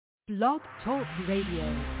Blog Talk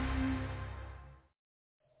Radio.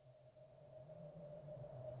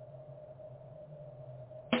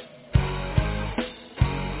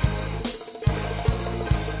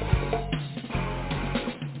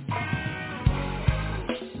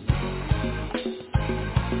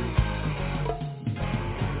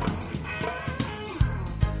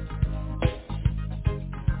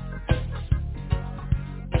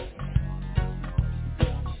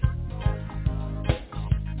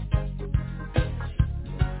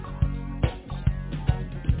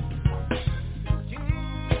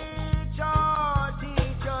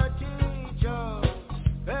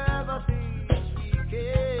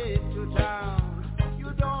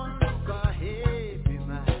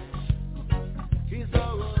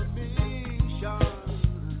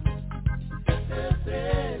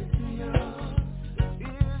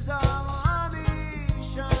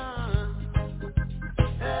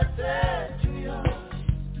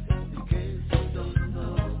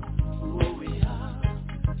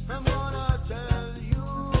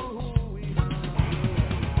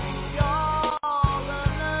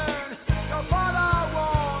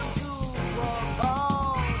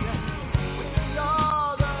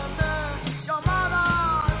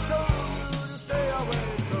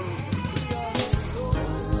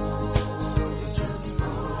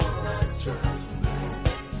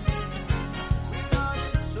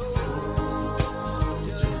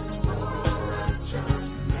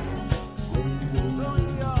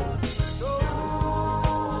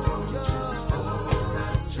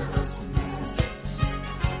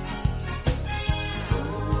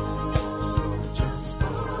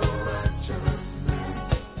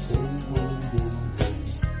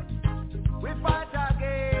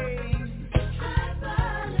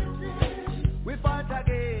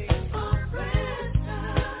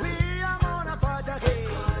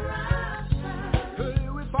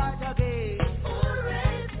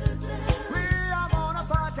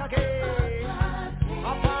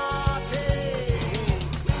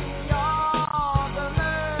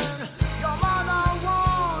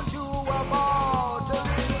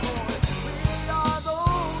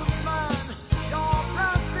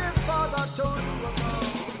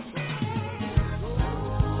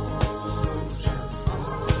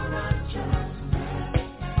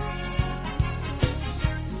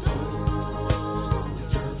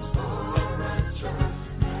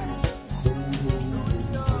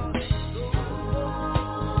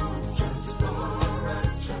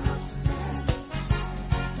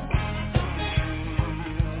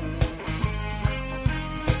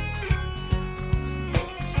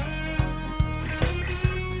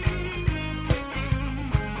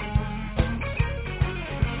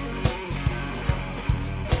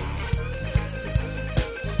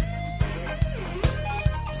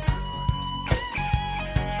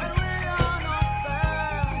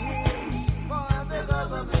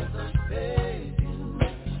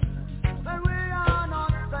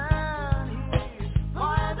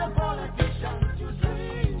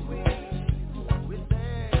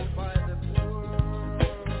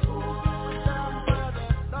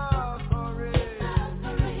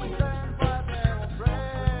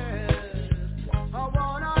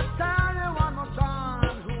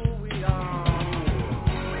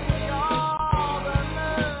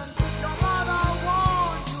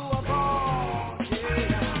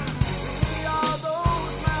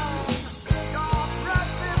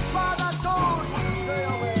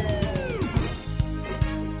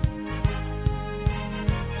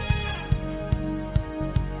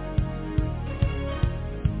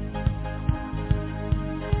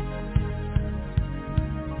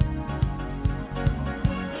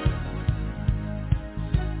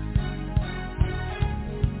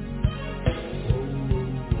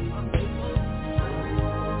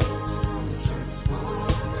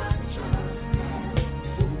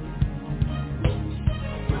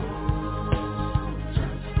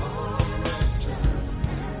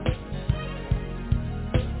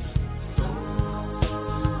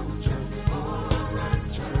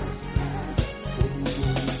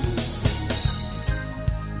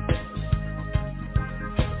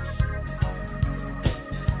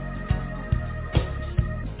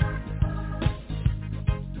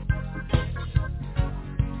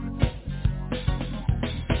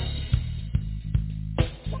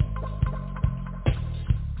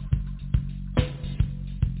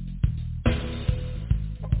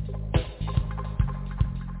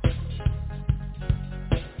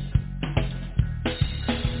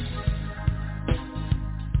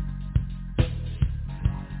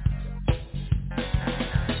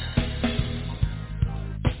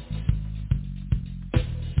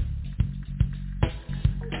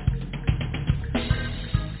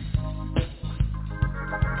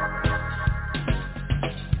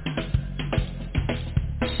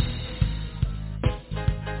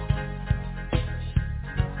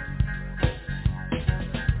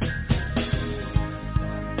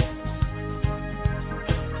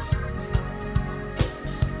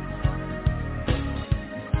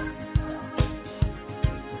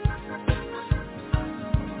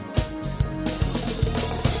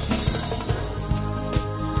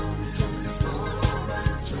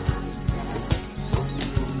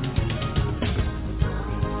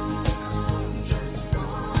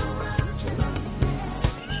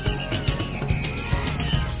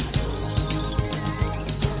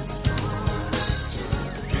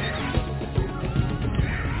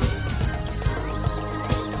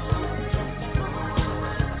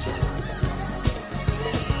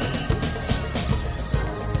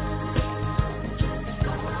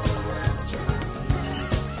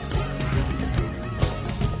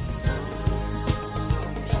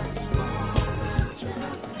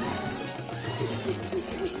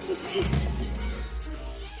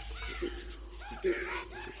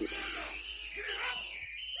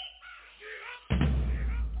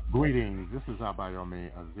 Greetings, this is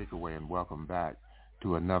Abayomi Azikiwe, and welcome back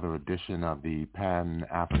to another edition of the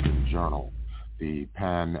Pan-African Journal. The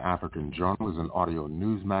Pan-African Journal is an audio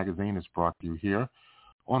news magazine. It's brought to you here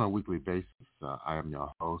on a weekly basis. I am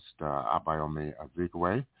your host, Abayomi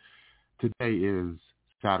Azikiwe. Today is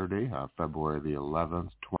Saturday, February the 11th,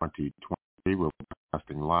 2020. We're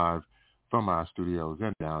broadcasting live from our studios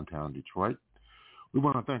in downtown Detroit. We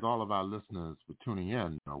want to thank all of our listeners for tuning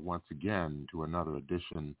in once again to another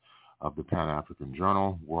edition of the Pan-African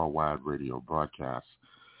Journal worldwide radio broadcast.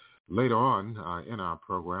 Later on in our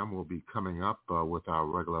program, we'll be coming up with our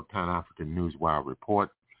regular Pan-African Newswire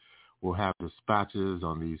report. We'll have dispatches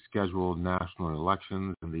on the scheduled national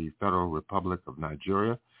elections in the Federal Republic of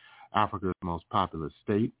Nigeria, Africa's most populous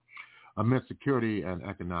state, amid security and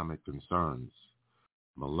economic concerns.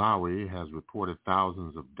 Malawi has reported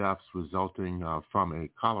thousands of deaths resulting from a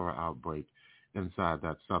cholera outbreak inside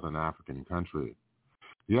that southern African country.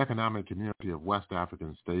 The Economic Community of West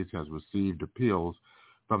African States has received appeals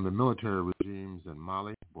from the military regimes in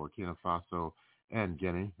Mali, Burkina Faso, and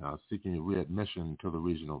Guinea, seeking readmission to the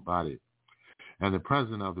regional body. And the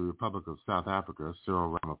President of the Republic of South Africa,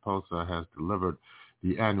 Cyril Ramaphosa, has delivered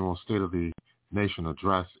the annual State of the Nation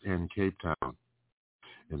address in Cape Town.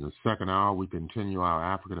 In the second hour, we continue our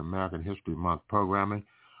African American History Month programming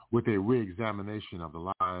with a reexamination of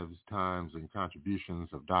the lives, times, and contributions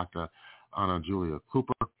of Dr. Anna Julia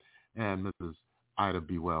Cooper and Mrs. Ida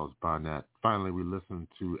B. Wells-Barnett. Finally, we listen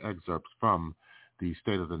to excerpts from the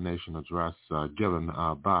State of the Nation address given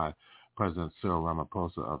by President Cyril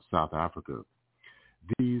Ramaphosa of South Africa.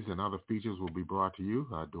 These and other features will be brought to you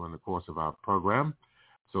during the course of our program.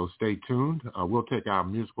 So stay tuned. We'll take our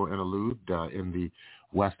musical interlude in the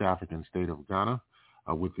West African state of Ghana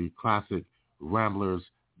with the classic Ramblers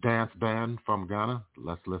Dance Band from Ghana.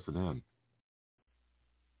 Let's listen in.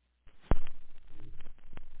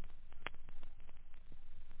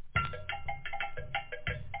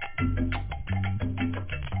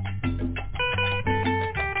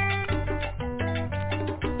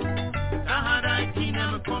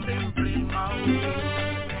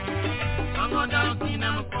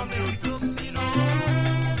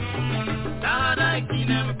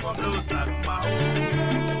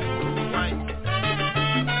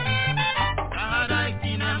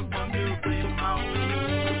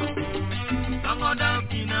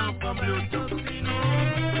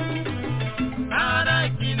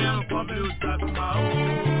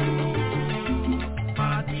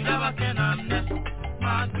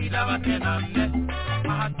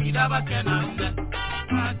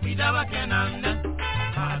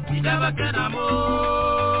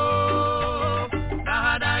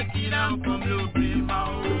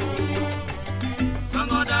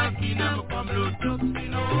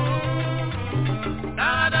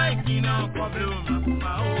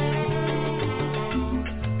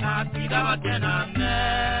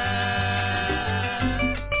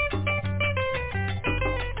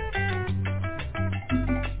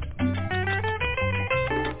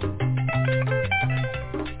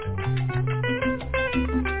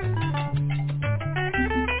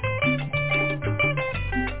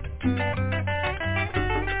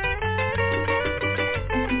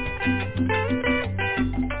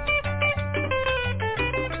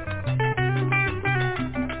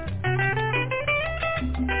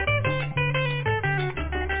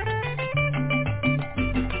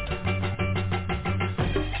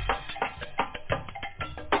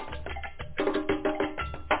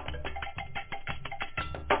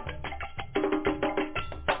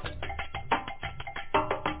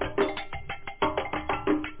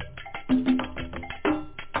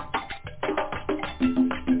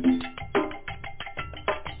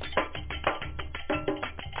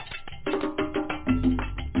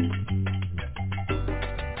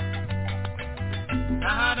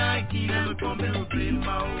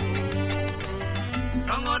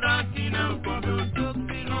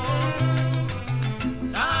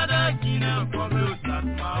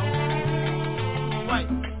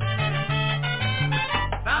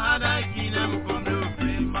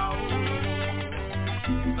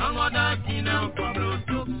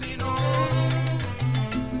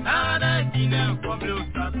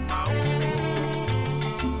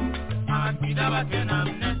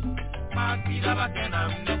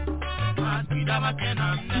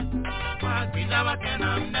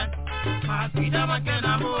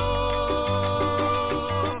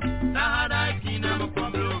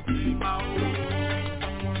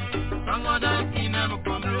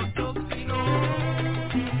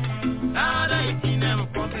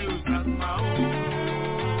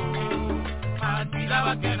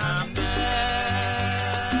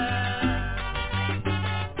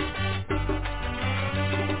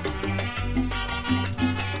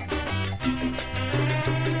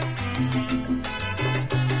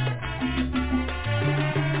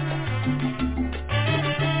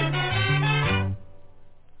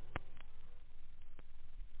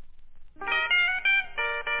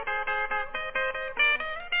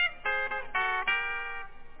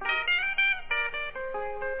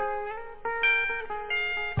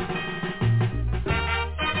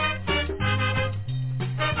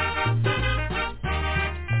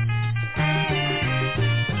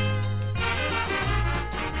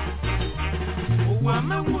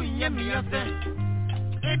 wiase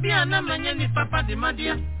ebi ana manye ni papa de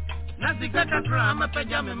madia na zikata kra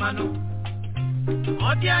mapeja me mano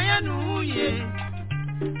odi ayanu ye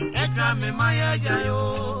eja me maya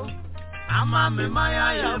jayo ama me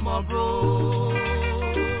maya ya mo bro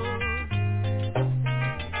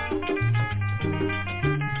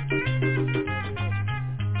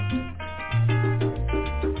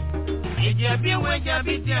ejabi we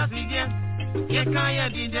jabi ti asidia ye kaya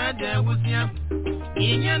di dede wusia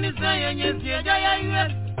inye ni say enye si eja ya yue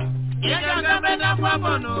ye jaga beda kwa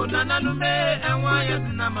bono nananu me enwa ye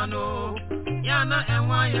dinamano yana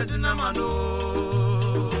enwa ye dinamano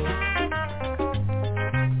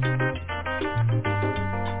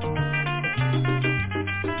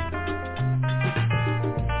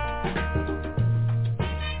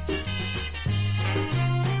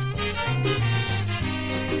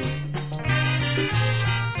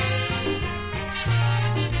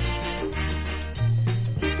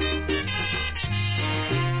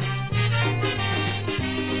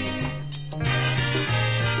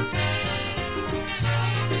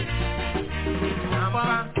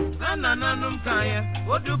nanum kaya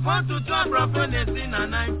odu pontu to abrafone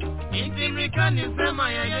sinanai indirika ni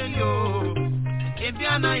sema ya yo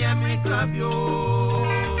ebiana ya mikrabio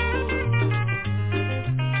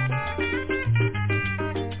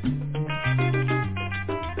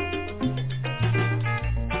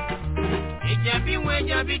ejabi we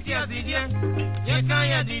jabi ti azidia ye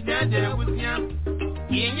kaya di dede wusia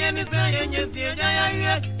yenye ni se yenye si ya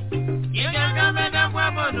ye Yega beda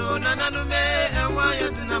kwa bono nananu me enwa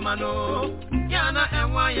yezinamano yana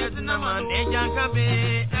enwa yezinamano ejanka be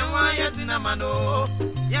enwa yezinamano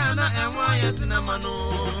yana enwa yezinamano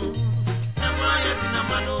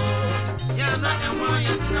yana enwa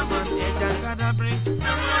yezinamano ejanka dabre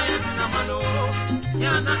enwa yezinamano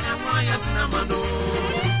yana enwa yezinamano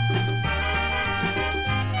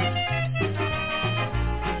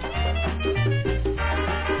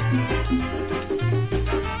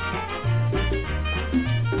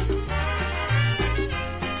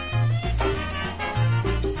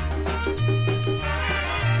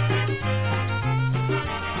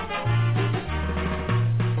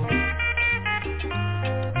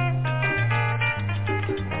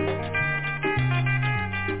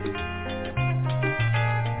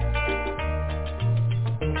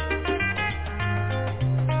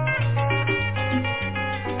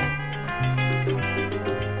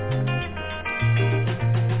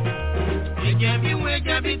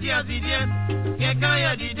Jabi azidia ye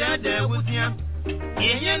kaya di dede wusia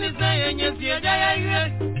yenye ni say yenye si eja ya yue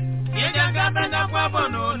ye jaga beda kwa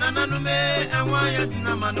bono nananu me enwa ye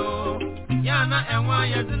dinamano yana enwa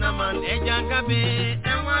ye dinamano ejaga be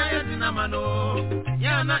enwa ye dinamano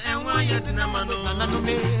yana enwa ye dinamano nananu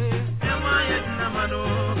me enwa ye dinamano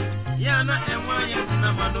yana enwa ye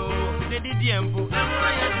dinamano dedi diempo enwa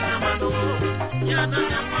ye dinamano yana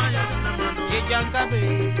enwa ye dinamano ejaga be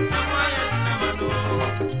enwa ye dinamano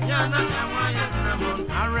yana enwa ye dinamano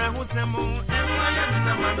are hutemo enwa ye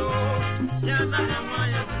dinamano yana enwa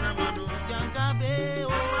ye dinamano ejaga be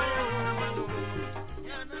enwa ye dinamano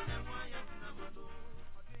yana enwa ye dinamano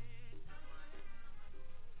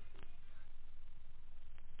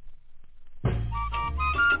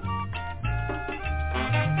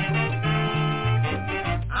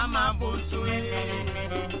ama bosue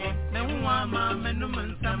me huwa ma menum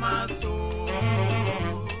nsamaso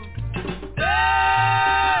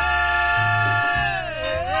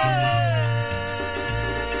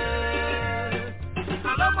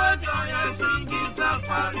alomojo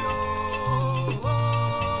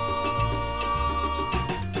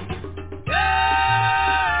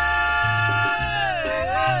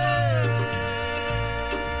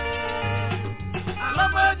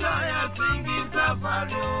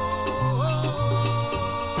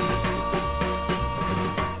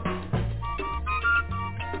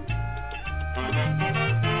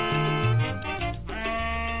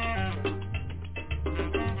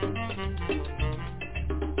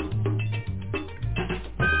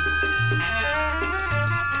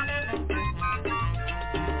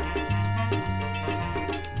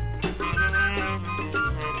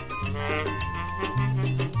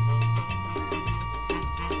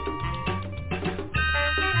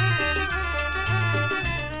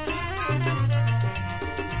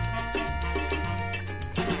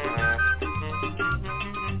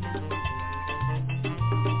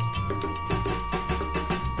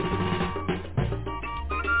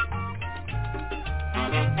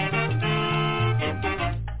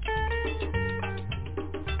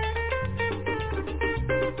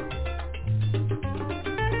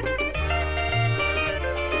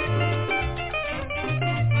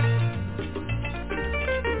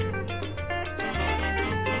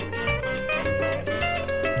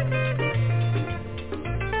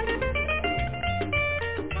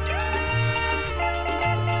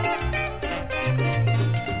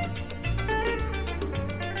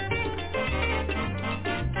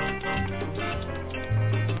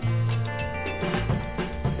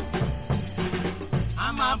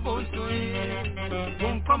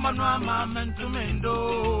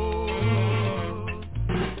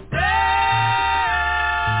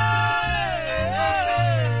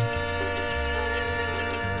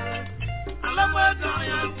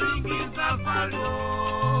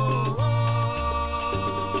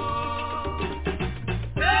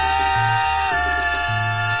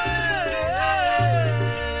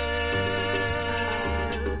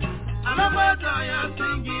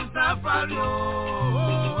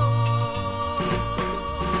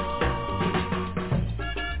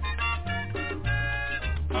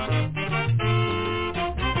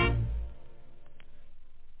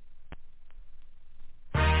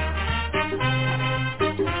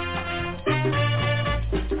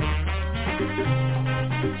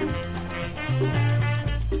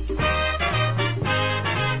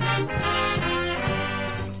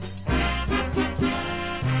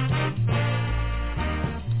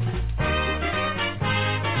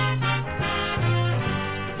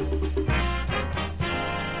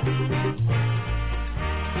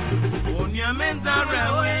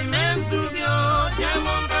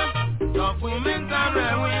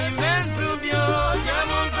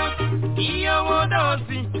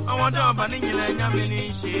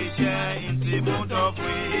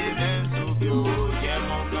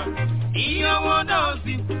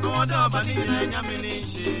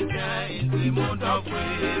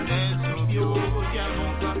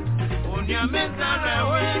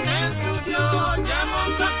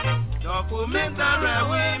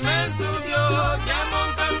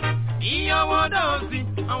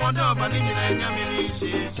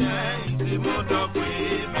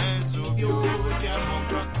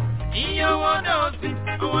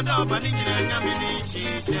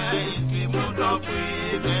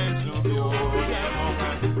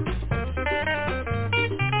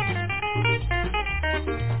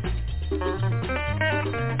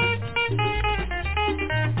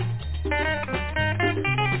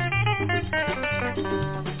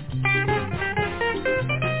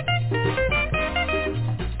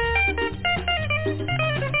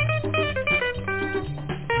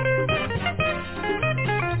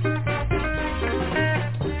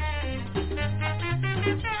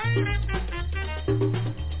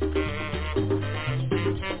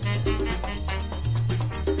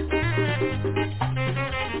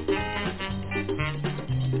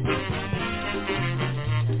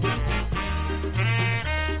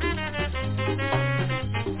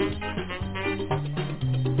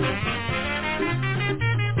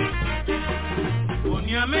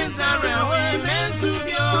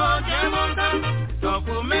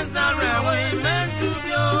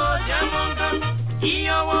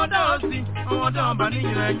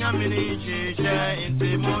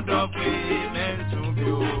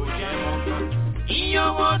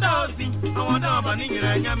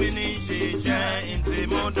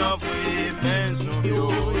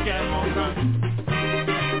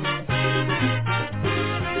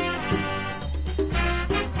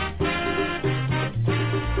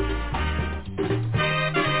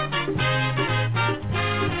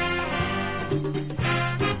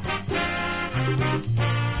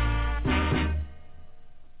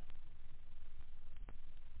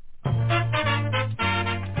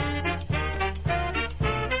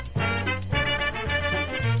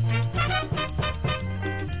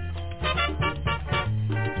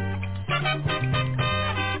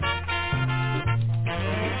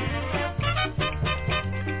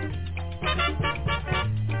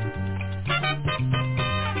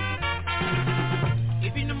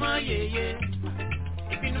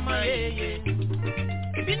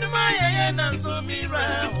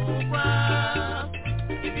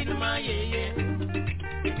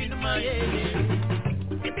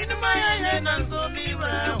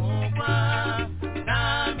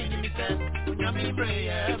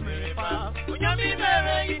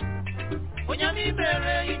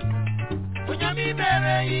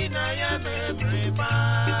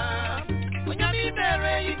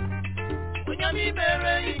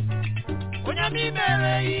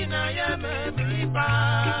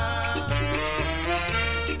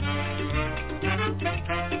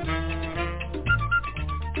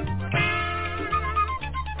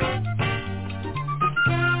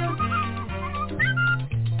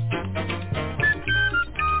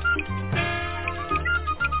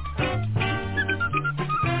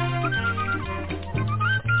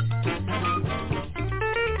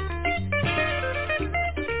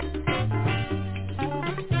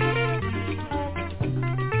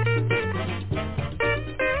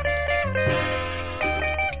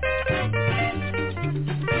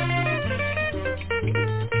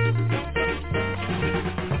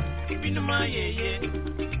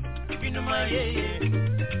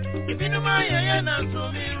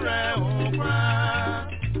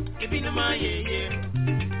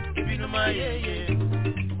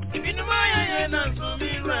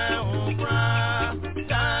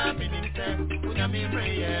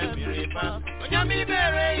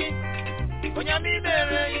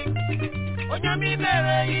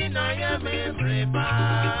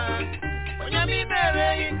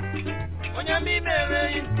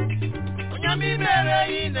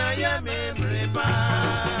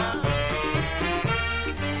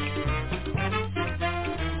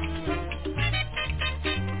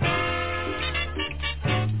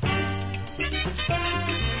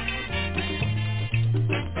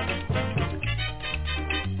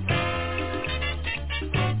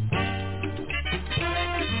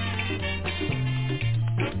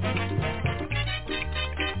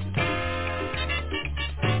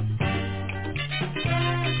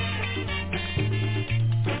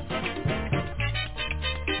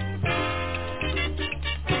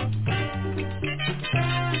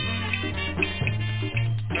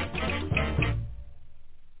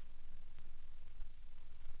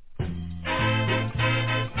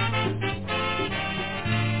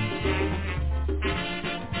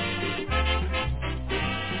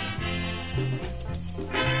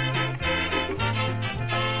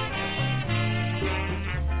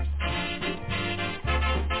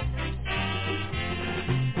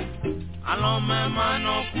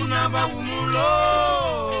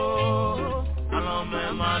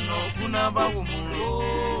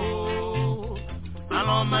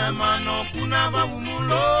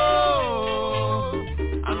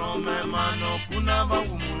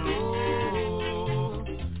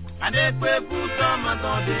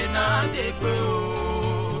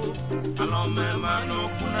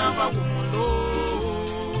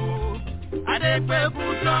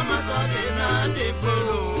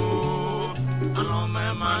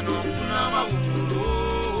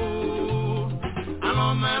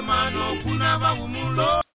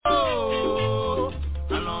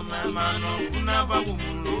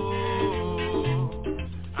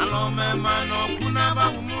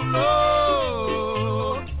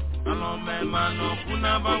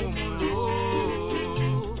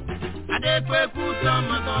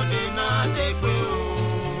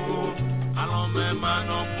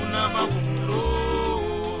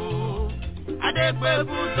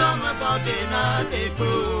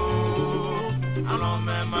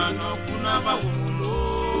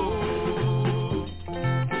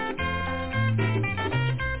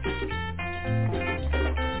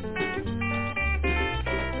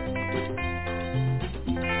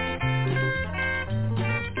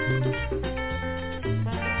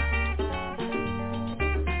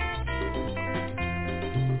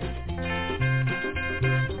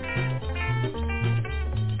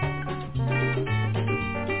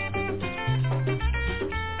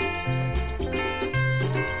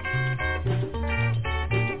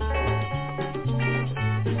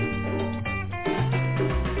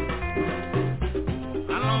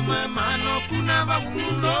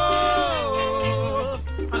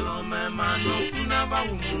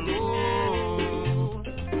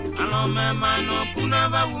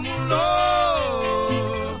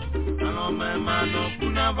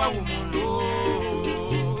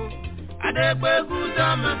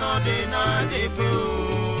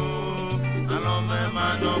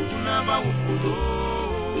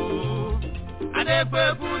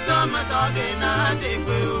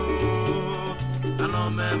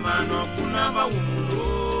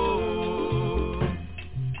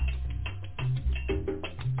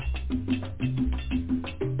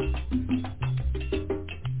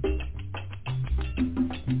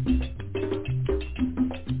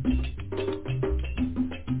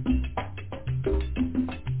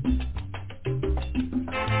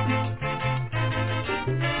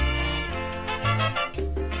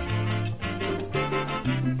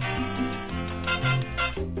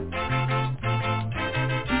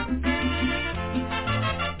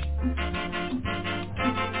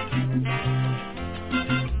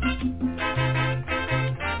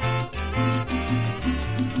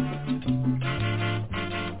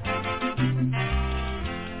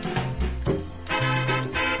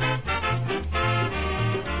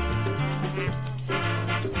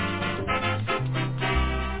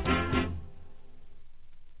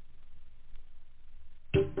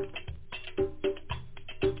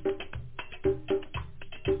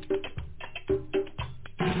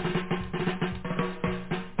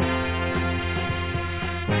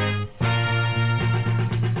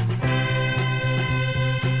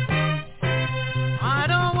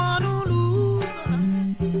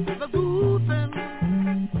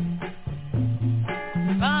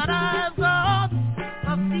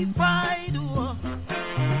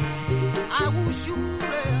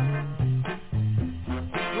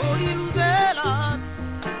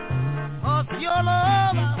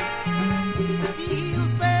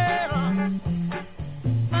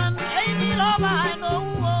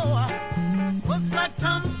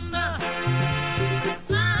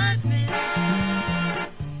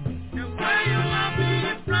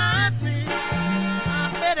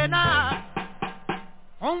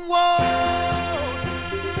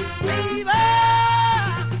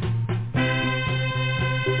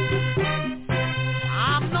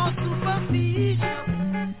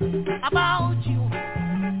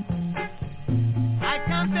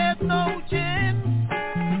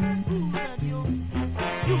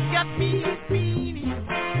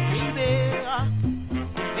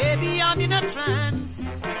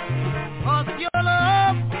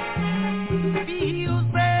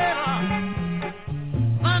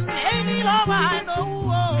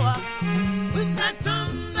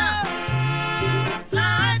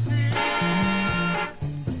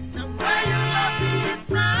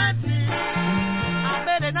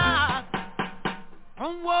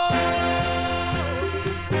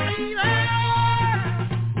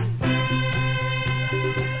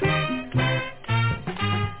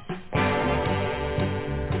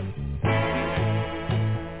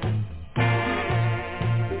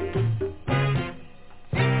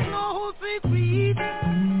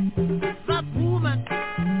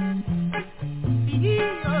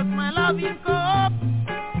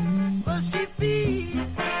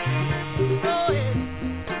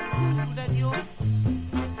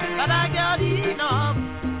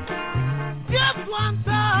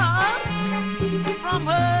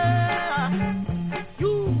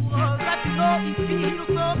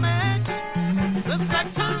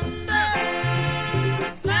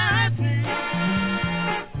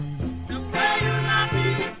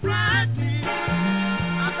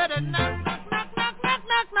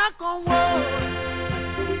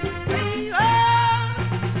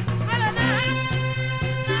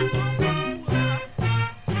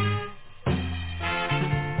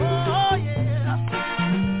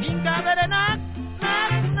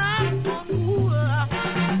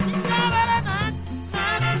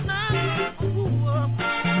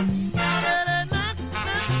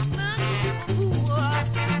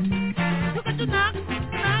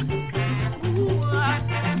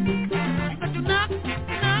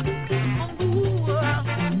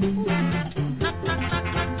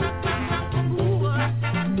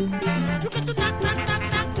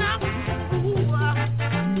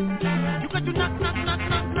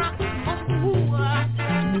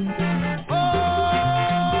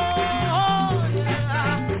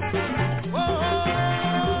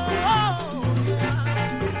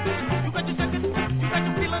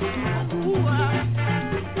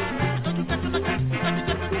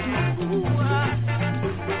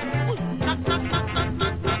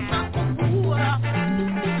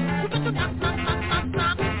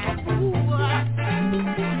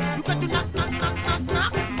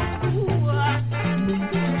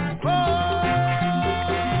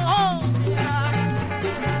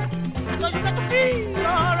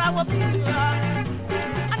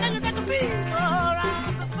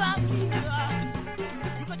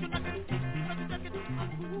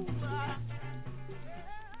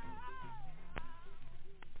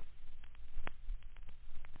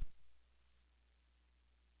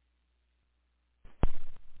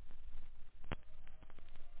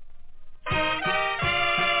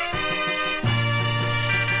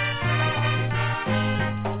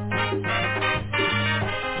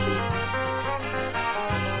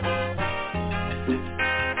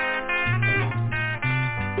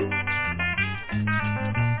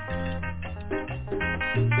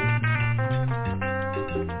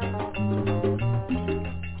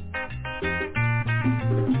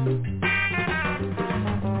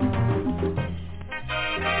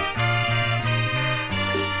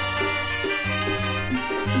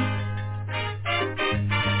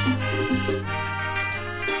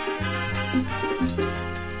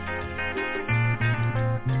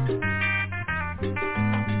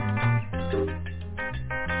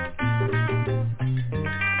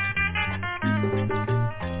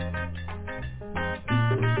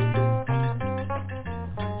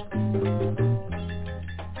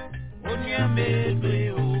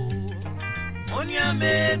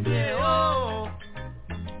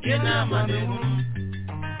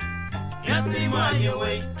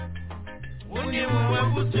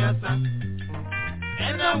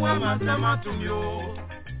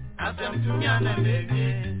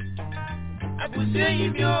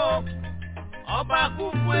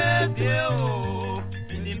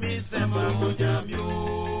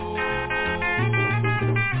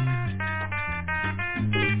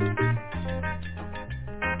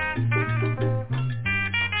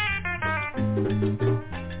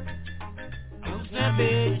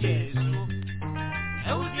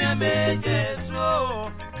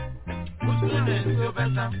and so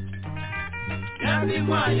better. Yandi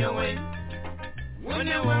Mayawe, when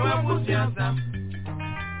you were put Yasam,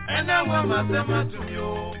 and I want my summer to you.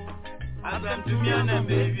 Ask them to me and a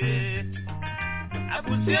baby. I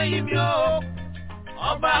could say him yo,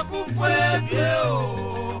 Oba Kufuebio,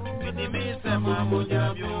 with the Miss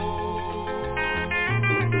Mamojabio.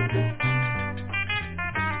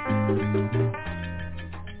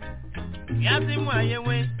 Yasi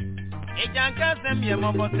Mayawe, a janka sem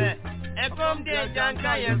yemobote, a come de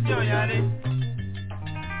janka yes yo yare.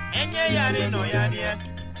 Enye yare no yare.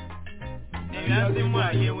 Yasi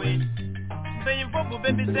Mayawe, saying Popo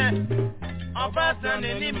baby said, Oba san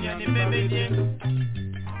and Libya ni baby.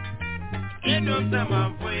 Eno sama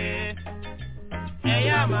fwe,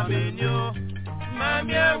 eya mamenyo,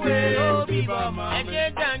 mamia we, eje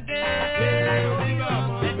jange,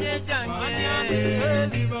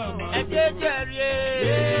 eje jerie,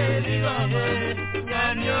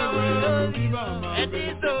 edi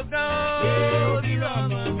soga,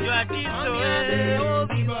 you adiso,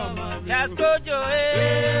 yaskojo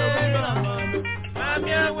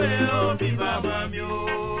mamia we, oh viva mamio.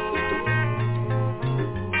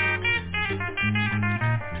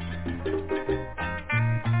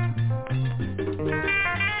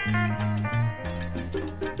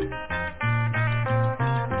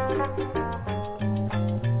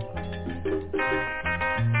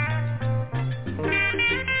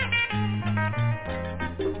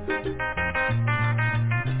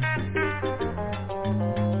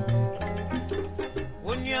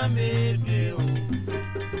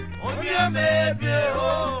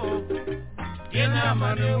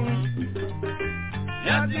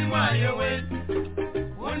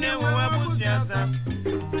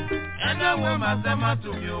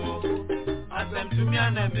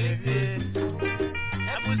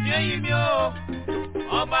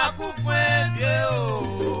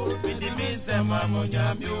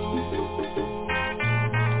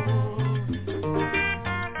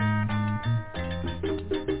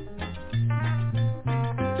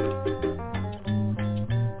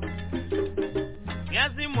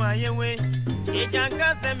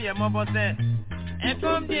 Mobote, and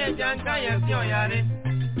from the Janka, yes, your yare,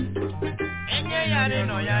 and your yare,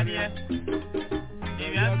 no yare.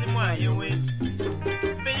 If you ask him why you win,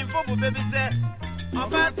 paying for baby said,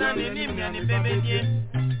 about an enemy and baby,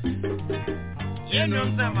 you know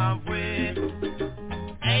some of way.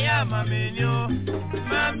 Hey, I'm a menu,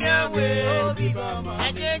 Mamma, will be Bama,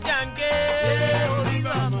 and your Janke,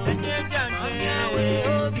 and your Janke,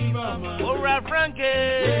 or Frankie.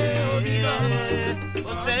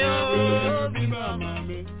 Oseo,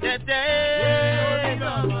 Tete,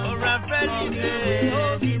 Orafeli,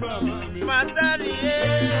 Matari,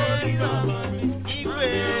 Iwe,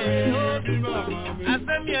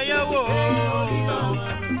 Asemia Yawo,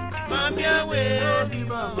 Mamia we,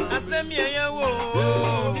 Asemia Yawo,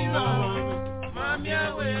 Mamia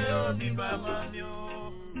we, Viva Mamio,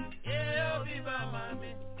 Viva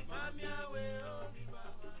Mami, Mamia we.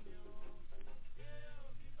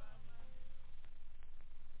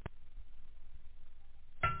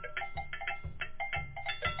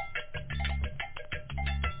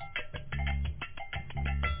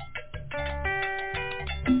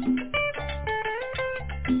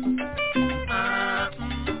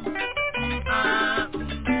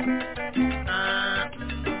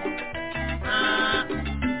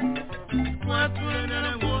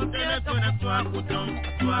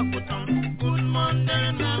 Good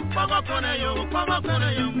morning, Papa Conayo,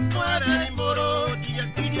 Quare Moro, Dia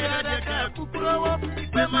de Cucuro,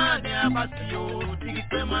 Pema de Abasio,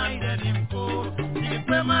 Pema de Nimco,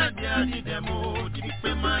 Pema de Demo,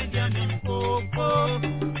 Pema de Nimco,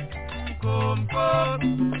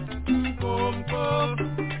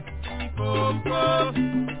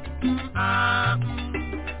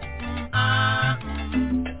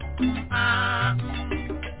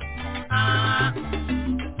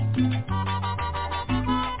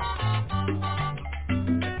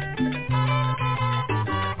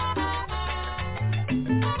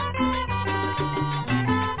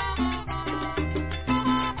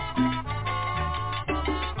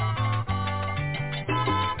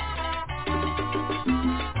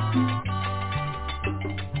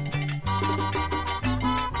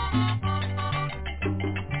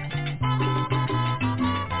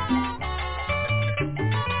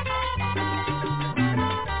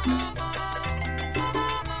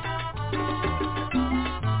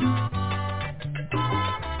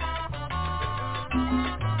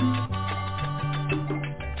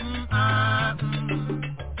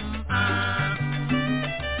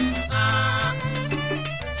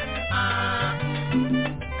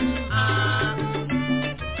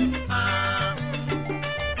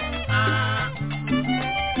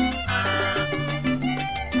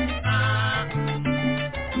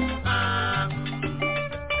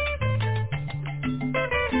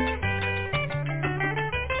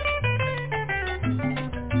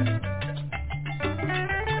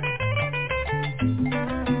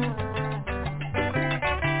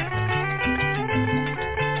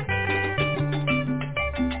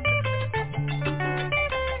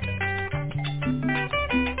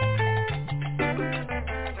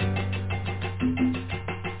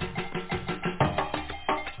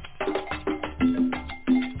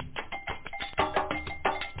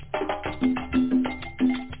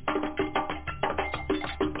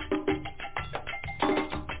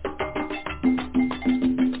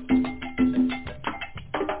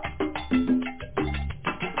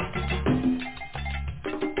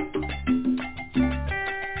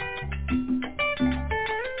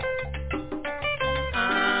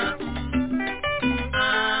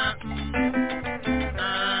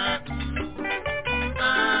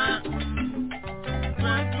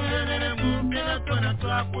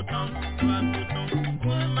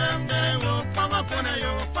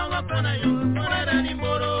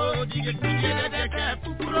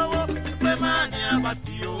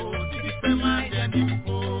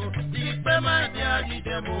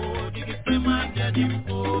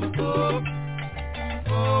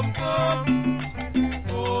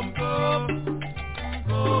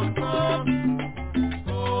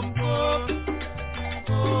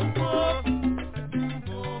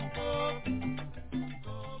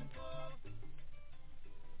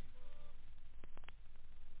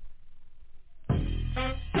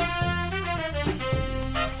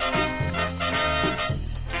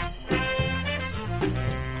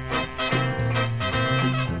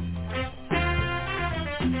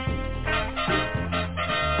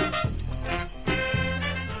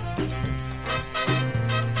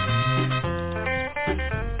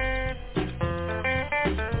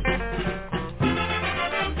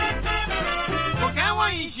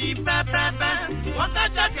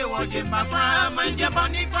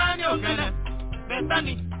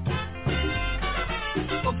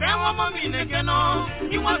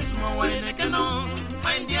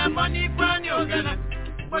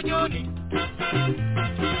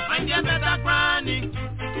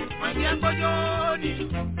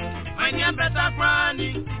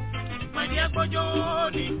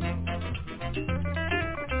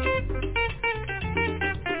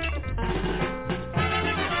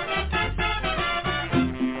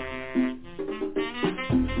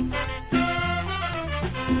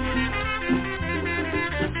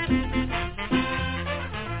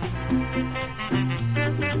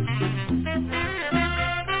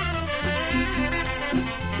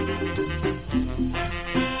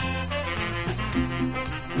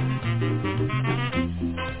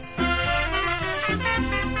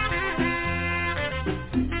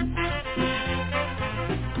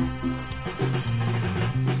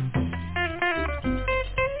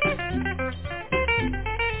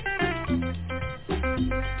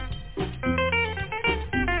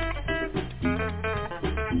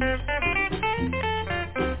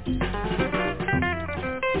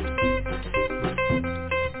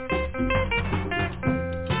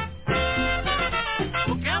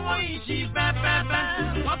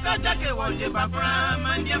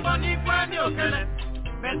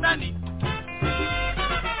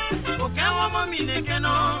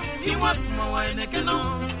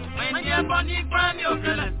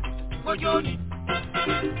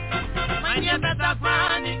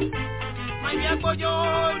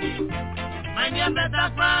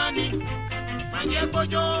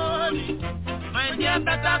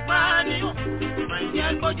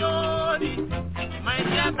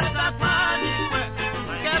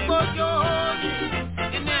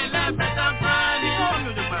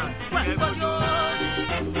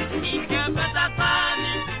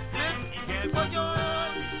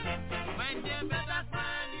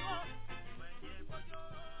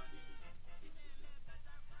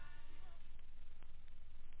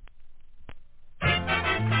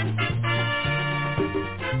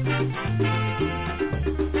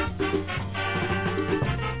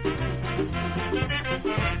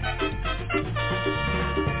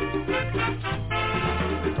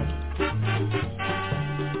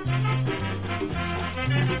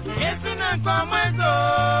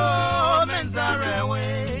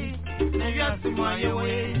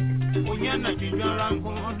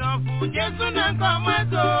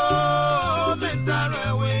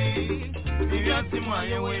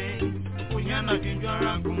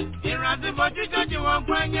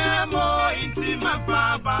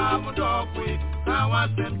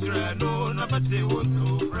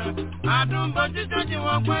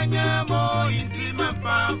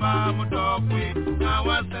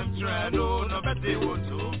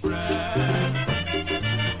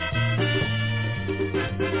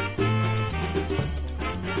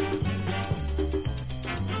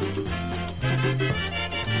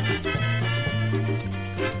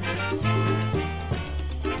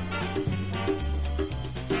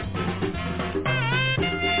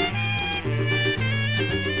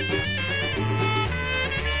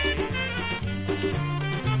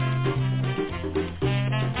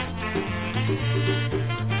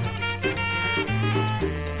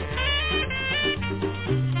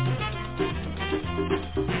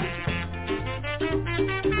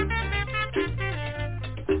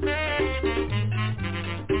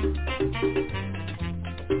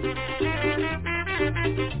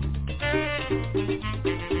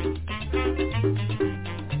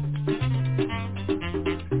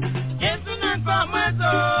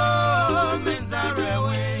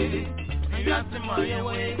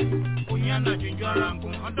 Uyana Jinjoranku,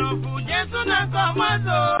 Odofu, Jesu na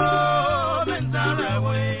Komazo,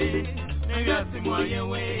 Menzarewe,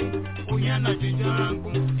 Neyasimwayewe, Uyana Jinjoranku,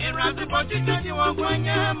 Erasi Pochichaji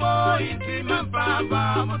Wakwanyamo, Intima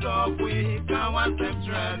Baba, Modokwe, Kawa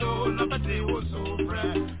Semtrelo, Nabate Wosofre,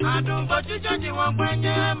 Adum Pochichaji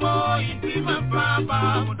Wakwanyamo, Intima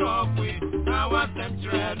Baba, Modokwe, Kawa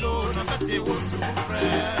Semtrelo, Nabate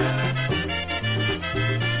Wosofre.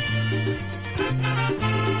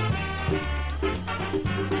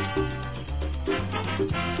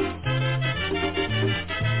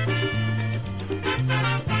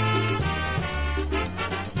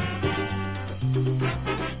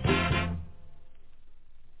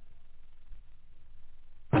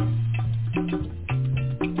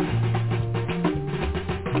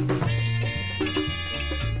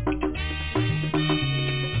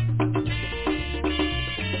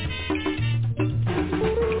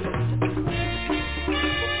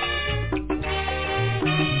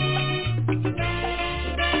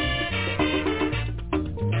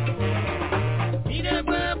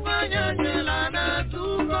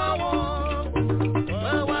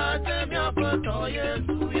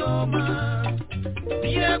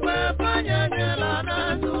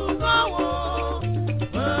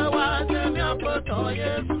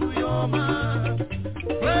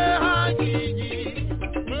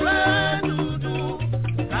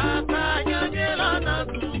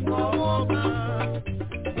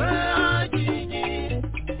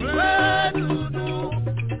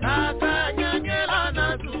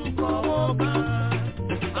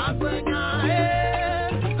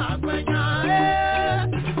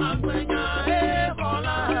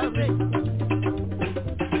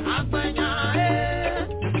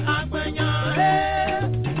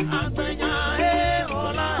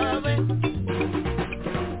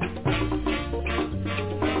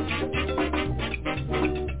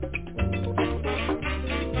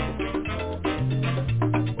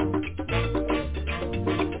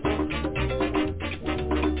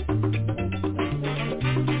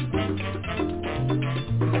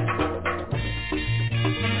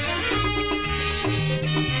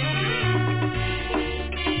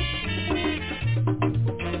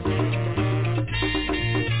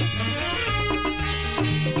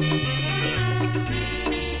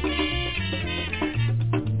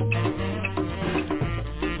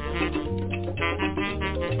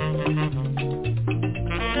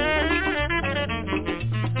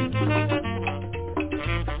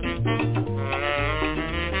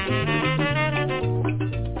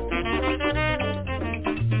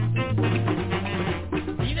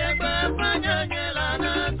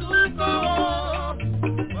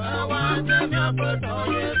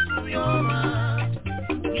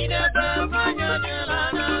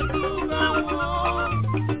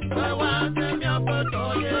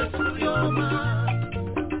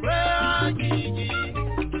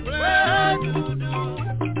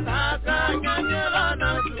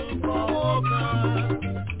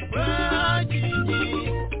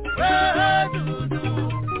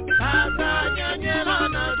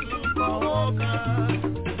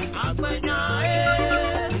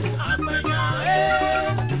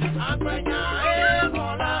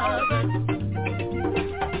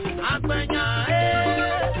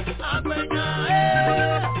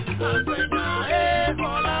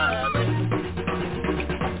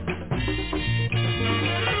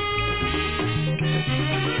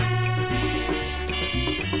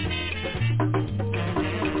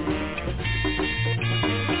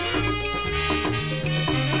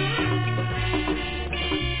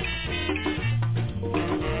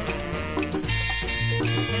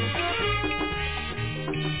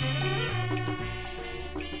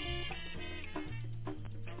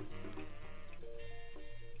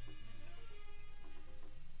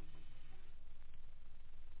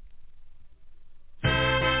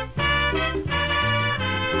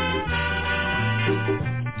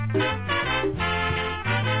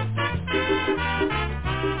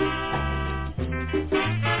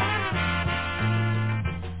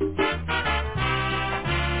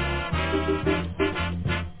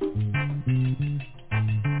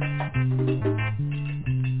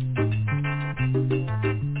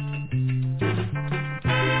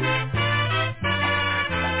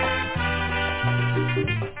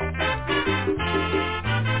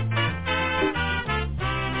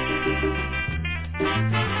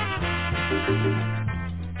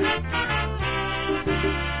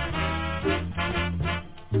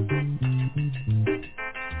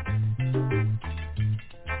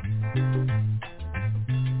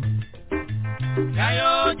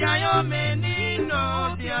 Jayo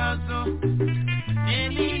menino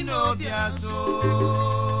biazo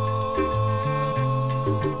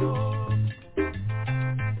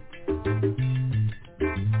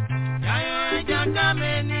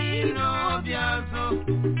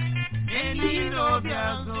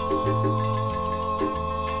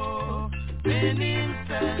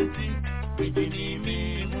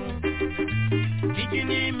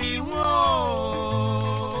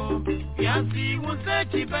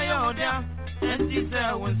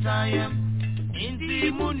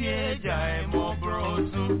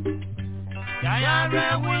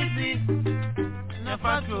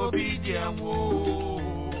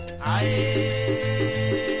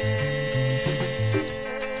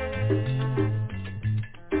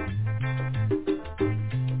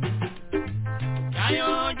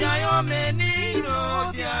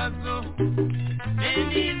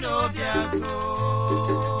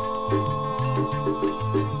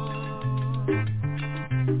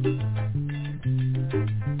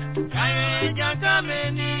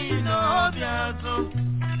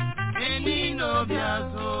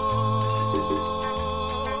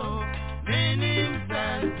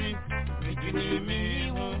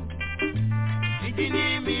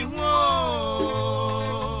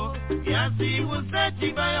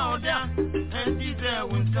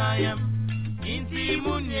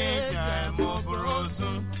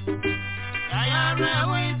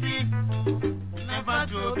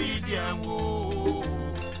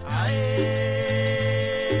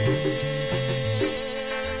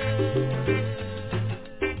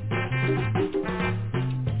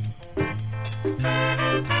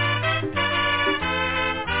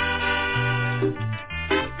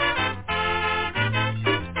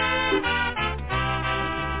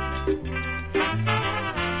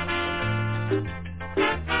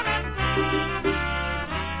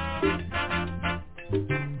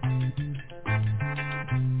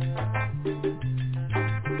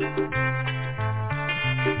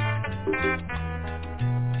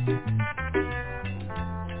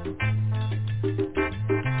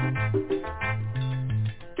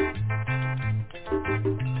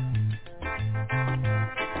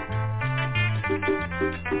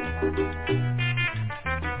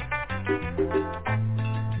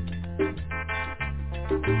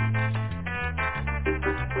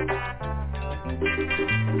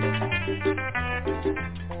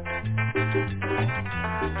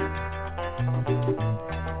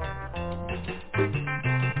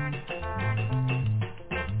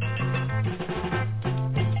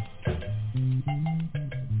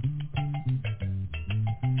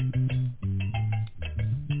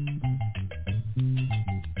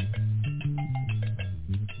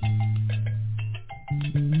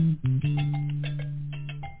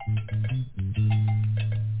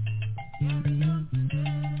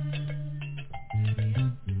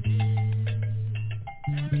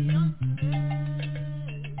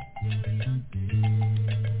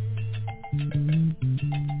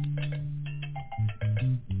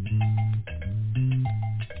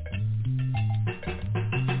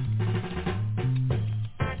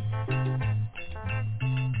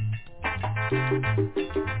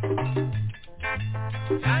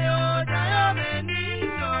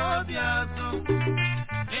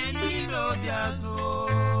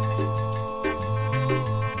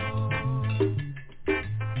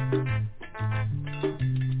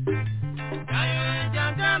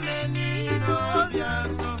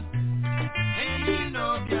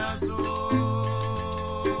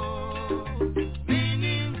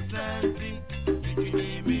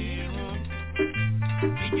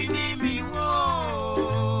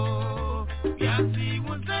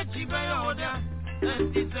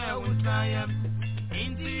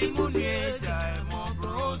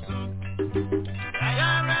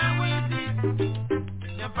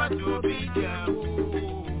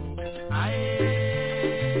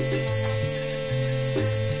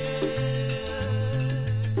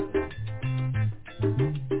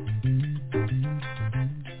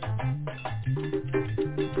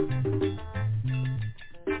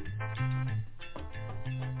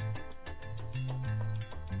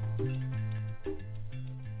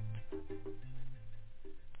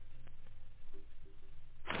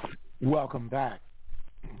Welcome back,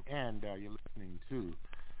 and you're listening to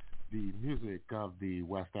the music of the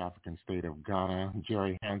West African state of Ghana,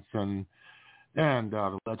 Jerry Hansen, and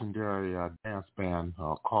the legendary dance band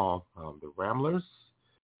called the Ramblers.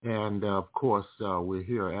 And, of course, we're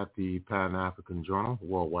here at the Pan-African Journal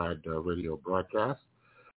worldwide radio broadcast.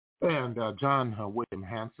 And John William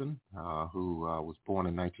Hansen, who was born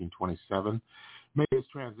in 1927, made his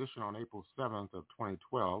transition on April 7th of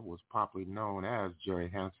 2012, was popularly known as Jerry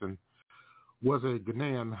Hansen, was a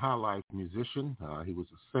Ghanaian high life musician. He was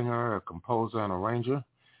a singer, a composer, and arranger.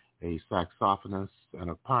 a saxophonist, and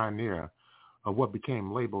a pioneer of what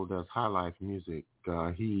became labeled as high life music.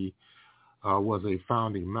 He was a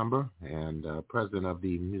founding member and president of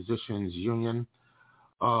the Musicians Union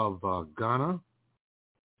of Ghana.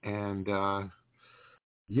 And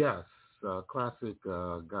classic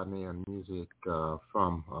Ghanaian music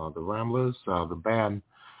from the Ramblers. The band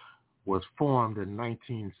was formed in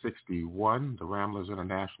 1961, the Ramblers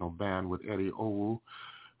International Band, with Eddie Owu,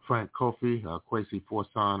 Frank Kofi, Kwesi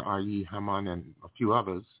Forsan, R.E. Hammond, and a few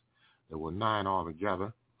others. There were 9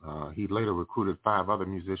 altogether. He later recruited 5 other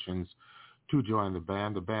musicians to join the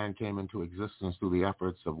band. The band came into existence through the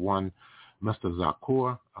efforts of one Mr.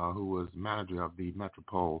 Zakur, who was manager of the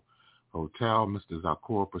Metropole Hotel. Mr.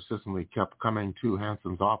 Zakur persistently kept coming to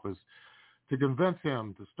Hanson's office to convince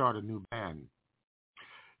him to start a new band.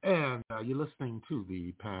 And you're listening to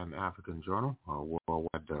the Pan-African Journal,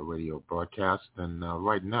 worldwide radio broadcast. And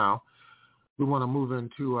right now, we want to move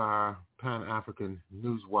into our Pan-African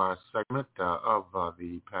Newswire segment of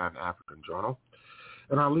the Pan-African Journal.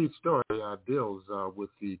 And our lead story deals with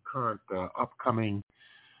the current upcoming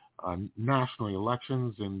national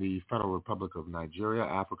elections in the Federal Republic of Nigeria,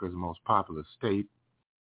 Africa's most populous state.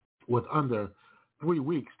 With under 3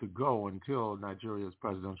 weeks to go until Nigeria's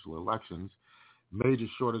presidential elections, major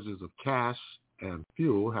shortages of cash and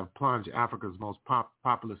fuel have plunged Africa's most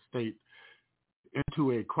populous state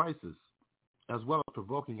into a crisis. As well as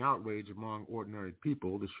provoking outrage among ordinary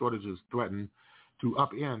people, the shortages threaten to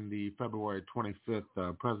upend the February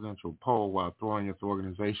 25th presidential poll while throwing its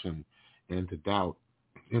organization into doubt.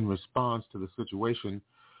 In response to the situation,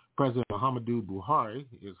 President Muhammadu Buhari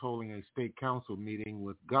is holding a state council meeting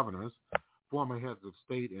with governors, former heads of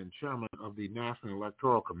state, and chairman of the National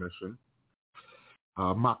Electoral Commission,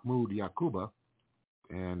 Mahmoud Yakuba.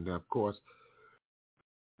 And, of course,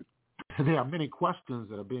 there are many questions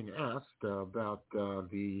that are being asked about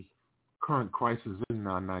the current crisis in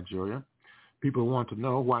Nigeria. People want to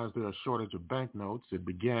know, why is there a shortage of banknotes? It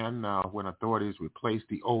began when authorities replaced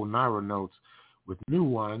the old Naira notes with new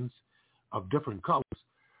ones of different colors.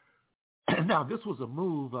 Now, this was a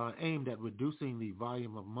move aimed at reducing the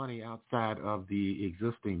volume of money outside of the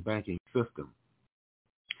existing banking system.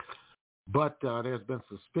 But there's been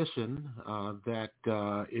suspicion that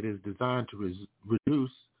it is designed to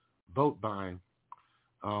reduce vote buying,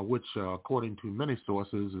 which, according to many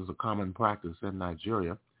sources, is a common practice in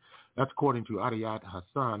Nigeria. That's according to Adiyat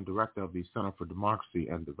Hassan, director of the Center for Democracy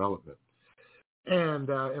and Development. And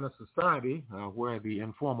in a society where the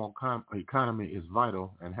informal economy is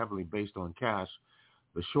vital and heavily based on cash,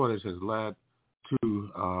 the shortage has led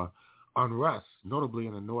to unrest, notably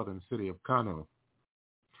in the northern city of Kano.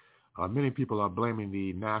 Many people are blaming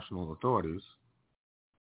the national authorities.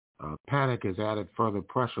 Panic has added further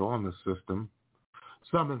pressure on the system.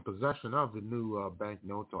 Some in possession of the new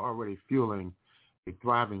banknotes are already fueling a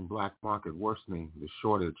thriving black market, worsening the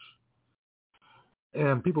shortage.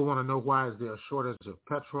 And people want to know, why is there a shortage of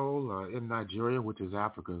petrol in Nigeria, which is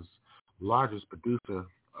Africa's largest producer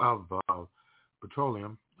of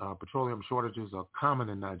petroleum. Petroleum shortages are common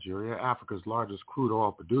in Nigeria, Africa's largest crude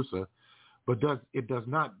oil producer, but it does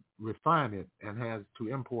not refine it and has to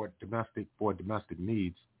import for domestic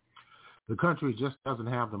needs. The country just doesn't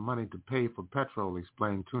have the money to pay for petrol,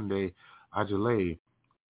 explained Tunde Ajale.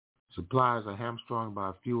 Supplies are hamstrung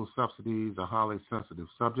by fuel subsidies, a highly sensitive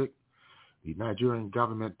subject. The Nigerian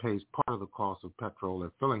government pays part of the cost of petrol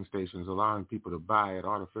at filling stations, allowing people to buy at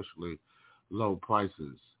artificially low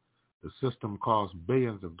prices. The system costs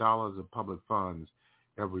billions of dollars of public funds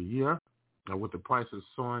every year, with the prices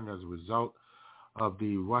soaring as a result of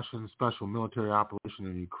the Russian special military operation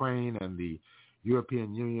in Ukraine and the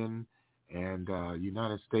European Union and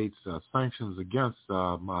United States sanctions against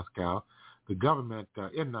Moscow. The government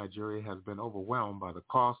in Nigeria has been overwhelmed by the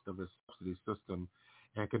cost of its subsidy system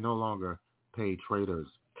and can no longer pay traders.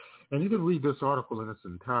 And you can read this article in its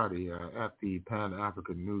entirety at the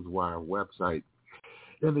Pan-African Newswire website.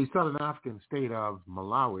 In the southern African state of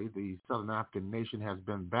Malawi, the southern African nation has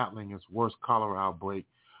been battling its worst cholera outbreak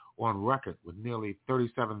on record, with nearly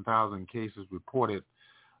 37,000 cases reported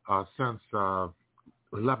since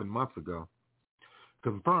 11 months ago.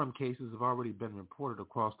 Confirmed cases have already been reported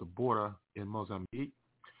across the border in Mozambique,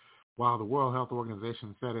 while the World Health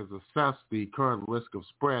Organization said it has assessed the current risk of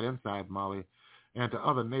spread inside Mali and to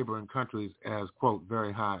other neighboring countries as, quote,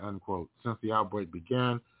 very high, unquote. Since the outbreak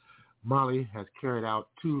began, Mali has carried out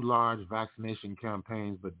 2 large vaccination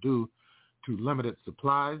campaigns, but due to limited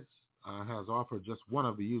supplies, has offered just one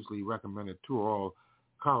of the usually recommended 2 oral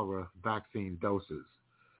cholera vaccine doses.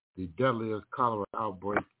 The deadliest cholera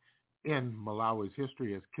outbreak in Malawi's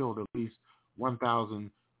history has killed at least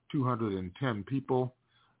 1,210 people.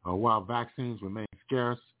 While vaccines remain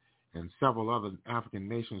scarce and several other African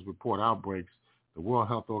nations report outbreaks, the World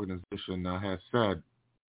Health Organization has said.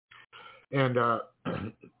 And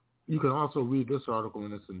you can also read this article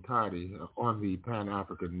in its entirety on the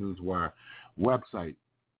Pan-African Newswire website.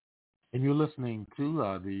 And you're listening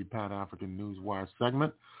to the Pan-African Newswire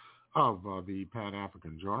segment of the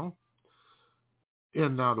Pan-African Journal.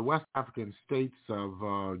 In the West African states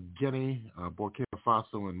of Guinea, Burkina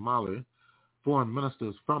Faso, and Mali, foreign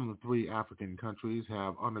ministers from the three African countries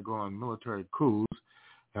have undergone military coups,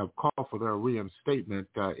 have called for their reinstatement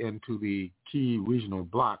into the key regional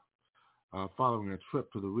bloc following a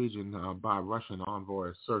trip to the region by Russian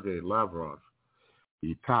envoy Sergei Lavrov.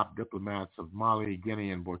 The top diplomats of Mali,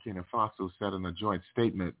 Guinea, and Burkina Faso said in a joint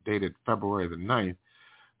statement dated February the 9th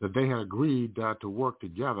that they had agreed to work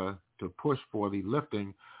together to push for the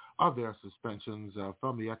lifting of their suspensions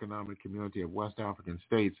from the Economic Community of West African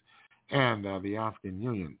States and the African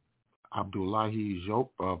Union. Abdoulaye Diop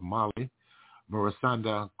of Mali,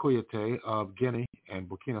 Marissanda Kouyaté of Guinea, and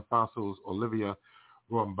Burkina Faso's Olivier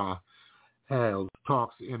Romba held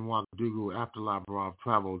talks in Ouagadougou after Lavrov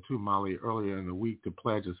traveled to Mali earlier in the week to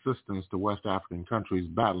pledge assistance to West African countries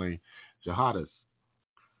battling jihadists.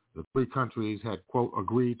 The three countries had, quote,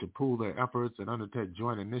 agreed to pool their efforts and undertake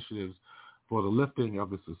joint initiatives for the lifting of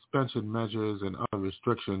the suspension measures and other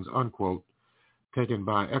restrictions, unquote, taken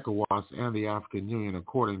by ECOWAS and the African Union,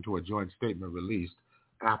 according to a joint statement released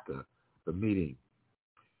after the meeting.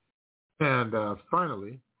 And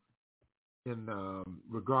finally, in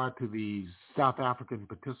regard to the South African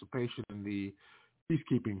participation in the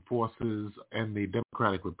peacekeeping forces in the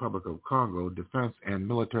Democratic Republic of Congo, Defense and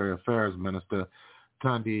Military Affairs Minister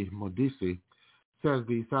Thandi Modise says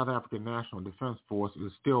the South African National Defense Force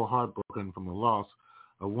is still heartbroken from the loss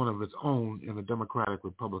of one of its own in the Democratic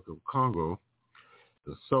Republic of Congo.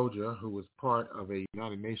 The soldier, who was part of a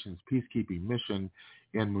United Nations peacekeeping mission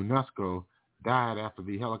in MONUSCO, died after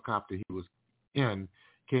the helicopter he was in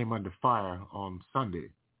came under fire on Sunday.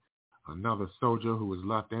 Another soldier who was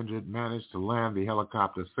left injured managed to land the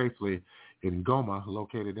helicopter safely in Goma,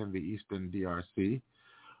 located in the eastern DRC.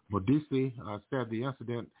 Modise said the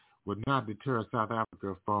incident would not deter South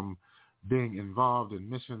Africa from being involved in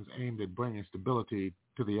missions aimed at bringing stability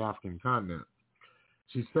to the African continent.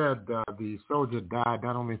 She said the soldier died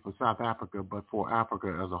not only for South Africa, but for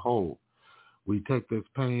Africa as a whole. We take this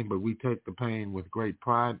pain, but we take the pain with great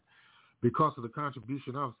pride because of the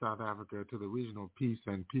contribution of South Africa to the regional peace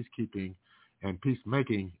and peacekeeping and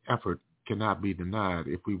peacemaking effort cannot be denied.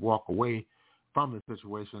 If we walk away from the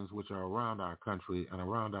situations which are around our country and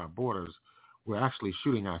around our borders, we're actually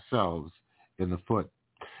shooting ourselves in the foot.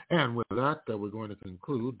 And with that, we're going to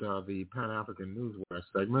conclude the Pan-African Newswire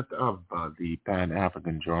segment of the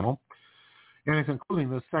Pan-African Journal. And in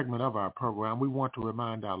concluding this segment of our program, we want to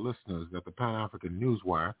remind our listeners that the Pan-African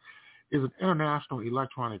Newswire is an international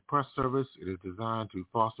electronic press service. It is designed to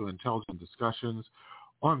foster intelligent discussions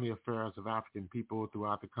on the affairs of African people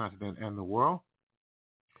throughout the continent and the world.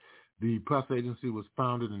 The press agency was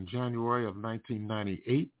founded in January of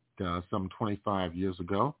 1998, some 25 years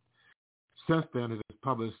ago. Since then, it has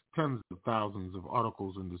published tens of thousands of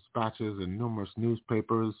articles and dispatches in numerous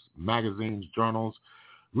newspapers, magazines, journals,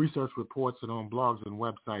 research reports, and on blogs and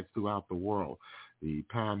websites throughout the world. The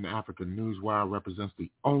Pan-African Newswire represents the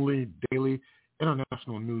only daily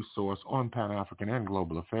international news source on Pan-African and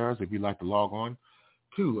global affairs. If you'd like to log on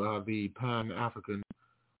to the Pan-African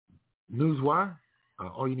Newswire,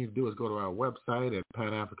 all you need to do is go to our website at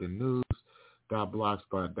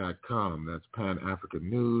panafricannews.blogspot.com. That's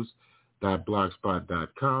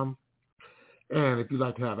panafricannews.blogspot.com. And if you'd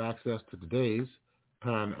like to have access to today's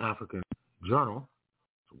Pan-African Journal,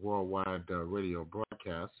 worldwide radio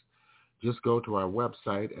broadcast, just go to our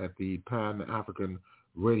website at the Pan-African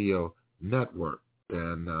Radio Network,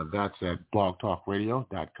 and that's at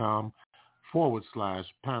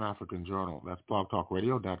blogtalkradio.com/Pan-African Journal. That's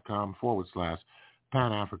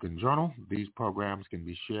blogtalkradio.com/Pan-African Journal. These programs can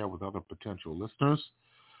be shared with other potential listeners.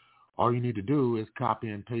 All you need to do is copy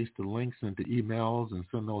and paste the links into emails and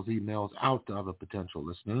send those emails out to other potential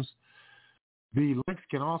listeners. The links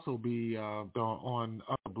can also be on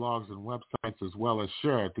other blogs and websites, as well as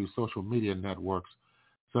shared through social media networks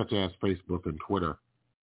such as Facebook and Twitter.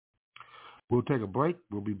 We'll take a break.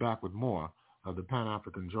 We'll be back with more of the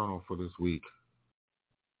Pan-African Journal for this week.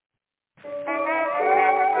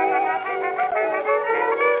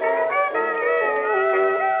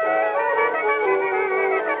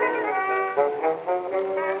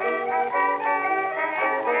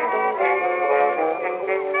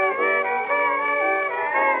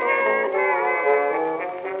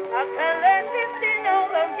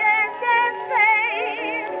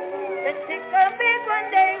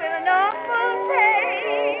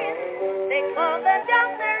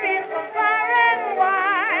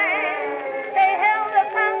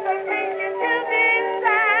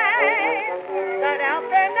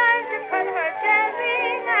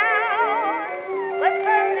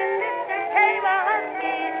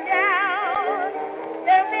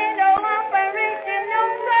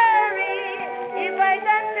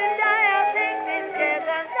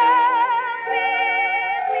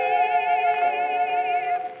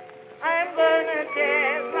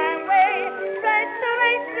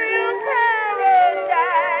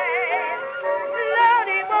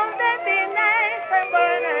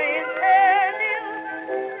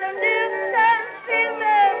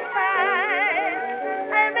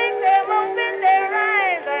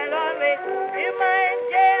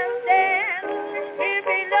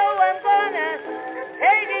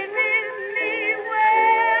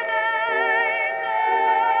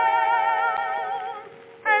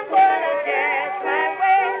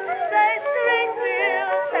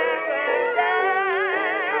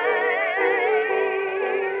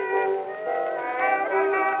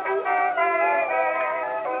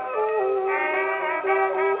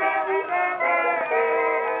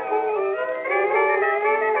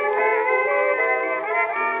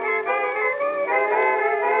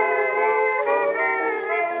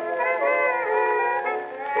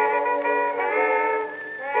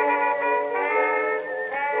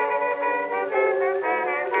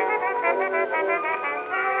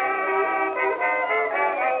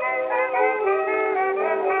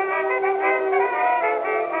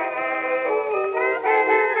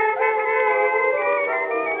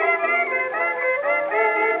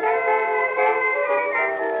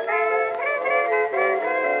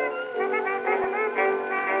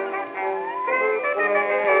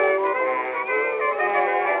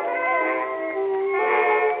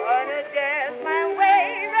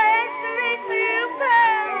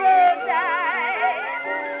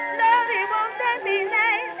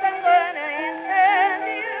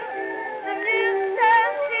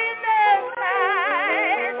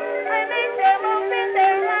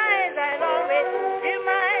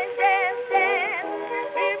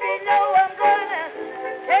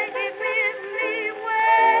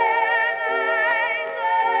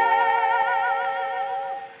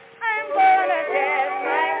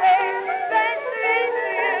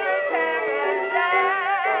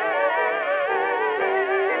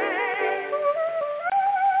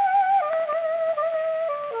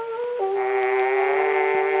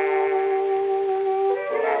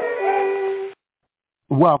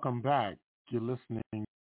 Welcome back. You're listening to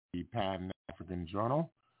the Pan-African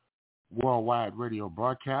Journal worldwide radio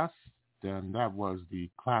broadcast, and that was the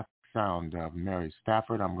classic sound of Mary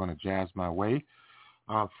Stafford, I'm Going to Jazz My Way.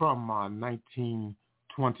 From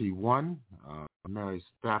 1921, Mary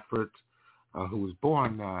Stafford, who was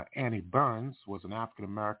born Annie Burns, was an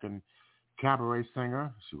African-American cabaret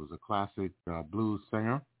singer. She was a classic blues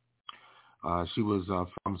singer. She was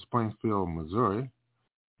from Springfield, Missouri.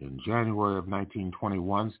 In January of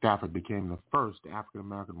 1921, Stafford became the first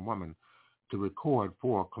African-American woman to record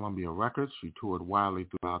for Columbia Records. She toured widely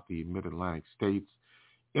throughout the mid-Atlantic states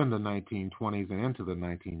in the 1920s and into the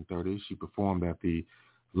 1930s. She performed at the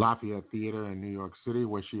Lafayette Theater in New York City,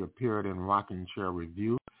 where she appeared in Rocking Chair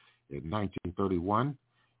Review in 1931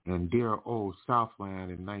 and Dear Old Southland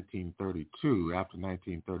in 1932. After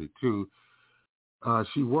 1932,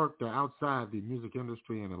 she worked outside the music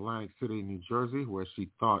industry in Atlantic City, New Jersey, where she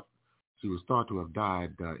was thought to have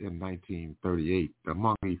died in 1938.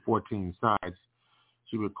 Among the 14 sides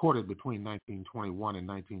she recorded between 1921 and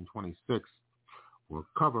 1926 were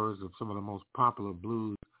covers of some of the most popular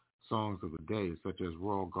blues songs of the day, such as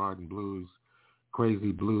Royal Garden Blues,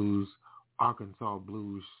 Crazy Blues, Arkansas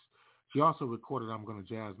Blues. She also recorded I'm Gonna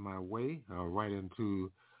Jazz My Way, right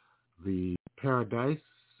into the Paradise,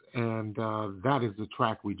 and that is the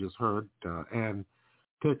track we just heard. And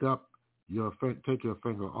take your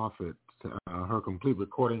finger off it. Her complete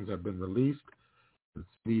recordings have been released in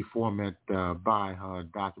CD format by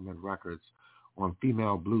Document Records on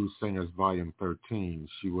Female Blues Singers Volume 13.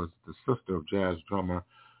 She was the sister of jazz drummer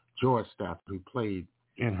George Stafford, who played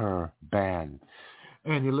in her band.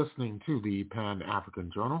 And you're listening to the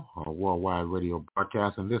Pan-African Journal, a worldwide radio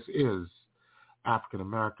broadcast, and this is African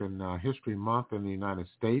American History Month in the United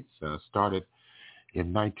States. Started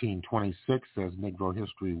in 1926 as Negro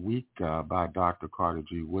History Week by Dr. Carter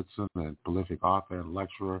G. Woodson, a prolific author and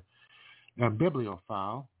lecturer and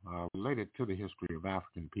bibliophile related to the history of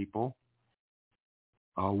African people.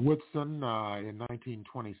 Woodson, in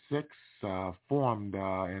 1926, formed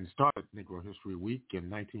and started Negro History Week in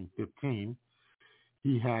 1915.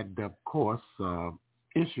 He had, of course,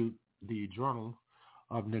 issued the Journal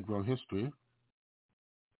of Negro History.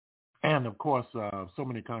 And, of course, so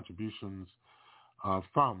many contributions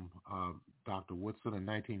from Dr. Woodson. In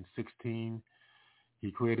 1916, he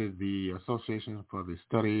created the Association for the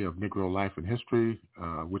Study of Negro Life and History,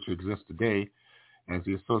 which exists today as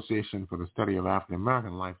the Association for the Study of African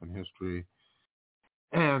American Life and History.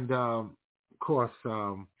 And, of course,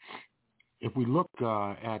 if we look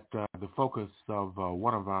at the focus of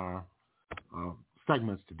one of our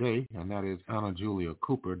segments today, and that is Anna Julia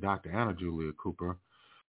Cooper, Dr. Anna Julia Cooper,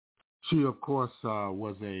 she, of course,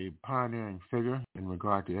 was a pioneering figure in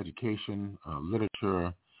regard to education,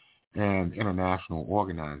 literature, and international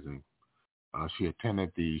organizing. She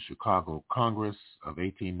attended the Chicago Congress of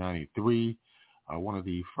 1893, one of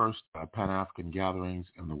the first Pan-African gatherings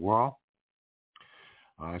in the world.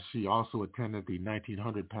 She also attended the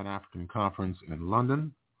 1900 Pan-African Conference in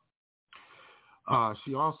London.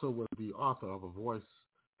 She also was the author of A Voice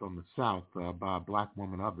from the South by a Black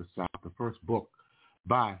Woman of the South, the first book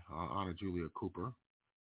by Anna Julia Cooper.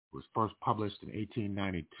 It was first published in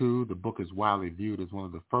 1892. The book is widely viewed as one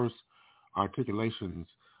of the first articulations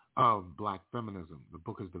of Black feminism. The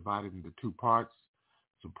book is divided into two parts,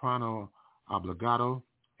 Soprano Obbligato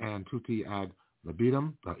and Tutti ad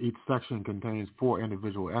libitum. Each section contains 4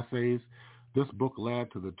 individual essays. This book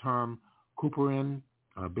led to the term Cooperian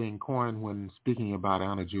being coined when speaking about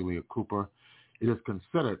Anna Julia Cooper. It is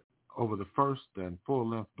considered over the first and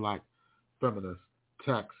full-length Black feminist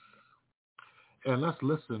text. And let's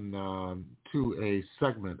listen to a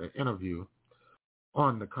segment, an interview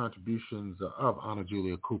on the contributions of Anna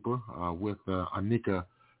Julia Cooper with Anika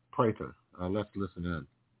Prater. Let's listen in.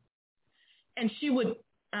 And she would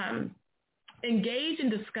engage in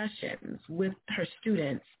discussions with her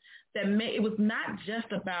students that it was not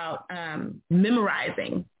just about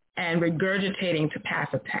memorizing and regurgitating to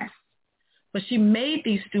pass a test, but she made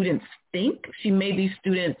these students think. She made these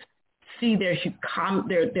students see their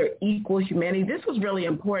equal humanity. This was really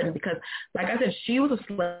important because, like I said, she was a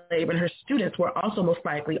slave and her students were also most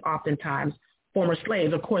likely oftentimes former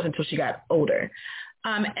slaves, of course, until she got older.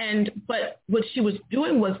 But what she was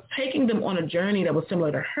doing was taking them on a journey that was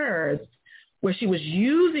similar to hers, where she was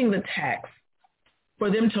using the text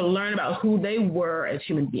for them to learn about who they were as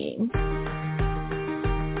human beings.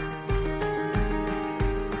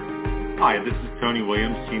 Hi, this is Tony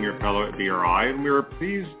Williams, Senior Fellow at BRI, and we are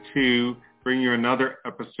pleased to bring you another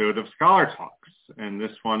episode of Scholar Talks. And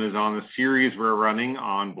this one is on the series we're running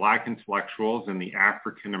on Black intellectuals and the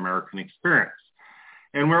African American experience.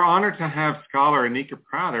 And we're honored to have scholar Anika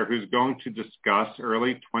Prather, who's going to discuss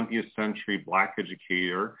early 20th century Black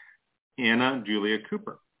educator Anna Julia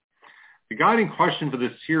Cooper. The guiding question for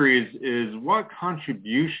this series is, what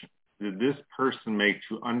contribution did this person make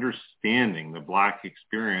to understanding the Black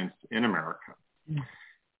experience in America?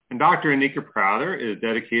 And Dr. Anika Prather is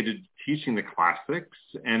dedicated to teaching the classics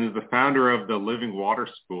and is the founder of the Living Water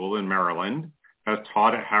School in Maryland, has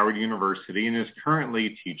taught at Howard University, and is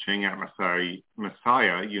currently teaching at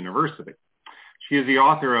Messiah University. She is the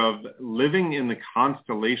author of Living in the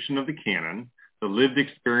Constellation of the Canon, the lived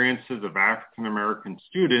experiences of African-American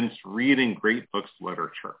students reading great books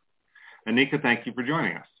literature. Anika, thank you for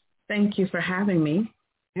joining us. Thank you for having me.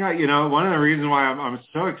 Yeah, one of the reasons why I'm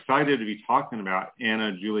so excited to be talking about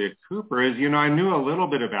Anna Julia Cooper is, I knew a little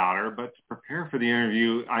bit about her, but to prepare for the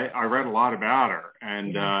interview, I read a lot about her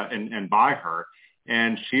and by her.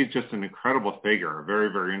 And she's just an incredible figure, a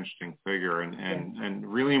very, very interesting figure and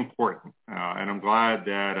really important. And I'm glad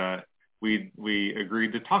that we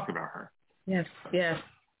agreed to talk about her. Yes.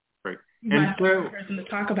 Great. My favorite person to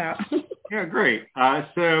talk about. Yeah, great.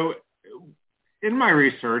 So in my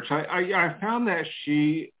research, I found that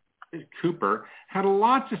Cooper, had a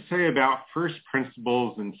lot to say about first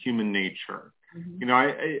principles in human nature. Mm-hmm.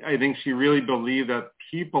 I think she really believed that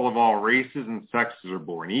people of all races and sexes are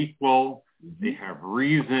born equal. Mm-hmm. They have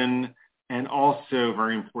reason, and also,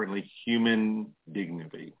 very importantly, human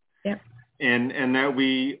dignity. Yep. And that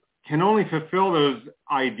we can only fulfill those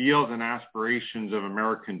ideals and aspirations of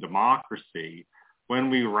American democracy when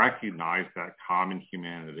we recognize that common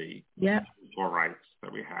humanity, or rights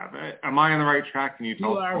that we have. Am I on the right track? Can you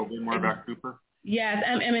tell us a little bit more about Cooper? Yes,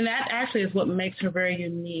 I mean, that actually is what makes her very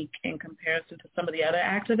unique in comparison to some of the other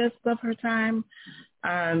activists of her time.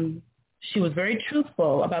 She was very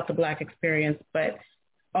truthful about the Black experience, but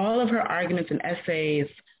all of her arguments and essays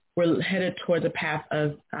were headed towards a path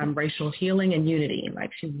of racial healing and unity.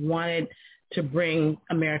 Like, she wanted to bring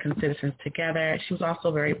American citizens together. She was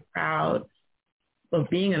also very proud of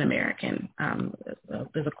being an American.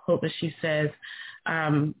 There's a quote that she says, I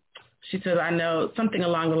know something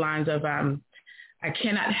along the lines of, I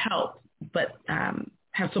cannot help but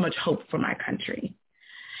have so much hope for my country.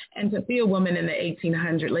 And to be a woman in the late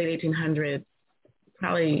 1800s,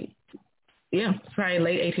 probably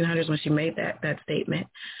late 1800s when she made that statement,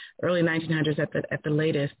 early 1900s at the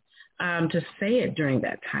latest, to say it during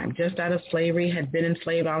that time, just out of slavery, had been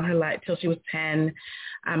enslaved all her life till she was 10,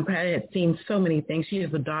 probably had seen so many things. She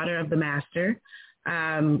is the daughter of the master,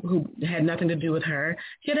 who had nothing to do with her.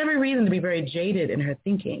 She had every reason to be very jaded in her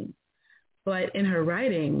thinking. But in her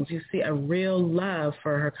writings, you see a real love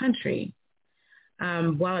for her country,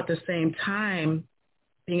 while at the same time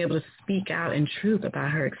being able to speak out in truth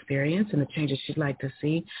about her experience and the changes she'd like to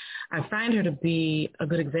see. I find her to be a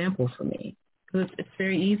good example for me. It's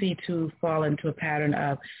very easy to fall into a pattern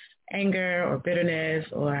of anger or bitterness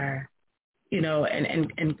or,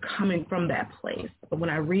 and coming from that place. But when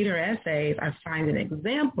I read her essays, I find an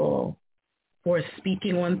example for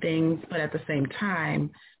speaking on things, but at the same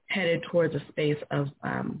time headed towards a space of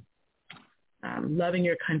loving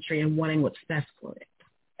your country and wanting what's best for it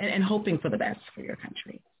and hoping for the best for your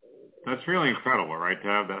country. That's really incredible, right, to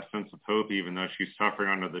have that sense of hope, even though she's suffering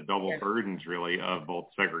under the double burdens, really, of both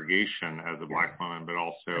segregation as a Black woman, but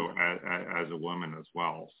also as a woman as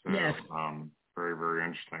well. So very, very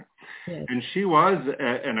interesting. Yes. And she was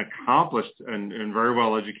an accomplished and very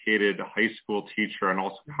well-educated high school teacher and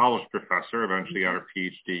also college professor, eventually got her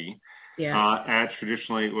PhD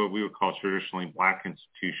at what we would call traditionally Black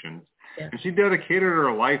institutions. Yeah. And she dedicated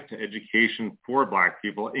her life to education for Black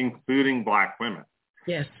people, including Black women.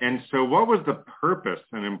 Yes. And so what was the purpose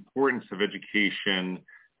and importance of education,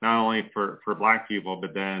 not only for Black people,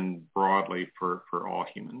 but then broadly for all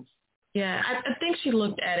humans? Yeah, I think she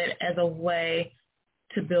looked at it as a way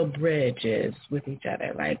to build bridges with each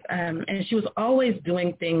other. And she was always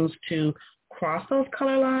doing things to cross those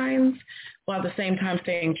color lines while at the same time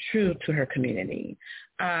staying true to her community.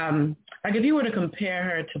 If you were to compare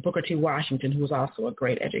her to Booker T. Washington, who was also a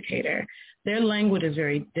great educator, their language is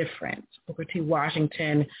very different. Booker T.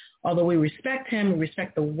 Washington, although we respect him, we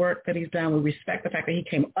respect the work that he's done, we respect the fact that he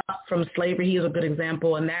came up from slavery. He is a good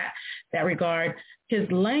example in that regard. His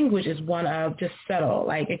language is one of just settle,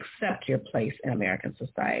 accept your place in American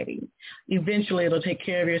society. Eventually, it'll take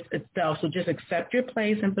care of itself, so just accept your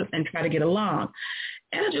place and try to get along.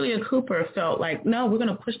 Anna Julia Cooper felt like, no, we're going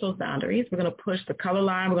to push those boundaries. We're going to push the color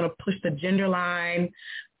line. We're going to push the gender line.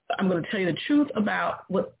 I'm going to tell you the truth about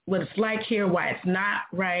what it's like here, why it's not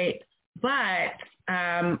right. But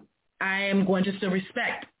I am going to still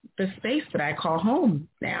respect the space that I call home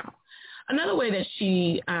now. Another way that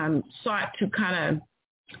she sought to kind of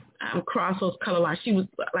cross those color lines. She was,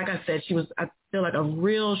 like I said, I feel like a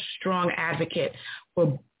real strong advocate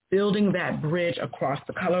for building that bridge across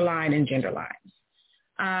the color line and gender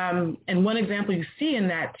lines. And one example you see in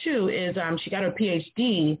that too is she got her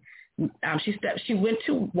PhD. She went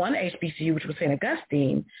to one HBCU, which was St.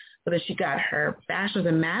 Augustine, but then she got her bachelor's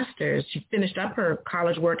and master's. She finished up her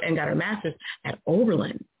college work and got her master's at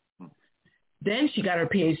Oberlin. Then she got her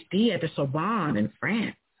PhD at the Sorbonne in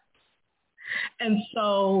France. And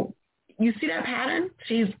so you see that pattern?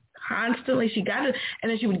 She got it,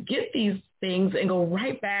 and then she would get these things and go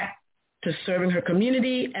right back to serving her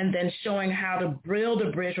community and then showing how to build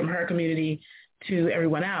a bridge from her community to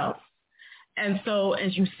everyone else. And so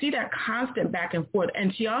as you see that constant back and forth,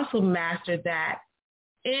 and she also mastered that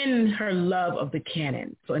in her love of the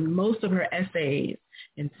canon. So in most of her essays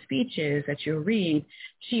and speeches that you'll read,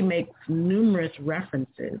 she makes numerous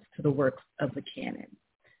references to the works of the canon.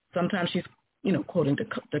 Sometimes she's, quoting de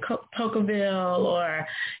Tocqueville or,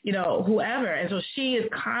 whoever. And so she is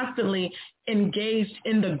constantly engaged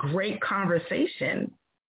in the great conversation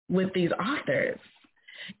with these authors.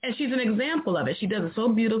 And she's an example of it. She does it so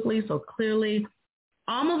beautifully, so clearly,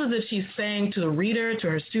 almost as if she's saying to the reader, to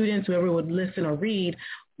her students, whoever would listen or read,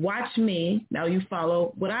 watch me, now you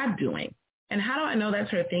follow what I'm doing. And how do I know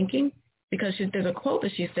that's her thinking? Because there's a quote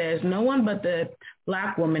that she says, no one but the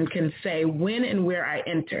Black woman can say when and where I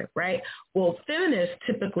enter, right? Well, feminists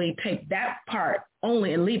typically take that part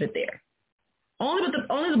only and leave it there. Only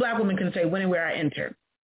the Black woman can say when and where I enter.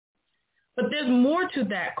 But there's more to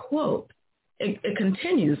that quote. It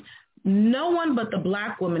continues, no one but the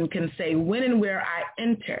Black woman can say when and where I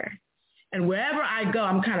enter. And wherever I go,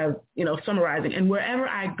 I'm kind of, summarizing, and wherever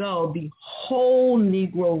I go, the whole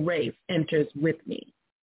Negro race enters with me.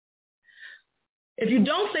 If you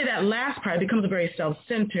don't say that last part, it becomes a very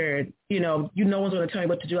self-centered, no one's going to tell me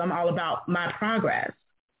what to do. I'm all about my progress.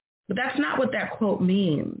 But that's not what that quote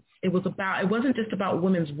means. It wasn't just about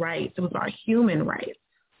women's rights. It was about human rights.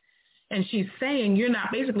 And she's saying, you're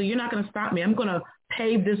not going to stop me. I'm going to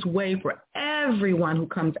pave this way for everyone who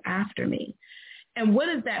comes after me. And what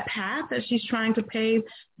is that path that she's trying to pave?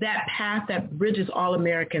 That path that bridges all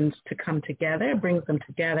Americans to come together, brings them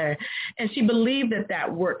together. And she believed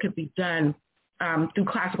that work could be done through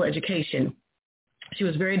classical education. She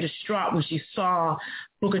was very distraught when she saw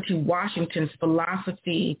Booker T. Washington's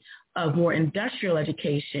philosophy of more industrial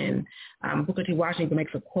education. Booker T. Washington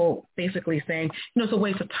makes a quote basically saying, it's a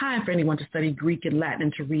waste of time for anyone to study Greek and Latin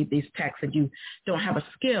and to read these texts if you don't have a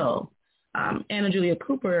skill. Anna Julia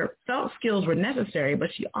Cooper felt skills were necessary, but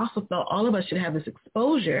she also felt all of us should have this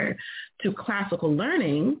exposure to classical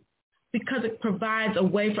learning because it provides a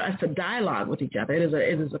way for us to dialogue with each other.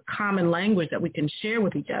 It is a common language that we can share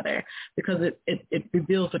with each other because it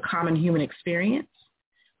reveals a common human experience.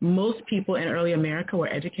 Most people in early America were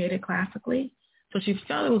educated classically. So she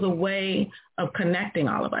felt it was a way of connecting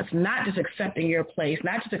all of us, not just accepting your place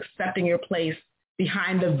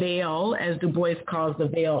behind the veil, as Du Bois calls the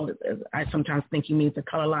veil. I sometimes think he means the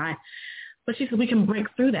color line. But she said, we can break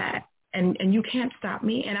through that. And you can't stop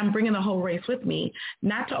me, and I'm bringing the whole race with me,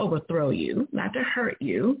 not to overthrow you, not to hurt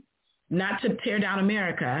you, not to tear down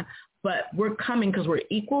America, but we're coming because we're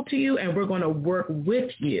equal to you, and we're going to work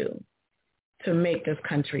with you to make this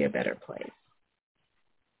country a better place.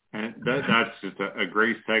 And that's just a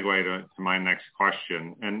great segue to my next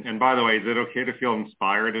question. And by the way, is it okay to feel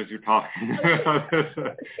inspired as you're talking about this?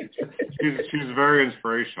 She's very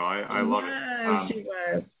inspirational. I love it. She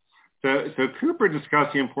was. So Cooper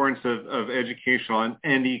discussed the importance of educational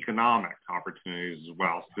and economic opportunities as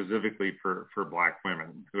well, specifically for Black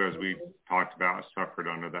women, who, as we talked about, suffered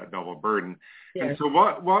under that double burden. Yes. And so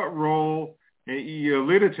what role, you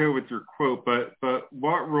alluded to it with your quote, but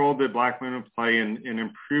what role did Black women play in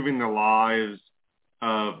improving the lives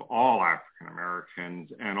of all African Americans,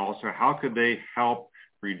 and also how could they help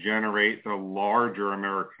regenerate the larger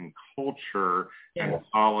American culture and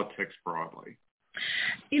politics broadly?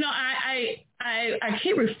 I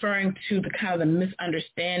keep referring to the kind of the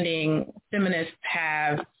misunderstanding feminists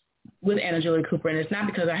have with Anna Julia Cooper, and it's not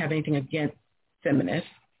because I have anything against feminists.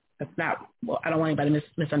 That's not, I don't want anybody to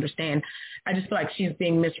misunderstand. I just feel like she's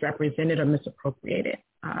being misrepresented or misappropriated.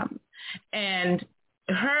 And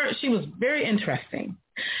she was very interesting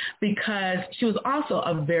because she was also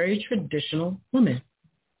a very traditional woman.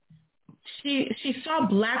 She saw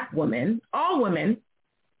Black women, all women,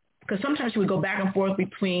 because sometimes she would go back and forth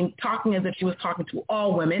between talking as if she was talking to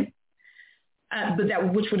all women,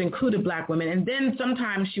 but which would include Black women. And then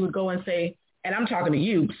sometimes she would go and say, and I'm talking to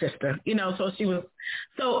you, sister, and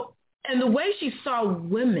the way she saw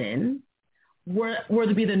women were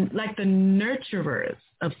to be the nurturers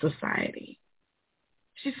of society.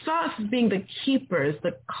 She saw us as being the keepers,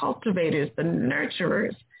 the cultivators, the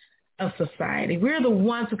nurturers of society. We're the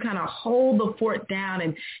ones who kind of hold the fort down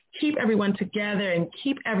and keep everyone together and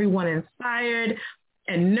keep everyone inspired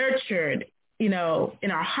and nurtured, in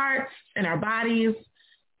our hearts and our bodies,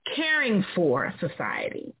 caring for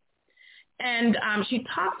society. And she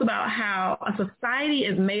talks about how a society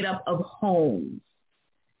is made up of homes,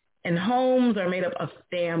 and homes are made up of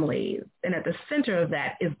families. And at the center of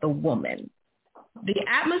that is the woman. The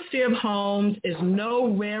atmosphere of homes is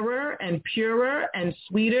no rarer and purer and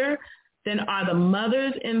sweeter than are the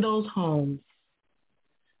mothers in those homes.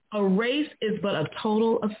 A race is but a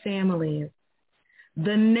total of families.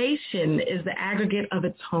 The nation is the aggregate of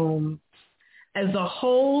its homes. As the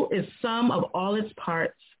whole is sum of all its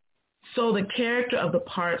parts, so the character of the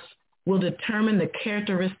parts will determine the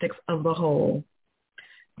characteristics of the whole.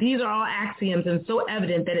 These are all axioms and so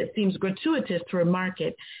evident that it seems gratuitous to remark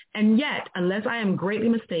it. And yet, unless I am greatly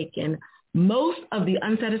mistaken, most of the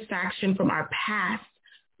unsatisfaction from our past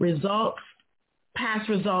results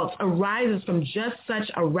arises from just such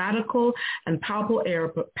a radical and palpable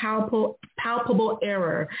error,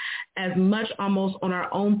 as much almost on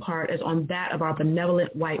our own part as on that of our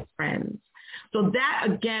benevolent white friends. So that,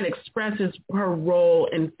 again, expresses her role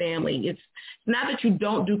in family. It's not that you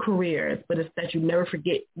don't do careers, but it's that you never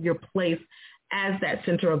forget your place as that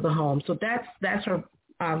center of the home. So that's her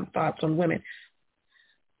thoughts on women.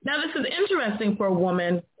 Now, this is interesting for a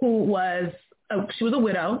woman who she was a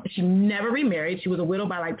widow. She never remarried. She was a widow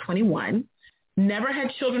by like 21, never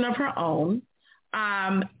had children of her own.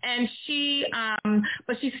 But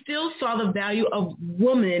she still saw the value of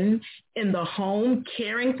woman in the home,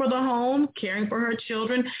 caring for the home, caring for her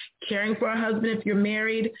children, caring for her husband if you're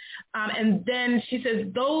married. And then she says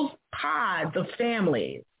those pods of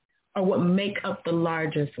families are what make up the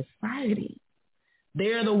larger society.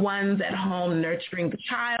 They're the ones at home nurturing the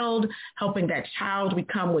child, helping that child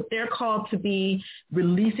become what they're called to be,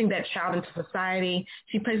 releasing that child into society.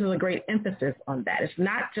 She places a great emphasis on that. It's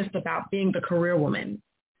not just about being the career woman.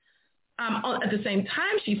 At the same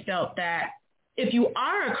time, she felt that if you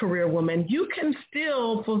are a career woman, you can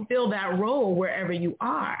still fulfill that role wherever you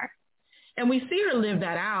are. And we see her live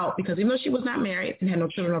that out because even though she was not married and had no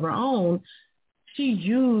children of her own, she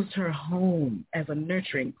used her home as a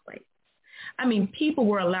nurturing place. I mean, people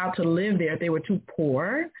were allowed to live there if they were too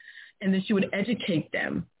poor, and then she would educate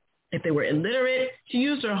them. If they were illiterate, she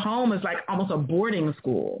used her home as like almost a boarding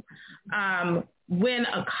school. When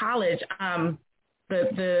a college,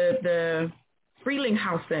 the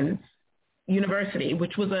Frelinghuysen University,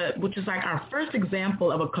 which is like our first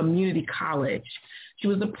example of a community college. She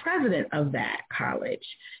was the president of that college.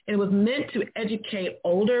 It was meant to educate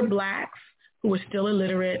older Blacks who were still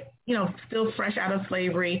illiterate, still fresh out of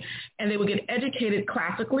slavery, and they would get educated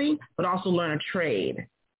classically, but also learn a trade.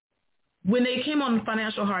 When they came on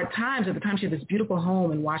financial hard times, at the time she had this beautiful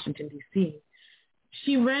home in Washington, D.C.,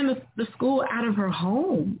 she ran the school out of her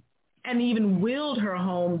home and even willed her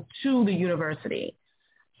home to the university.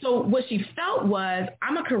 So what she felt was,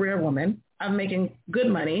 I'm a career woman. I'm making good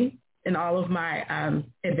money in all of my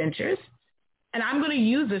adventures. And I'm going to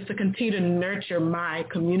use this to continue to nurture my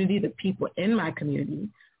community, the people in my community,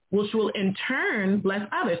 which will in turn bless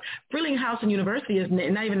others. Frelinghuysen University is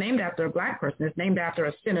not even named after a Black person. It's named after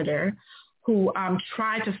a senator who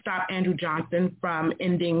tried to stop Andrew Johnson from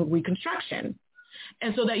ending Reconstruction.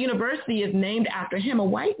 And so that university is named after him, a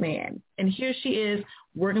white man. And here she is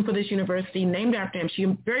working for this university named after him. She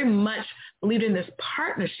very much believed in this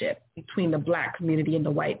partnership between the Black community and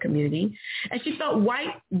the white community. And she felt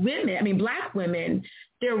Black women,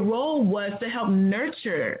 their role was to help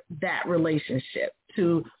nurture that relationship,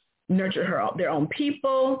 to nurture their own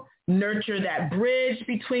people, nurture that bridge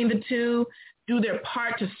between the two, do their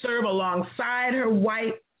part to serve alongside her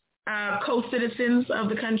white co-citizens of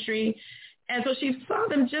the country. And so she saw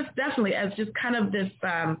them just definitely as just kind of this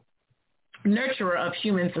nurturer of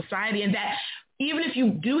human society, and that even if you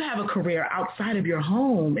do have a career outside of your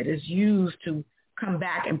home, it is used to come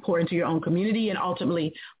back and pour into your own community and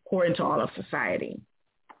ultimately pour into all of society.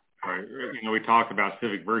 Right. We talk about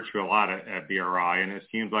civic virtue a lot at BRI, and it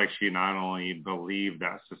seems like she not only believed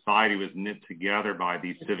that society was knit together by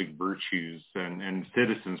these civic virtues and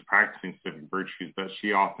citizens practicing civic virtues, but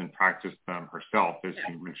she often practiced them herself, as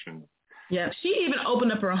you mentioned. Yeah, she even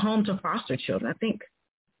opened up her home to foster children. I think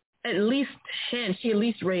at least 10, she at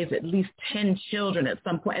least raised at least 10 children at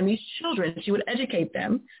some point. And these children, she would educate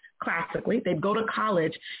them classically. They'd go to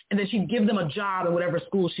college, and then she'd give them a job in whatever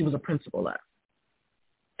school she was a principal of.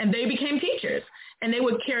 And they became teachers, and they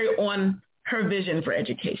would carry on her vision for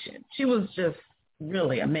education. She was just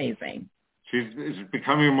really amazing. She's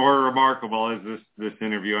becoming more remarkable as this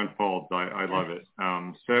interview unfolds. I love it.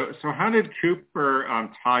 So how did Cooper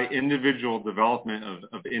tie individual development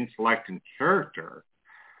of intellect and character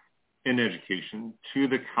in education to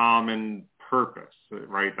the common purpose,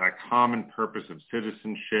 right? That common purpose of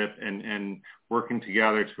citizenship and working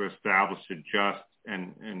together to establish a just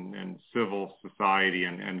and civil society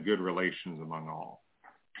and good relations among all?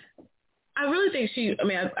 I really think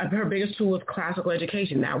her biggest tool was classical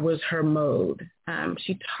education. That was her mode.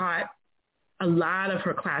 She taught a lot of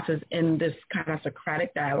her classes in this kind of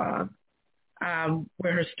Socratic dialogue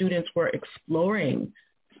where her students were exploring,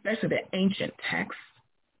 especially the ancient texts.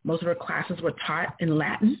 Most of her classes were taught in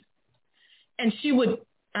Latin. And she would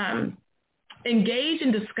engage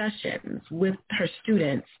in discussions with her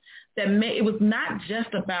students that it was not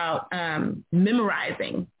just about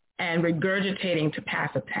memorizing and regurgitating to pass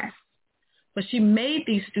a test. But she made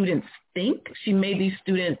these students think. She made these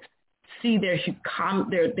students see their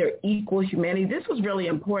equal humanity. This was really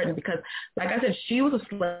important because, like I said, she was a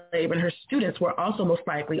slave, and her students were also most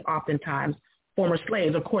likely oftentimes former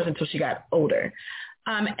slaves, of course, until she got older.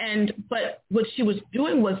 But what she was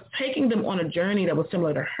doing was taking them on a journey that was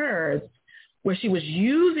similar to hers, where she was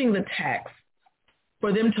using the text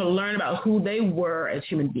for them to learn about who they were as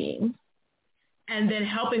human beings, and then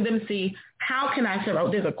helping them see, how can I serve?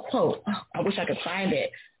 Oh, there's a quote. Oh, I wish I could find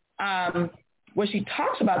it, where she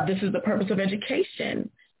talks about this is the purpose of education,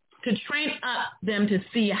 to train up them to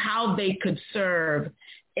see how they could serve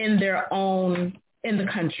in the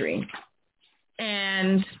country.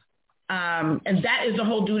 And that is the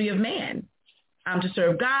whole duty of man, to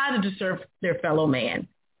serve God and to serve their fellow man.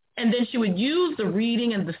 And then she would use the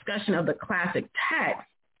reading and discussion of the classic text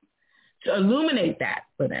to illuminate that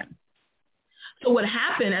for them. So what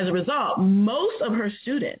happened as a result, most of her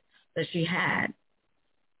students that she had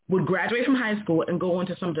would graduate from high school and go on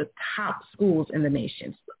to some of the top schools in the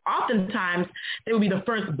nation. Oftentimes, they would be the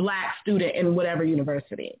first Black student in whatever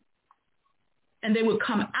university. And they would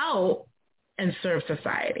come out and serve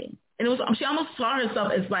society. And she almost saw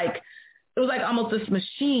herself as it was like almost this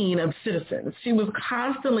machine of citizens. She was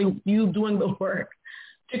constantly doing the work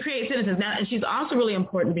to create citizens. Now, and she's also really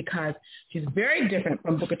important because she's very different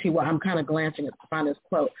from Booker T. I'm kind of glancing to find this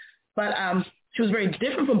quote. But she was very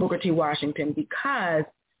different from Booker T. Washington because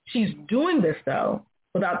she's doing this, though,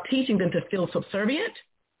 without teaching them to feel subservient,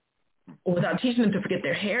 or without teaching them to forget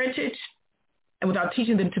their heritage, and without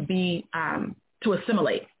teaching them to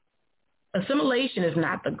assimilate. Assimilation is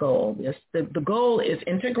not the goal. The goal is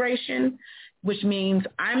integration, which means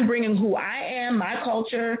I'm bringing who I am, my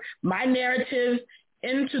culture, my narrative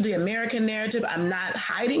into the American narrative. I'm not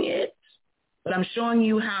hiding it, but I'm showing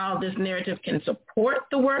you how this narrative can support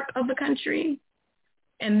the work of the country.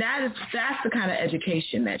 And that's the kind of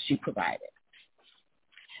education that she provided.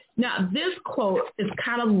 Now, this quote is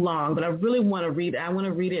kind of long, but I really want to read it. I want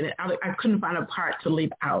to read it. I couldn't find a part to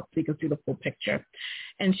leave out so you can see the full picture.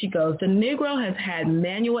 And she goes, "The Negro has had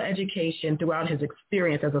manual education throughout his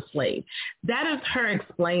experience as a slave." That is her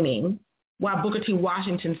explaining why Booker T.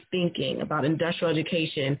 Washington's thinking about industrial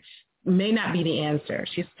education may not be the answer.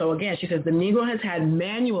 So again, she says, "The Negro has had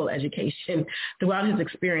manual education throughout his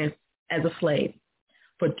experience as a slave.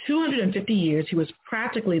 For 250 years, he was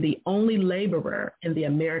practically the only laborer in the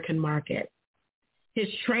American market.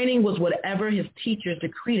 His training was whatever his teachers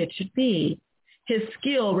decreed it should be. His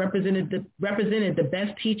skill represented the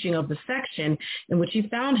best teaching of the section in which he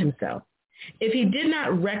found himself. If he did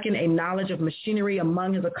not reckon a knowledge of machinery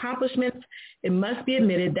among his accomplishments, it must be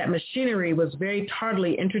admitted that machinery was very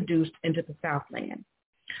tardily introduced into the Southland.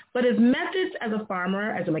 But his methods as a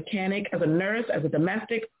farmer, as a mechanic, as a nurse, as a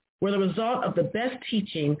domestic, were the result of the best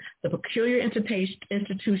teaching the peculiar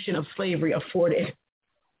institution of slavery afforded.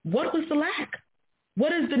 What was the lack?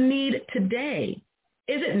 What is the need today?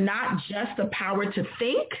 Is it not just the power to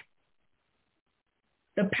think,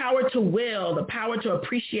 the power to will, the power to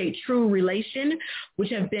appreciate true relation,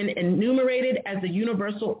 which have been enumerated as the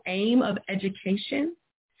universal aim of education?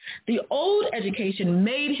 The old education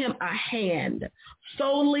made him a hand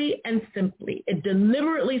solely and simply. It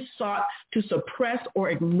deliberately sought to suppress or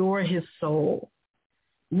ignore his soul.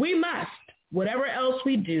 We must, whatever else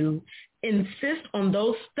we do, insist on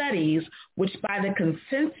those studies which by the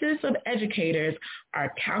consensus of educators are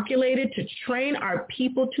calculated to train our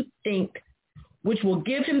people to think, which will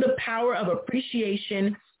give him the power of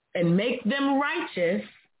appreciation and make them righteous.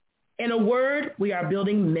 In a word, we are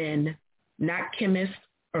building men, not chemists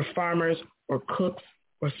or farmers or cooks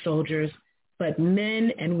or soldiers, but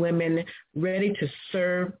men and women ready to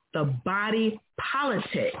serve the body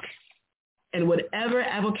politic in whatever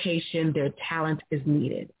avocation their talent is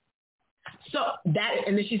needed." So that,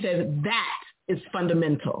 and then she says, that is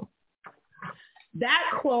fundamental. That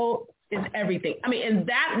quote is everything. I mean, in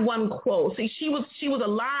that one quote, see, she was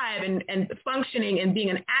alive and functioning and being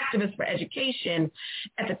an activist for education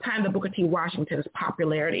at the time that Booker T. Washington's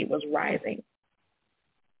popularity was rising.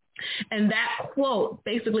 And that quote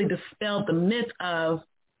basically dispelled the myth of,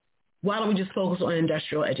 why don't we just focus on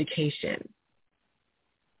industrial education?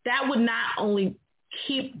 That would not only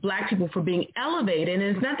keep Black people from being elevated,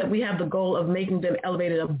 and it's not that we have the goal of making them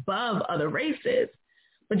elevated above other races,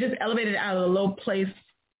 but just elevated out of the low place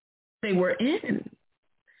they were in.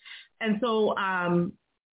 And so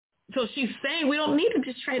so she's saying we don't need to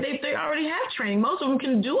just train. They already have training. Most of them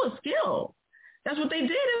can do a skill. That's what they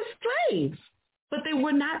did as slaves. But they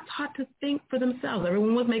were not taught to think for themselves.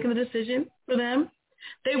 Everyone was making the decision for them.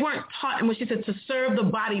 They weren't taught, and when she said to serve the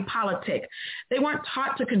body politic, they weren't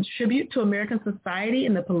taught to contribute to American society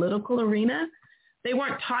in the political arena. They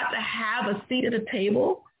weren't taught to have a seat at a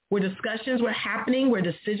table where discussions were happening, where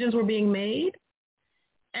decisions were being made.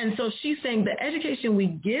 And so she's saying the education we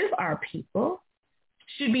give our people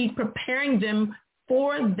should be preparing them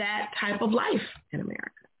for that type of life in America.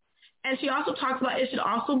 And she also talks about it should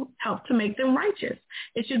also help to make them righteous.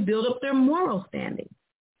 It should build up their moral standing.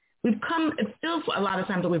 It feels a lot of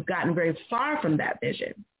times that we've gotten very far from that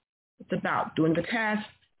vision. It's about doing the test,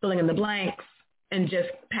 filling in the blanks, and just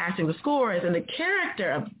passing the scores. And the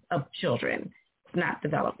character of children is not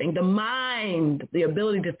developing. The mind, the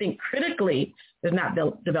ability to think critically is not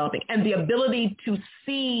developing. And the ability to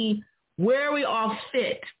see where we all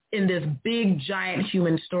fit in this big, giant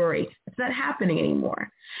human story, it's not happening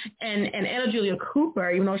anymore. And Anna Julia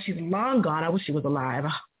Cooper, even though she's long gone, I wish she was alive.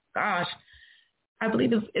 Oh, gosh. I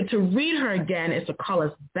believe to read her again is to call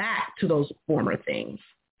us back to those former things.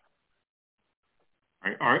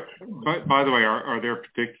 By the way, are there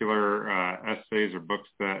particular essays or books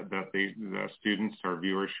that the students or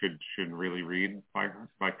viewers should really read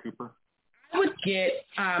by Cooper? I would get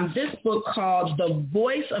this book called The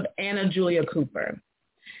Voice of Anna Julia Cooper.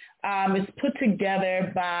 It's put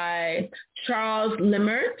together by Charles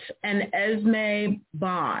Limert and Esme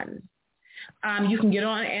Bond. You can get it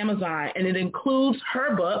on Amazon, and it includes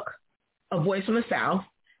her book, A Voice from the South,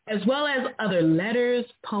 as well as other letters,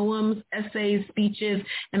 poems, essays, speeches,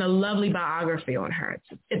 and a lovely biography on her.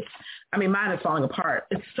 Mine is falling apart.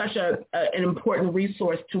 It's such an important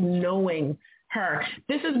resource to knowing her.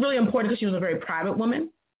 This is really important because she was a very private woman,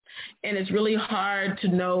 and it's really hard to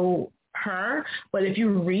know her. But if you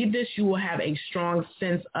read this, you will have a strong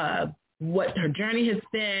sense of what her journey has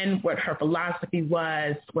been, what her philosophy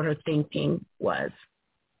was, what her thinking was.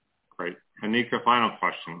 Great. Anika, final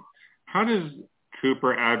question. How does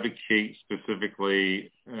Cooper advocate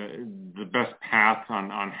specifically the best path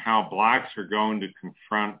on how Blacks are going to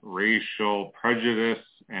confront racial prejudice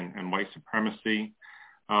and white supremacy?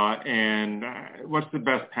 And what's the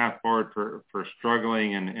best path forward for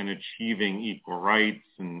struggling and achieving equal rights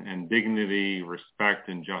and dignity, respect,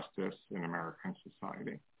 and justice in American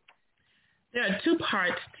society? There are two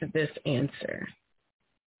parts to this answer.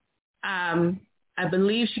 I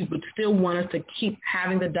believe she would still want us to keep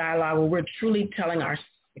having the dialogue where we're truly telling our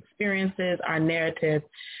experiences, our narrative,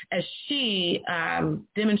 as she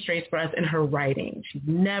demonstrates for us in her writing. She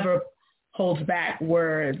never holds back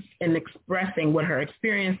words in expressing what her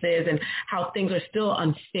experience is and how things are still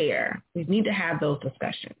unfair. We need to have those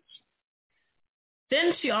discussions.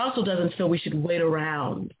 Then she also doesn't feel we should wait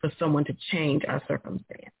around for someone to change our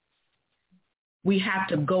circumstance. We have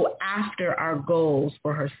to go after our goals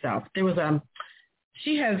for herself.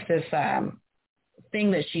 She has this thing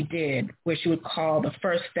that she did where she would call the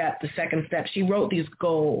first step, the second step. She wrote these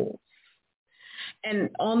goals. And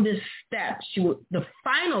on this step, the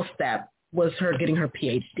final step was her getting her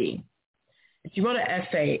PhD. And she wrote an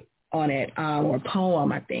essay on it, or a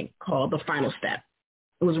poem, I think, called The Final Step.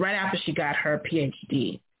 It was right after she got her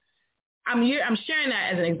PhD. I'm sharing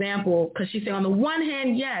that as an example because she's saying on the one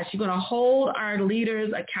hand, yes, you're going to hold our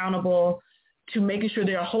leaders accountable to making sure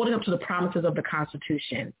they're holding up to the promises of the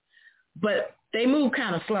Constitution. But they move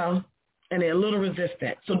kind of slow and they're a little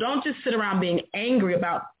resistant. So don't just sit around being angry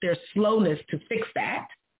about their slowness to fix that.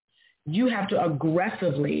 You have to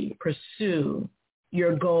aggressively pursue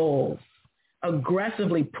your goals,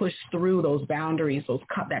 aggressively push through those boundaries,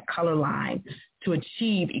 that color line to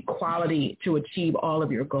achieve equality, to achieve all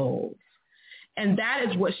of your goals. And that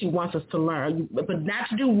is what she wants us to learn, but not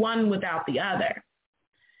to do one without the other.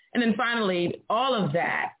 And then finally, all of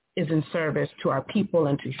that is in service to our people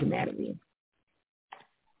and to humanity.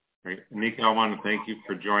 Great. Anika, I want to thank you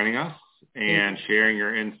for joining us and sharing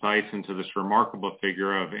your insights into this remarkable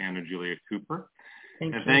figure of Anna Julia Cooper.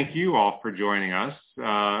 Thank you all for joining us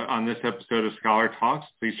on this episode of Scholar Talks.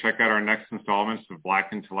 Please check out our next installments of Black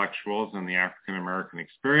Intellectuals and the African American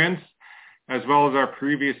Experience, as well as our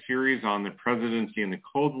previous series on the presidency and the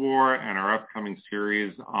Cold War and our upcoming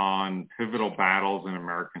series on pivotal battles in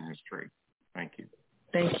American history. Thank you.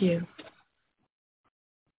 Thank you.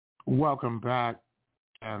 Welcome back.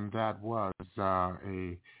 And that was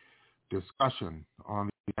a discussion on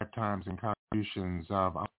the lifetimes and contributions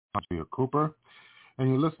of Abayomi Azikiwe. And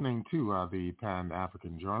you're listening to the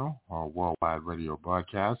Pan-African Journal, or worldwide radio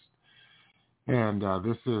broadcast. And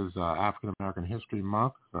this is African American History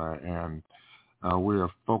Month, and we're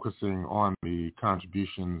focusing on the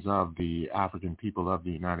contributions of the African people of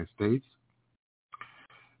the United States.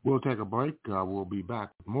 We'll take a break. We'll be back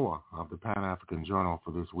with more of the Pan-African Journal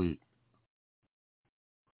for this week.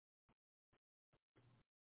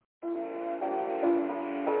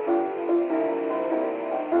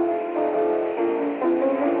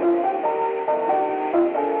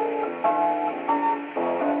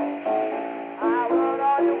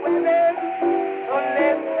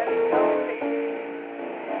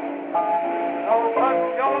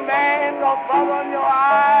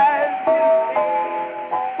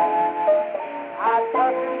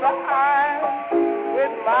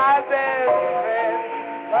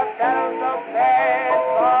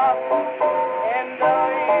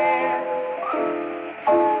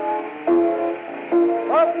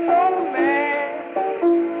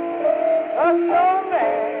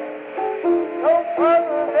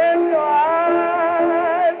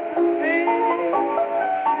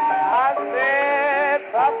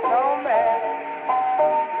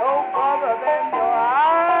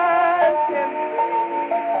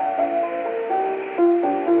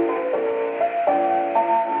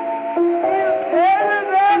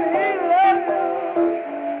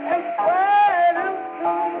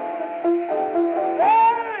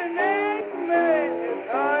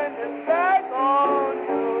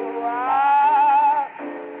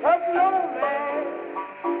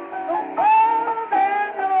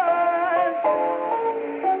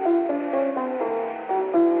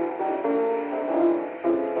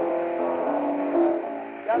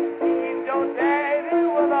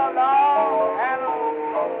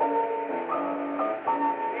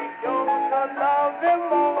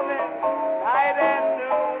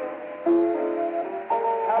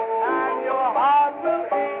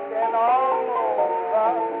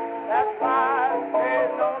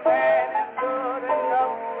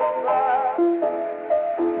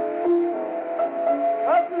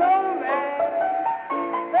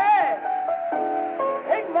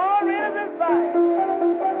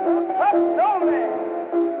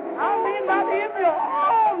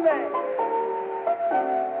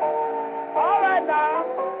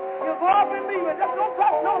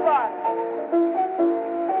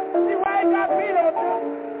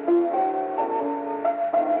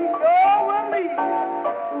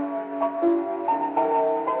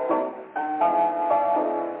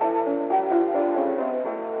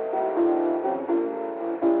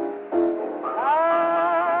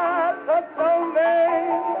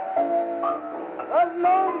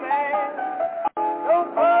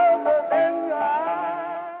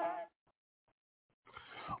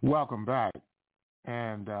 Welcome back.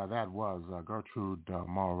 And that was Gertrude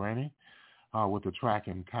Mulroney with the track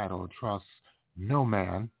entitled Trust No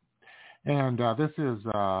Man. And this is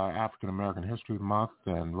African American History Month,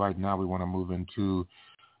 and right now we want to move into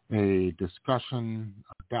a discussion,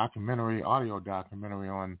 audio documentary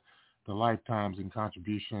on the lifetimes and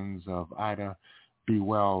contributions of Ida B.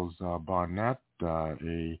 Wells-Barnett,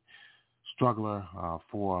 a struggler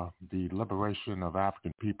for the liberation of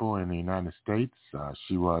African people in the United States.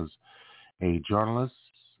 She was a journalist,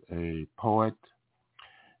 a poet,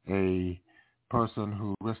 a person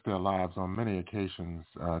who risked their lives on many occasions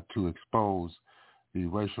to expose the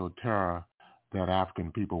racial terror that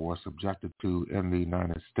African people were subjected to in the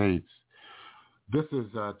United States. This is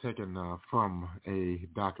taken from a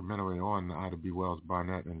documentary on Ida B.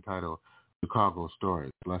 Wells-Barnett entitled Chicago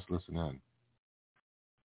Stories. Let's listen in.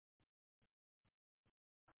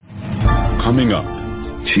 Coming up,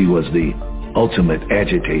 she was the ultimate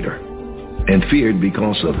agitator and feared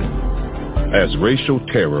because of it. As racial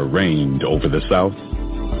terror reigned over the South,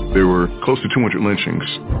 there were close to 200 lynchings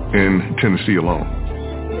in Tennessee alone.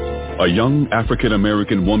 A young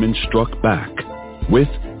African-American woman struck back with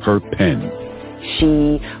her pen.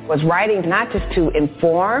 She was writing not just to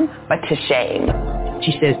inform, but to shame.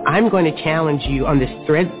 She says, I'm going to challenge you on this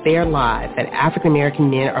threadbare lie that African-American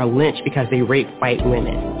men are lynched because they rape white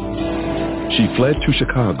women. She fled to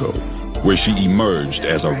Chicago, where she emerged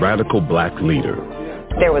as a radical black leader,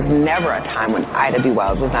 There was never a time when Ida B.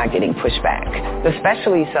 Wells was not getting pushed back,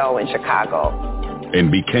 especially so in Chicago.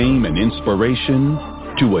 And became an inspiration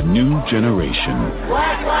to a new generation.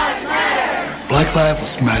 Black Lives Matter! Black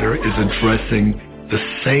Lives Matter is addressing the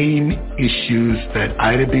same issues that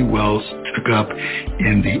Ida B. Wells took up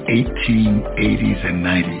in the 1880s and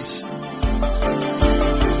 90s.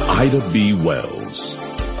 Ida B. Wells,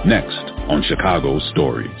 next on Chicago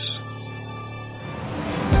Stories.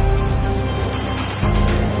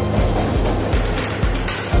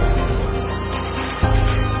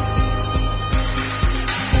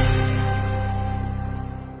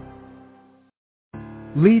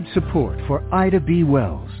 Lead support for Ida B.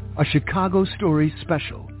 Wells, a Chicago Stories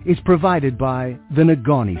special, is provided by the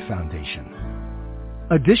Nagani Foundation.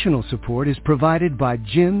 Additional support is provided by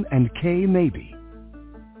Jim and Kay Mabey,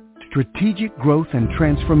 Strategic Growth and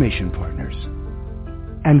Transformation Partners,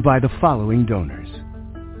 and by the following donors.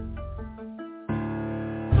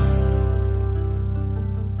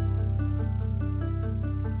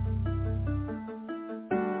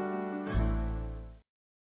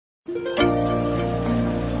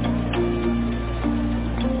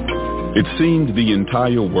 It seemed the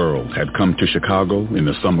entire world had come to Chicago in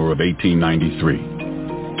the summer of 1893.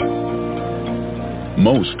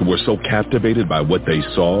 Most were so captivated by what they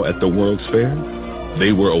saw at the World's Fair,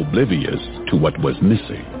 they were oblivious to what was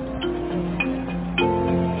missing.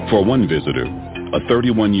 For one visitor, a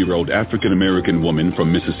 31-year-old African-American woman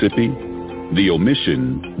from Mississippi, the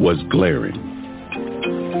omission was glaring.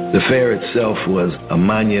 The fair itself was a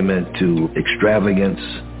monument to extravagance,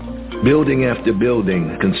 building after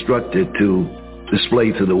building constructed to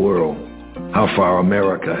display to the world how far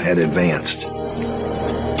America had advanced.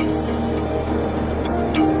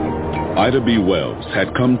 Ida B. Wells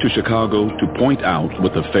had come to Chicago to point out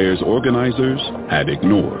what the fair's organizers had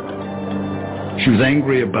ignored. She was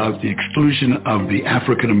angry about the exclusion of the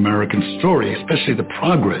African American story, especially the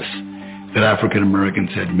progress that African Americans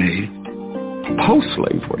had made.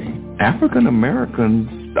 Post-slavery, African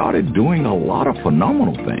Americans started doing a lot of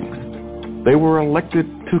phenomenal things. They were elected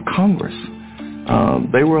to Congress.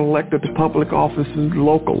 They were elected to public offices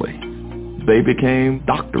locally. They became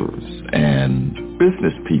doctors and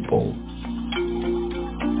business people.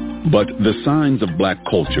 But the signs of black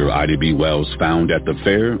culture Ida B. Wells found at the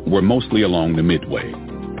fair were mostly along the midway,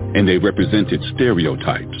 and they represented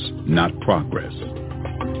stereotypes, not progress.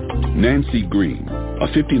 Nancy Green, a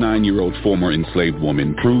 59-year-old former enslaved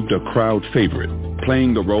woman, proved a crowd favorite,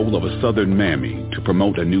 playing the role of a Southern mammy to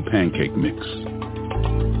promote a new pancake mix.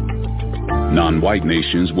 Non-white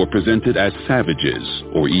nations were presented as savages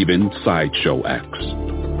or even sideshow acts.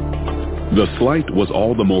 The slight was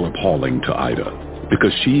all the more appalling to Ida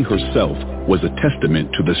because she herself was a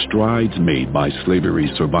testament to the strides made by slavery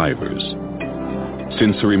survivors.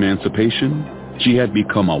 Since her emancipation, she had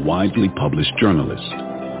become a widely published journalist.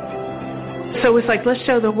 So it's like, let's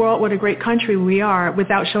show the world what a great country we are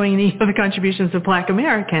without showing any of the contributions of black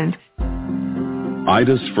Americans.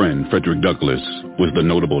 Ida's friend, Frederick Douglass, was the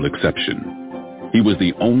notable exception. He was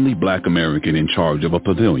the only black American in charge of a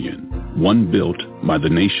pavilion, one built by the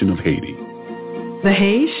nation of Haiti. The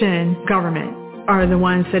Haitian government are the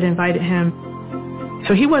ones that invited him.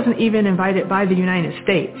 So he wasn't even invited by the United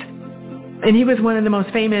States. And he was one of the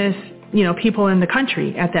most famous, people in the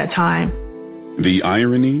country at that time. The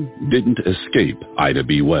irony didn't escape Ida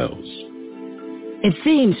B. Wells. It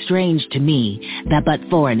seems strange to me that but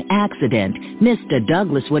for an accident, Mr.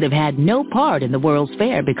 Douglass would have had no part in the World's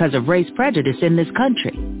Fair because of race prejudice in this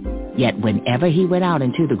country. Yet whenever he went out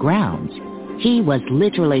into the grounds, he was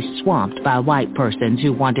literally swamped by white persons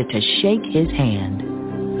who wanted to shake his hand.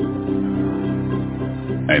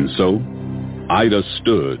 And so, Ida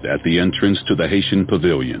stood at the entrance to the Haitian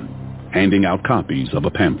pavilion, handing out copies of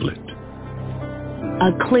a pamphlet.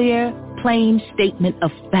 A clear, plain statement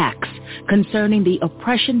of facts concerning the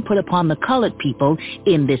oppression put upon the colored people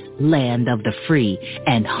in this land of the free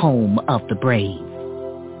and home of the brave.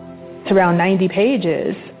 It's around 90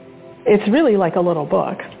 pages. It's really like a little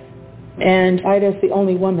book. And Ida's the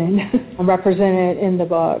only woman represented in the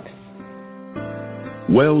book.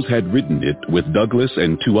 Wells had written it with Douglass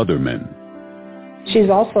and two other men. She's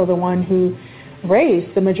also the one who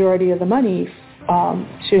raised the majority of the money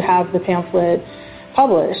to have the pamphlet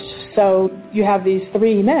published. So you have these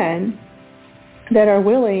three men that are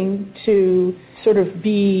willing to sort of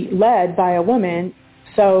be led by a woman.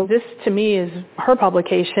 So this, to me, is her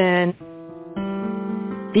publication.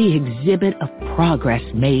 The exhibit of progress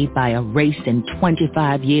made by a race in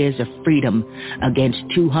 25 years of freedom against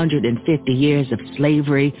 250 years of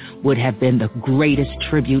slavery would have been the greatest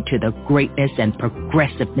tribute to the greatness and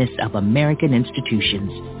progressiveness of American institutions.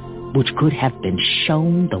 which could have been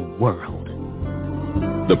shown the world.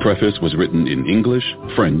 The preface was written in English,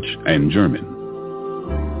 French, and German.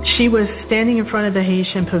 She was standing in front of the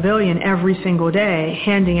Haitian pavilion every single day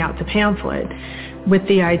handing out the pamphlet with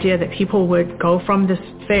the idea that people would go from this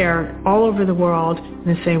fair all over the world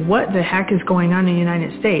and say, what the heck is going on in the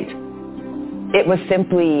United States? It was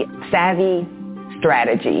simply savvy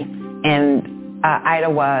strategy, and Ida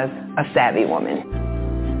was a savvy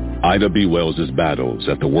woman. Ida B. Wells' battles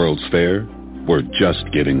at the World's Fair were just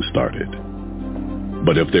getting started.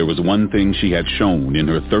 But if there was one thing she had shown in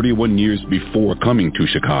her 31 years before coming to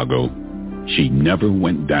Chicago, she never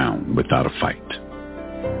went down without a fight.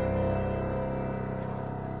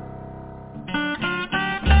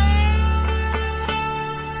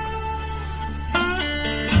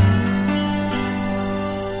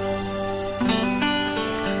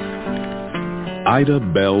 Ida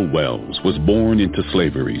Bell Wells was born into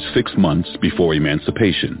slavery 6 months before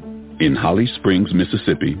emancipation in Holly Springs,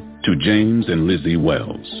 Mississippi, to James and Lizzie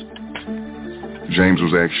Wells. James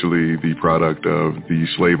was actually the product of the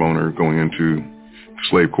slave owner going into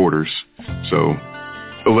slave quarters. So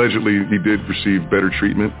allegedly he did receive better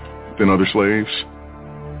treatment than other slaves.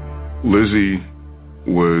 Lizzie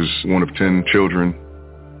was one of 10 children.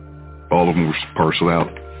 All of them were parceled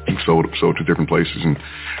out and sold to different places, and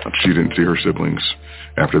she didn't see her siblings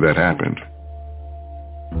after that happened.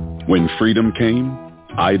 When freedom came,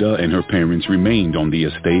 Ida and her parents remained on the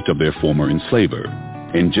estate of their former enslaver,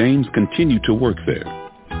 and James continued to work there.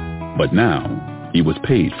 But now, he was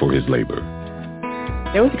paid for his labor.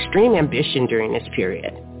 There was extreme ambition during this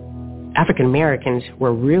period. African Americans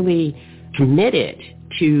were really committed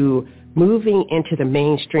to moving into the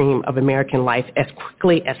mainstream of American life as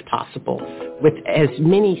quickly as possible, with as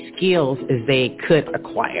many skills as they could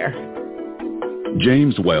acquire.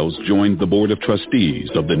 James Wells joined the board of trustees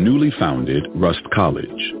of the newly founded Rust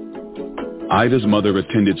College. Ida's mother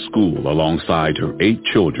attended school alongside her 8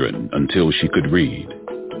 children until she could read.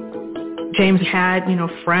 James had,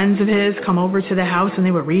 friends of his come over to the house and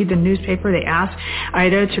they would read the newspaper. They asked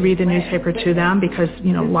Ida to read the newspaper to them because, a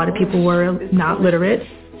lot of people were not literate.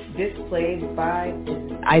 Displayed by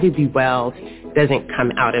Ida B. Wells doesn't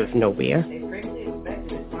come out of nowhere.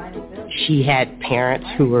 She had parents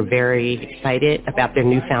who were very excited about their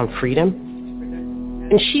newfound freedom.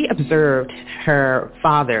 And she observed her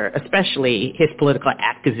father, especially his political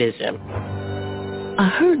activism. I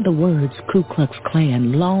heard the words Ku Klux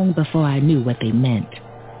Klan long before I knew what they meant.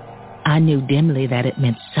 I knew dimly that it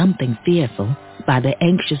meant something fearful by the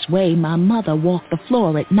anxious way my mother walked the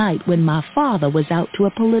floor at night when my father was out to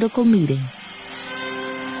a political meeting.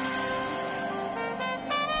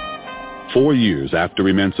 4 years after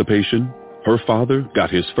emancipation, her father got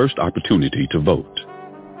his first opportunity to vote.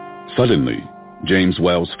 Suddenly, James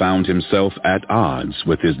Wells found himself at odds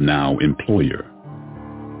with his now employer.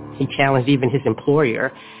 He challenged even his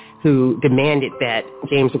employer, who demanded that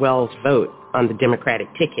James Wells vote on the Democratic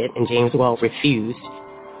ticket, and James Wells refused.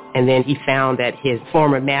 And then he found that his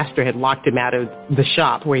former master had locked him out of the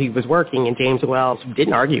shop where he was working, and James Wells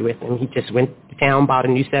didn't argue with him. He just went to town, bought a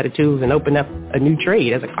new set of tools, and opened up a new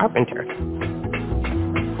trade as a carpenter.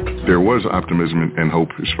 There was optimism and hope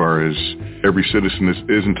as far as every citizen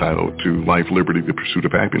is entitled to life, liberty, the pursuit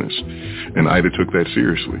of happiness. And Ida took that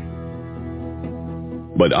seriously.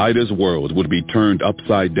 But Ida's world would be turned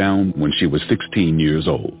upside down when she was 16 years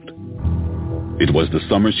old. It was the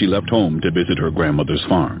summer she left home to visit her grandmother's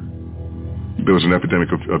farm. There was an epidemic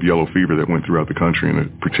of yellow fever that went throughout the country,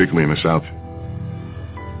 and particularly in the South.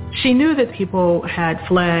 She knew that people had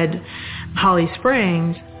fled Holly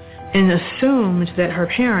Springs and assumed that her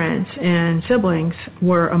parents and siblings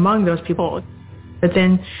were among those people. But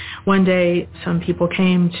then one day, some people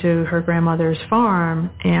came to her grandmother's farm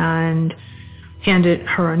and handed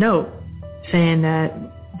her a note saying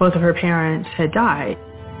that both of her parents had died.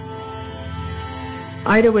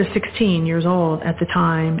 Ida was 16 years old at the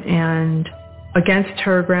time, and against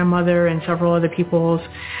her grandmother and several other people's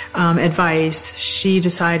advice, she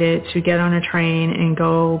decided to get on a train and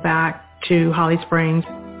go back to Holly Springs.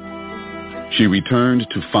 She returned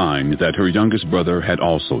to find that her youngest brother had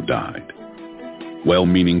also died.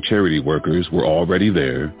 Well-meaning charity workers were already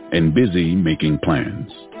there and busy making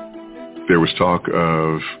plans. There was talk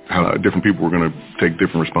of how different people were going to take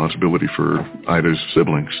different responsibility for Ida's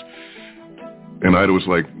siblings. And Ida was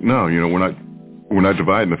like, no, we're not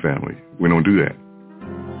dividing the family. We don't do that.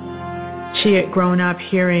 She had grown up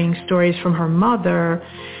hearing stories from her mother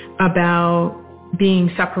about being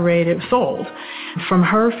separated, sold from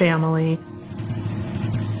her family.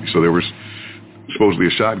 So there was supposedly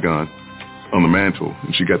a shotgun on the mantle,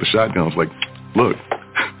 and she got the shotgun. I was like, look,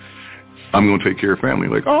 I'm going to take care of family.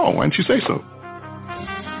 Like, oh, why didn't you say so?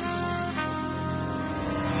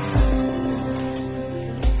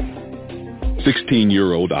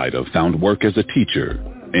 "16-year-old Ida found work as a teacher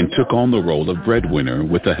and took on the role of breadwinner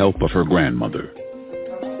with the help of her grandmother.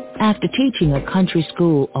 After teaching a country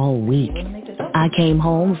school all week, I came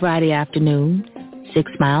home Friday afternoon,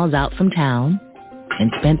 6 miles out from town,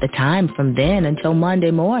 and spent the time from then until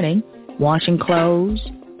Monday morning washing clothes,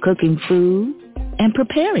 cooking food, and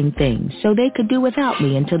preparing things so they could do without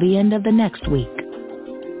me until the end of the next week."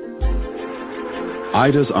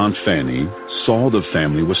 Ida's Aunt Fanny saw the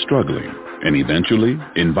family was struggling and eventually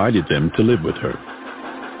invited them to live with her.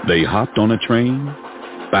 They hopped on a train,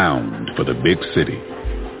 bound for the big city.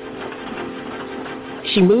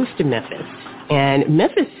 She moves to Memphis, and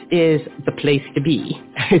Memphis is the place to be.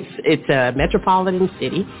 It's a metropolitan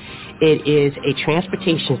city. It is a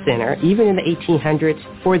transportation center, even in the 1800s,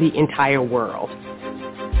 for the entire world.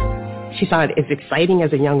 She saw it as exciting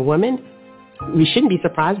as a young woman. We shouldn't be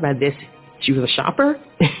surprised by this. She was a shopper.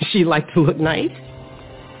 She liked to look nice.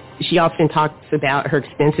 She often talks about her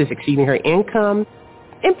expenses exceeding her income,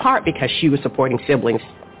 in part because she was supporting siblings.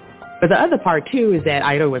 But the other part, too, is that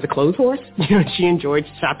Ida was a clothes horse. She enjoyed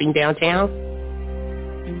shopping downtown.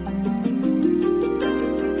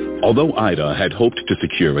 Although Ida had hoped to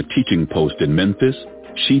secure a teaching post in Memphis,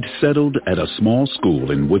 she'd settled at a small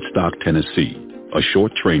school in Woodstock, Tennessee, a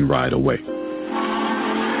short train ride away.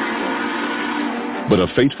 But a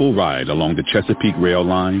fateful ride along the Chesapeake rail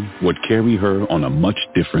line would carry her on a much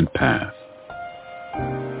different path.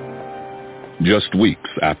 Just weeks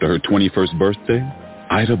after her 21st birthday,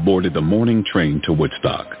 Ida boarded the morning train to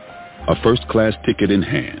Woodstock, a first-class ticket in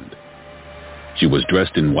hand. She was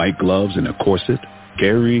dressed in white gloves and a corset,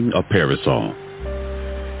 carrying a parasol.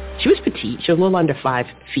 She was petite. She was a little under 5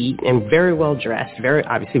 feet and very well dressed,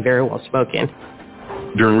 obviously very well spoken.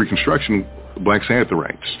 During Reconstruction, blacks had the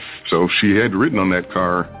rights. So she had ridden on that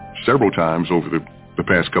car several times over the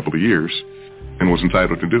past couple of years and was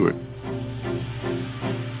entitled to do it.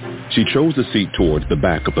 She chose a seat towards the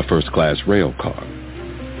back of the first-class rail car.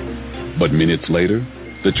 But minutes later,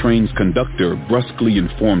 the train's conductor brusquely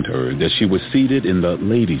informed her that she was seated in the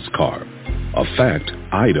ladies' car, a fact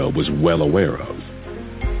Ida was well aware of.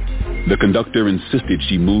 The conductor insisted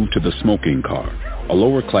she move to the smoking car, a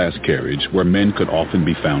lower-class carriage where men could often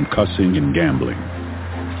be found cussing and gambling.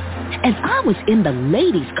 As I was in the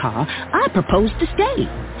ladies' car, I proposed to stay.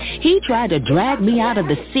 He tried to drag me out of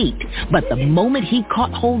the seat, but the moment he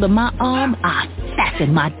caught hold of my arm, I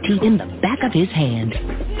fastened my teeth in the back of his hand.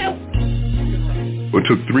 It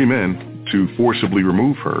took 3 men to forcibly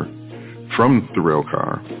remove her from the rail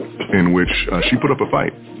car, in which she put up a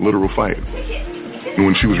fight, literal fight. And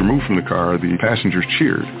when she was removed from the car, the passengers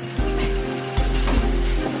cheered.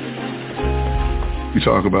 You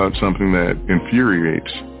talk about something that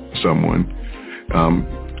infuriates someone,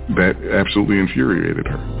 that absolutely infuriated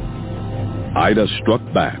her. Ida struck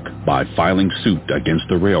back by filing suit against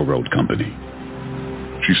the railroad company.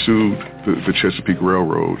 She sued the Chesapeake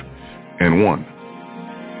Railroad and won,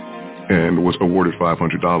 and was awarded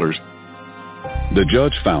 $500. The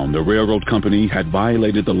judge found the railroad company had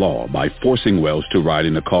violated the law by forcing Wells to ride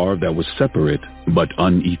in a car that was separate but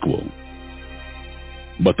unequal.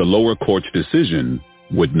 But the lower court's decision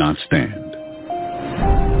would not stand.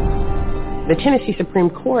 The Tennessee Supreme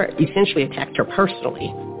Court essentially attacked her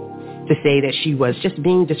personally to say that she was just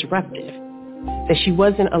being disruptive, that she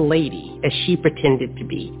wasn't a lady as she pretended to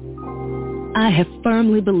be. I have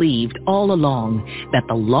firmly believed all along that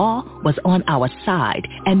the law was on our side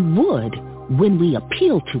and would, when we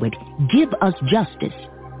appeal to it, give us justice.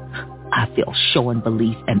 I feel showing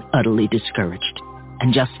belief and utterly discouraged.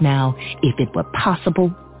 And just now, if it were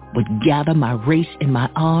possible, would gather my race in my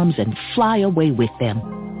arms and fly away with them.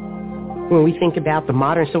 When we think about the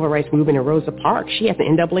modern civil rights movement in Rosa Parks, she has the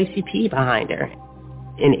NAACP behind her.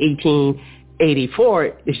 In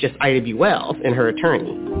 1884, it's just Ida B. Wells and her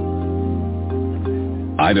attorney.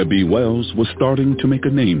 Ida B. Wells was starting to make a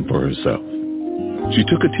name for herself. She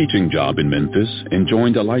took a teaching job in Memphis and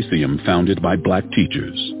joined a lyceum founded by black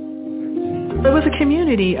teachers. It was a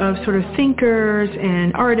community of sort of thinkers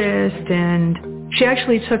and artists, and she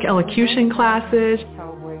actually took elocution classes,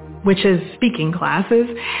 which is speaking classes.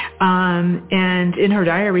 And in her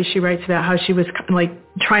diary, she writes about how she was like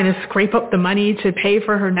trying to scrape up the money to pay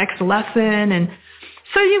for her next lesson. And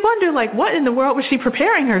so you wonder, like, what in the world was she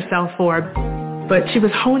preparing herself for? But she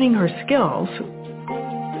was honing her skills.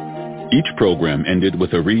 Each program ended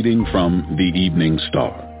with a reading from The Evening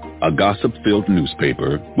Star, a gossip-filled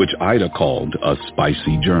newspaper which Ida called a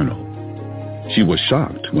spicy journal. She was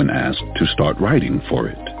shocked when asked to start writing for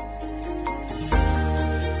it.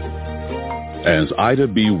 As Ida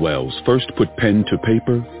B. Wells first put pen to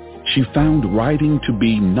paper, she found writing to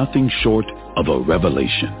be nothing short of a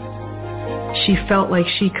revelation. She felt like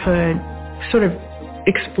she could sort of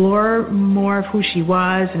explore more of who she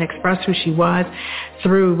was and express who she was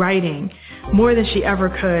through writing, more than she ever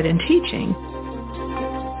could in teaching.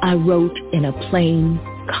 I wrote in a plain,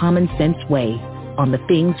 common-sense way on the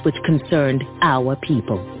things which concerned our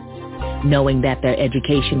people. Knowing that their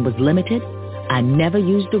education was limited, I never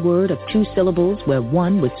used a word of 2 syllables where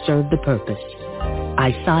one would serve the purpose.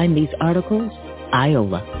 I signed these articles,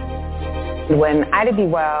 Iola. When Ida B.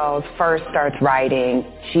 Wells first starts writing,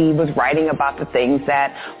 she was writing about the things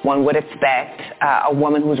that one would expect a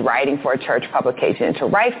woman who's writing for a church publication to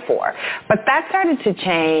write for. But that started to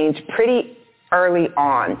change pretty early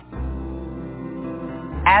on.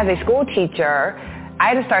 As a school teacher,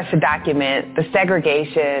 Ida starts to document the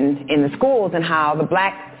segregation in the schools and how the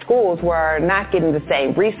black schools were not getting the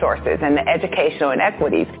same resources and the educational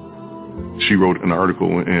inequities. She wrote an article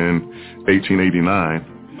in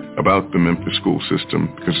 1889 about the Memphis school system,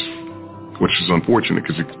 which is unfortunate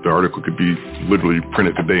because the article could be literally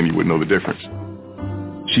printed today and you wouldn't know the difference.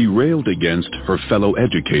 She railed against her fellow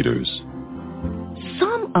educators.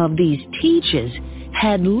 Some of these teachers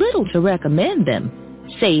had little to recommend them,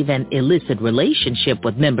 save an illicit relationship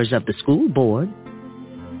with members of the school board.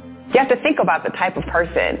 You have to think about the type of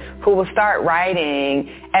person who will start writing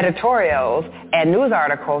editorials and news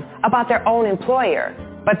articles about their own employer.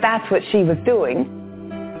 But that's what she was doing.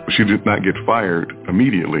 She did not get fired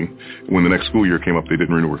immediately. When the next school year came up, they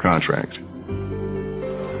didn't renew her contract.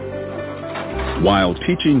 While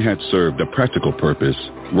teaching had served a practical purpose,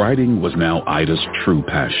 writing was now Ida's true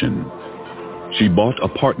passion. She bought a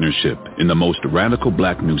partnership in the most radical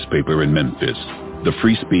black newspaper in Memphis, the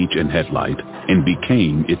Free Speech and Headlight, and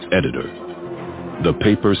became its editor. The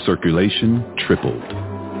paper's circulation tripled.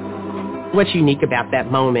 What's unique about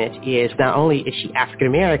that moment is not only is she African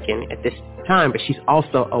American at this time, but she's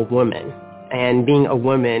also a woman. And being a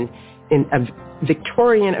woman in a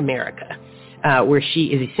Victorian America, where she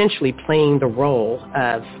is essentially playing the role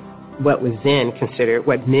of what was then considered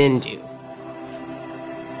what men do.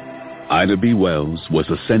 Ida B. Wells was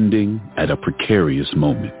ascending at a precarious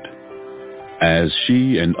moment. As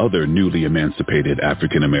she and other newly emancipated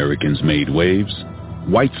African Americans made waves,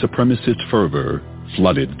 white supremacist fervor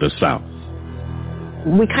flooded the South.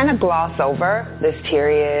 We kind of gloss over this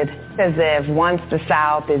period as if once the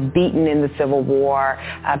South is beaten in the Civil War,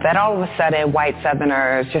 that all of a sudden white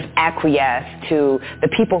Southerners just acquiesce to the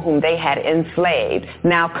people whom they had enslaved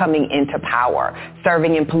now coming into power,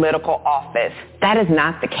 serving in political office. That is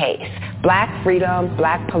not the case. Black freedom,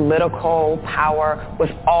 black political power was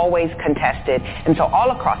always contested. And so all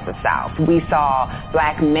across the South, we saw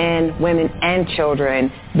black men, women, and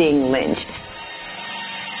children being lynched.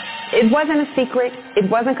 It wasn't a secret. It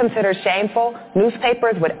wasn't considered shameful.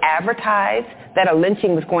 Newspapers would advertise that a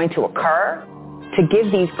lynching was going to occur to give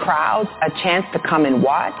these crowds a chance to come and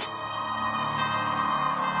watch.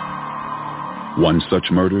 One such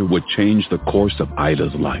murder would change the course of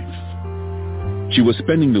Ida's life. She was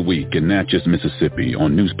spending the week in Natchez, Mississippi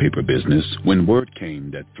on newspaper business when word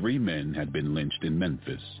came that 3 men had been lynched in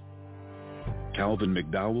Memphis. Calvin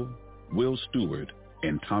McDowell, Will Stewart,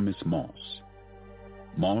 and Thomas Moss.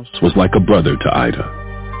 Moss was like a brother to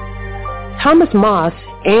Ida. Thomas Moss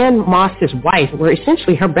and Moss's wife were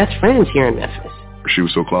essentially her best friends here in Memphis. She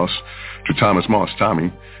was so close to Thomas Moss,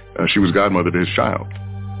 Tommy. She was godmother to his child.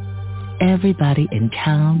 Everybody in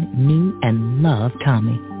town knew and loved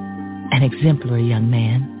Tommy, an exemplary young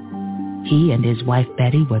man. He and his wife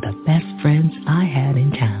Betty were the best friends I had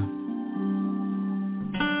in town.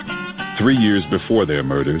 3 years before their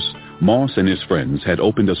murders, Moss and his friends had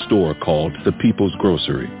opened a store called the People's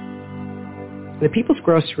Grocery. The People's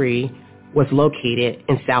Grocery was located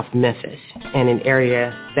in South Memphis in an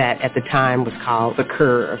area that at the time was called the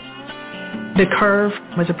Curve. The Curve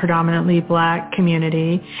was a predominantly black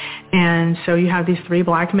community, and so you have these 3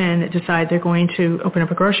 black men that decide they're going to open up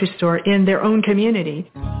a grocery store in their own community.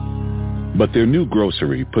 But their new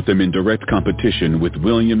grocery put them in direct competition with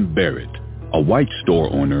William Barrett, a white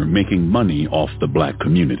store owner making money off the black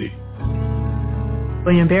community.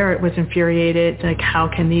 William Barrett was infuriated, like, how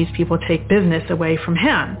can these people take business away from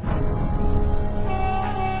him?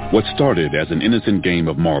 What started as an innocent game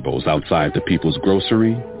of marbles outside the People's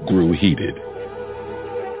Grocery grew heated.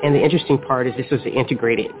 And the interesting part is this was an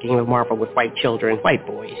integrated game of marble with white children, white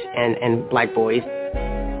boys, and black boys.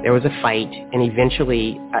 There was a fight, and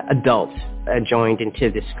eventually adults joined into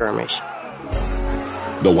this skirmish.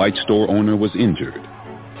 The white store owner was injured.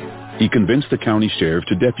 He convinced the county sheriff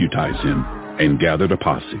to deputize him and gathered a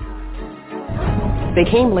posse. They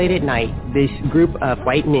came late at night, this group of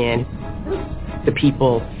white men, the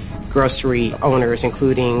people, grocery owners,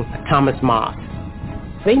 including Thomas Moss.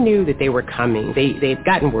 They knew that they were coming. They'd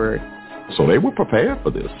gotten word. So they were prepared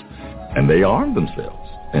for this, and they armed themselves,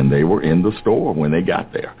 and they were in the store when they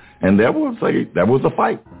got there. And there was a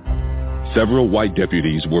fight. Several white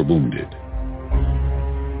deputies were wounded.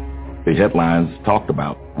 The headlines talked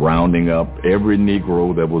about rounding up every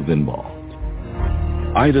Negro that was involved.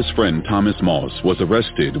 Ida's friend Thomas Moss was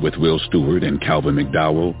arrested with Will Stewart and Calvin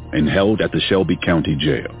McDowell and held at the Shelby County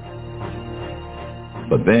Jail.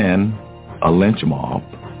 But then a lynch mob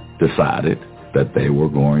decided that they were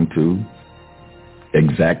going to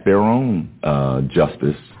exact their own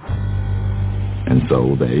justice. And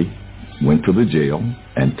so they went to the jail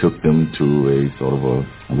and took them to a sort of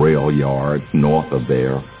a rail yard north of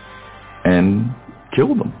there and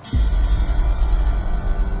killed them.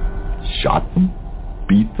 Shot them,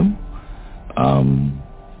 beat them,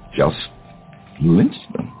 just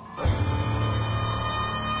lynched them.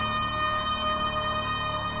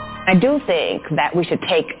 I do think that we should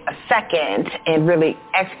take a second and really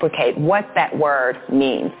explicate what that word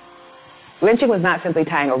means. Lynching was not simply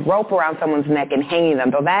tying a rope around someone's neck and hanging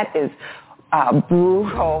them, though that is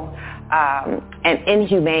brutal and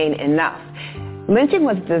inhumane enough. Lynching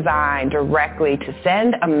was designed directly to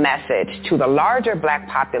send a message to the larger black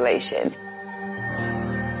population.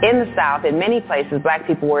 In the South, in many places, black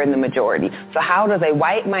people were in the majority. So how does a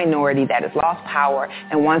white minority that has lost power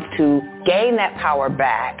and wants to gain that power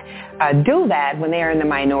back do that when they are in the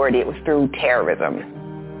minority? It was through terrorism.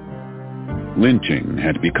 Lynching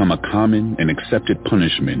had become a common and accepted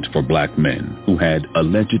punishment for black men who had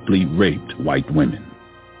allegedly raped white women.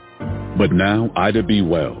 But now Ida B.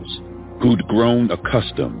 Wells, who'd grown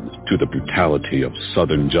accustomed to the brutality of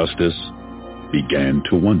Southern justice, began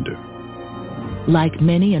to wonder. Like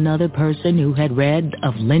many another person who had read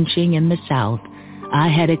of lynching in the South, I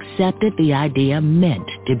had accepted the idea meant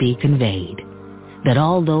to be conveyed, that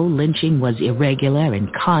although lynching was irregular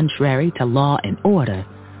and contrary to law and order,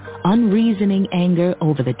 unreasoning anger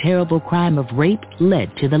over the terrible crime of rape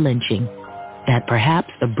led to the lynching, that perhaps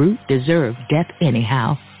the brute deserved death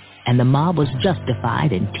anyhow, and the mob was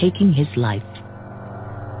justified in taking his life.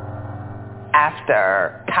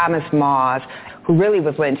 After Thomas Moss, who really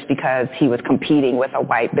was lynched because he was competing with a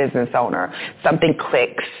white business owner, something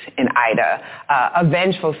clicks in Ida, a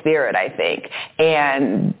vengeful spirit, I think.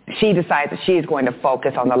 And she decides that she is going to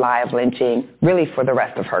focus on the lie of lynching really for the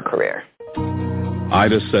rest of her career.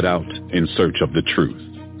 Ida set out in search of the truth.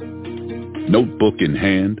 Notebook in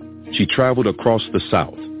hand, she traveled across the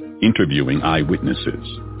South, interviewing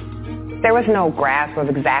eyewitnesses. There was no grasp of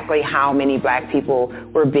exactly how many black people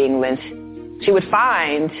were being lynched. She would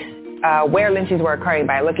find where lynchings were occurring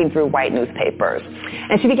by looking through white newspapers.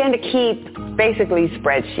 And she began to keep basically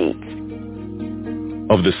spreadsheets.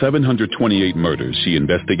 Of the 728 murders she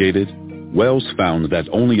investigated, Wells found that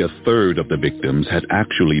only a third of the victims had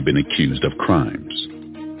actually been accused of crimes.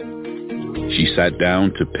 She sat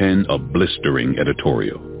down to pen a blistering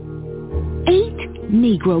editorial. 8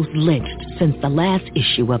 Negroes lynched since the last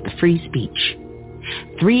issue of the Free Speech.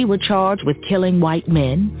 3 were charged with killing white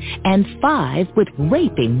men, and 5 with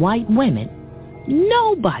raping white women.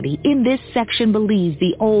 Nobody in this section believes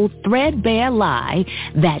the old threadbare lie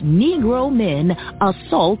that Negro men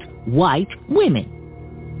assault white women.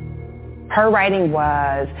 Her writing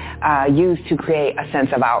was used to create a sense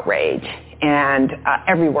of outrage, and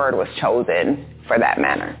every word was chosen for that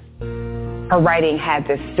manner. Her writing had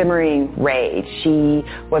this simmering rage. She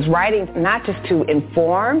was writing not just to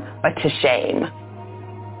inform, but to shame.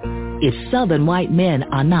 If Southern white men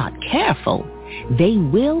are not careful, they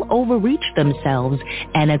will overreach themselves,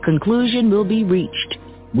 and a conclusion will be reached,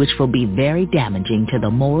 which will be very damaging to the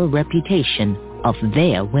moral reputation of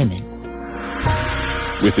their women.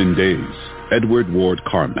 Within days, Edward Ward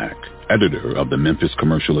Carmack, editor of the Memphis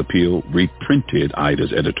Commercial Appeal, reprinted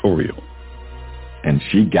Ida's editorial. And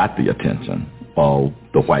she got the attention of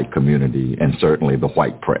the white community and certainly the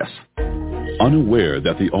white press. Unaware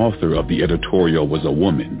that the author of the editorial was a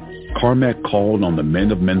woman, Carmack called on the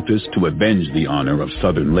men of Memphis to avenge the honor of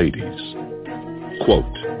Southern ladies. Quote,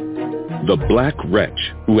 "The black wretch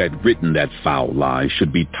who had written that foul lie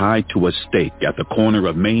should be tied to a stake at the corner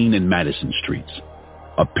of Main and Madison Streets.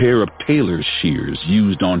 A pair of tailor's shears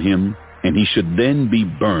used on him, and he should then be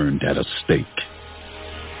burned at a stake."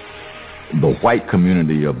 The white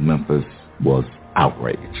community of Memphis was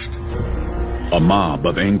outraged. A mob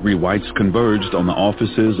of angry whites converged on the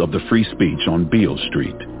offices of the Free Speech on Beale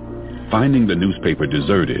Street. Finding the newspaper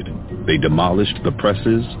deserted, they demolished the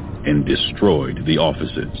presses and destroyed the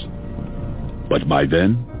offices. But by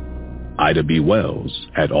then, Ida B. Wells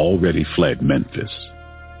had already fled Memphis.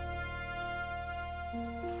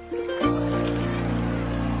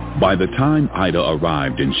 By the time Ida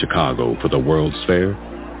arrived in Chicago for the World's Fair,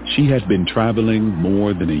 she had been traveling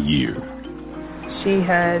more than a year. She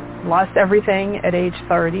had lost everything at age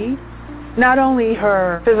 30. Not only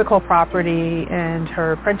her physical property and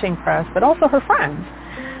her printing press, but also her friends,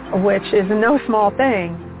 which is no small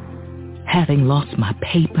thing. Having lost my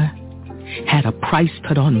paper, had a price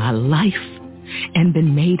put on my life, and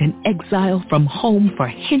been made an exile from home for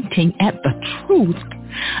hinting at the truth,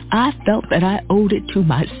 I felt that I owed it to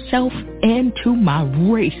myself and to my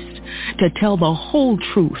race to tell the whole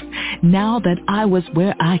truth now that I was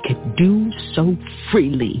where I could do so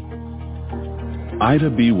freely. Ida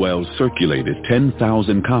B. Wells circulated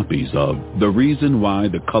 10,000 copies of The Reason Why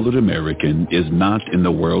the Colored American is Not in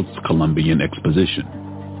the World's Columbian Exposition.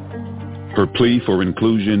 Her plea for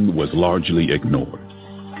inclusion was largely ignored,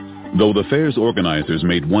 though the fair's organizers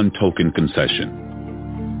made one token concession.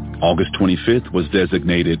 August 25th was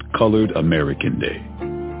designated Colored American Day.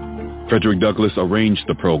 Frederick Douglass arranged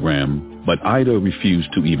the program, but Ida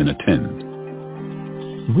refused to even attend.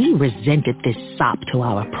 We resented this sop to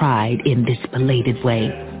our pride in this belated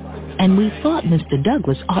way, and we thought Mr.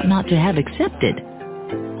 Douglass ought not to have accepted.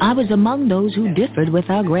 I was among those who differed with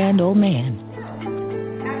our grand old man.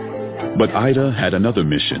 But Ida had another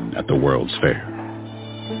mission at the World's Fair.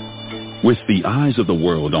 With the eyes of the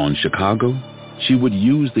world on Chicago, she would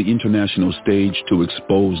use the international stage to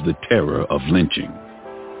expose the terror of lynching.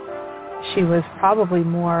 She was probably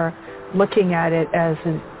more looking at it as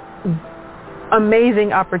an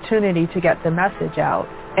amazing opportunity to get the message out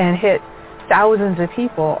and hit thousands of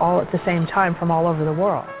people all at the same time from all over the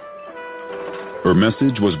world. Her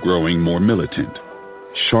message was growing more militant,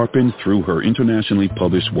 sharpened through her internationally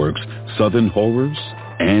published works Southern Horrors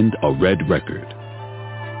and A Red Record.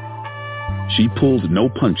 She pulled no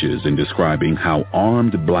punches in describing how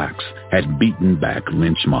armed blacks had beaten back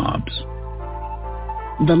lynch mobs.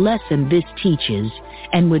 The lesson this teaches,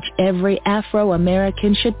 and which every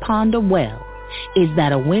Afro-American should ponder well, is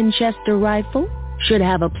that a Winchester rifle should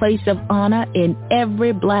have a place of honor in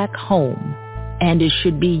every black home, and it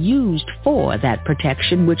should be used for that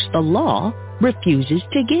protection which the law refuses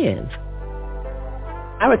to give.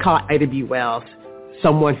 I would call Ida B. Wells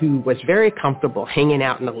someone who was very comfortable hanging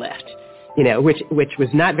out in the left, which was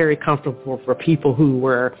not very comfortable for people who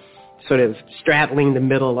were sort of straddling the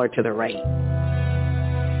middle or to the right.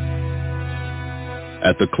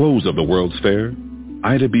 At the close of the World's Fair,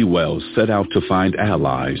 Ida B. Wells set out to find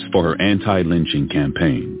allies for her anti-lynching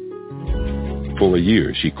campaign. For a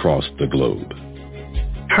year, she crossed the globe.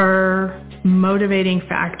 Her motivating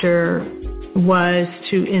factor was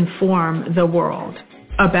to inform the world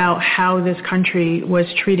about how this country was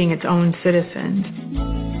treating its own citizens.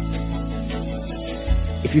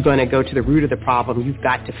 If you're going to go to the root of the problem, you've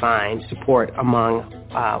got to find support among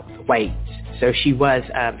whites. So she was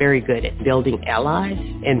very good at building allies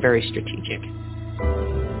and very strategic.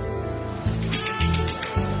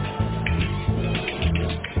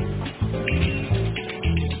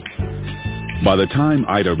 By the time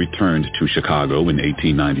Ida returned to Chicago in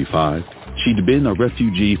 1895, she'd been a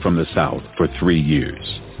refugee from the South for 3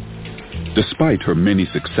 years. Despite her many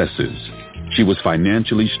successes, she was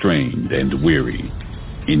financially strained and weary,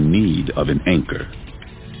 in need of an anchor.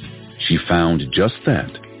 She found just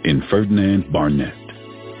that in Ferdinand Barnett.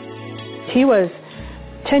 He was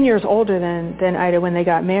 10 years older than Ida when they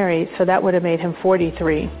got married, so that would have made him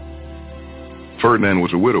 43. Ferdinand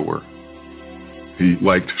was a widower. He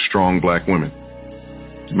liked strong black women.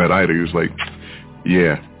 He met Ida, he was like,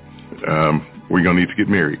 yeah, we're going to need to get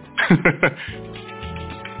married.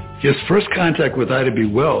 His first contact with Ida B.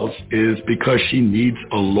 Wells is because she needs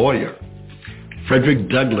a lawyer. Frederick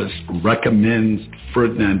Douglass recommends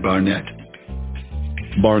Ferdinand Barnett.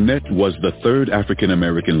 Barnett was the third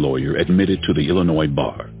African-American lawyer admitted to the Illinois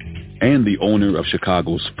bar and the owner of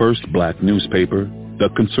Chicago's first black newspaper, The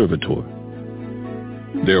Conservator.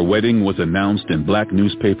 Their wedding was announced in black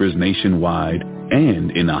newspapers nationwide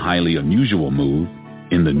and, in a highly unusual move,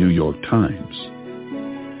 in the New York Times.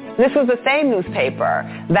 This was the same newspaper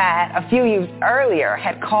that a few years earlier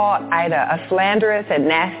had called Ida a slanderous and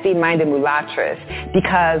nasty-minded mulatress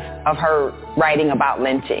because of her writing about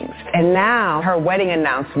lynchings. And now her wedding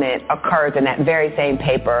announcement occurs in that very same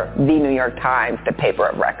paper, the New York Times, the paper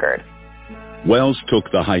of record. Wells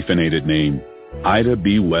took the hyphenated name Ida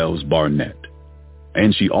B. Wells Barnett,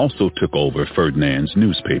 and she also took over Ferdinand's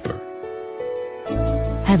newspaper.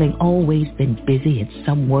 Having always been busy at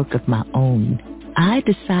some work of my own, I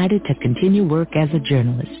decided to continue work as a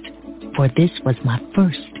journalist, for this was my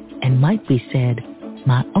first, and might be said,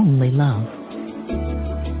 my only love.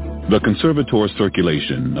 The Conservator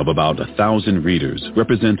circulation of about 1,000 readers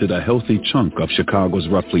represented a healthy chunk of Chicago's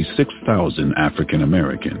roughly 6,000 African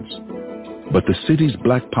Americans. But the city's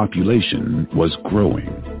black population was growing.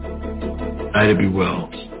 Ida B.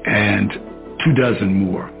 Wells and 24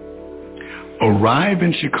 more arrive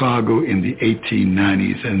in Chicago in the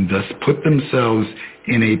 1890s and thus put themselves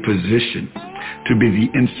in a position to be the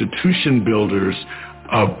institution builders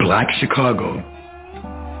of Black Chicago.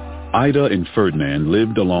 Ida and Ferdinand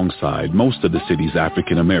lived alongside most of the city's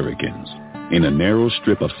African Americans in a narrow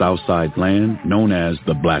strip of Southside land known as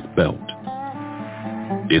the Black Belt.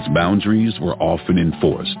 Its boundaries were often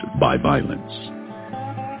enforced by violence.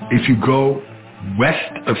 If you go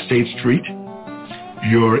west of State Street,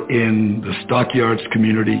 you're in the Stockyards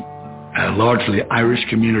community, a largely Irish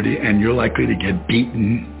community, and you're likely to get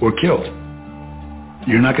beaten or killed.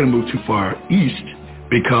 You're not going to move too far east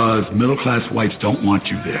because middle-class whites don't want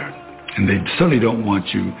you there, and they certainly don't want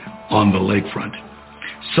you on the lakefront.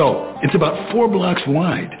 So it's about 4 blocks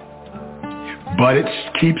wide, but it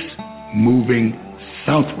keeps moving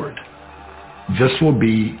southward. This will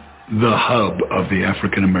be the hub of the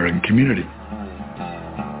African American community.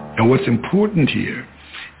 And what's important here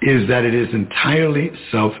is that it is entirely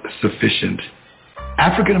self-sufficient.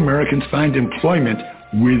 African Americans find employment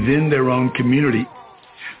within their own community.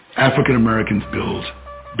 African Americans build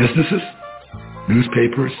businesses,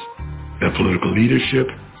 newspapers, their political leadership.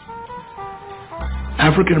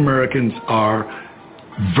 African Americans are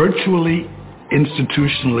virtually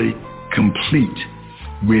institutionally complete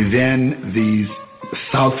within these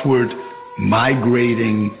southward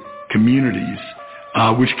migrating communities,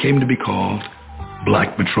 which came to be called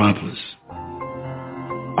Black Metropolis.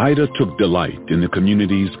 Ida took delight in the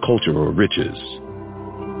community's cultural riches.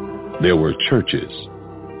 There were churches,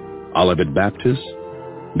 Olivet Baptist,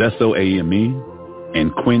 Bethel AME,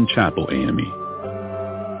 and Quinn Chapel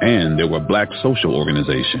AME. And there were black social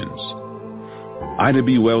organizations. Ida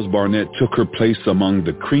B. Wells-Barnett took her place among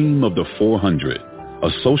the cream of the 400, a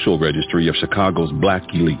social registry of Chicago's black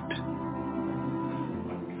elite.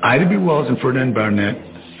 Ida B. Wells and Ferdinand Barnett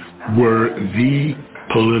were the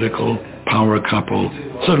political power couple,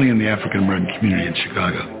 certainly in the African American community in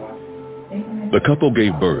Chicago. The couple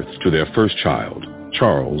gave birth to their first child,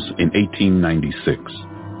 Charles, in 1896.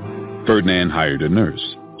 Ferdinand hired a nurse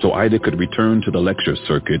so Ida could return to the lecture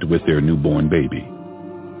circuit with their newborn baby.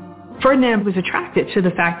 Ferdinand was attracted to the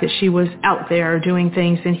fact that she was out there doing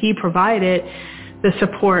things, and he provided the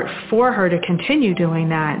support for her to continue doing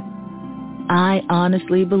that. I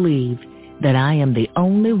honestly believe that I am the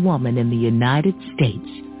only woman in the United States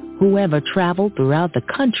who ever traveled throughout the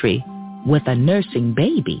country with a nursing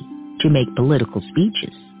baby to make political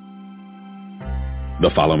speeches. The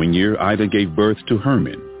following year, Ida gave birth to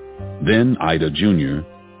Herman, then Ida Jr.,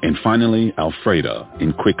 and finally Alfreda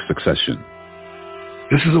in quick succession.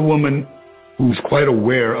 This is a woman who's quite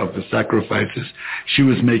aware of the sacrifices she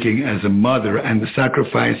was making as a mother and the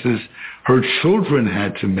sacrifices her children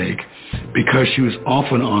had to make because she was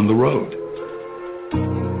often on the road.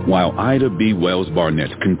 While Ida B.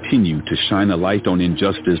 Wells-Barnett continued to shine a light on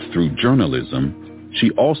injustice through journalism, she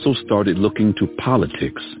also started looking to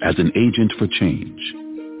politics as an agent for change.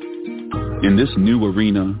 In this new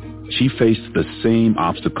arena, she faced the same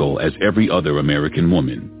obstacle as every other American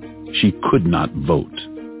woman. She could not vote.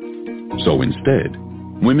 So instead,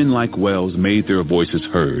 women like Wells made their voices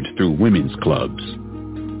heard through women's clubs.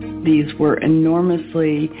 These were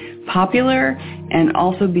enormously popular and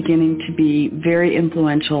also beginning to be very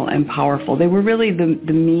influential and powerful. They were really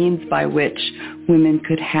the means by which women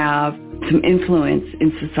could have some influence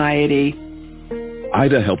in society.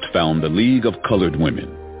 Ida helped found the League of Colored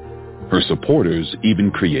Women. Her supporters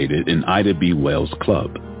even created an Ida B. Wells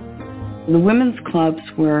Club. The women's clubs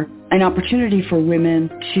were an opportunity for women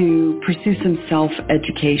to pursue some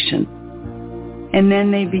self-education. And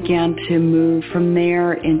then they began to move from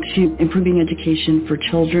there into improving education for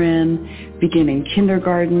children, beginning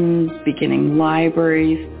kindergartens, beginning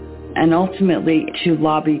libraries, and ultimately to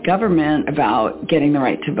lobby government about getting the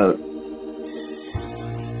right to vote.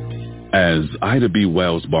 As Ida B.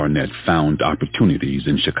 Wells-Barnett found opportunities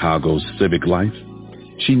in Chicago's civic life,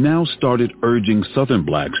 she now started urging Southern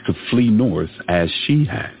blacks to flee north as she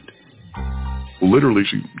had. Literally,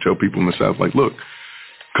 she tell people in the South, like, look,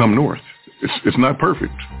 come north. It's not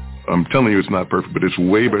perfect. I'm telling you it's not perfect, but it's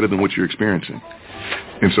way better than what you're experiencing.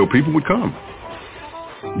 And so people would come.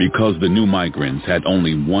 Because the new migrants had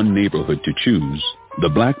only one neighborhood to choose, the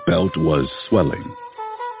Black Belt was swelling.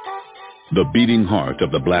 The beating heart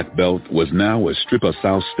of the Black Belt was now a strip of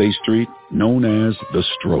South State Street known as the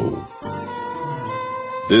Stroll.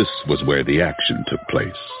 This was where the action took place.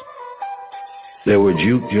 There were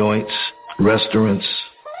juke joints, restaurants,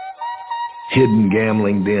 hidden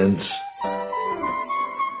gambling dens,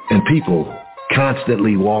 and people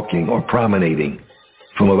constantly walking or promenading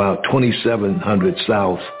from about 2700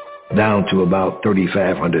 South down to about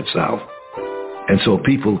 3500 South. And so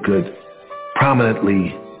people could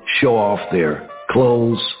prominently show off their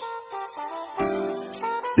clothes,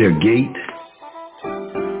 their gait.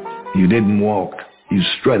 You didn't walk, you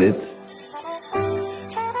strutted.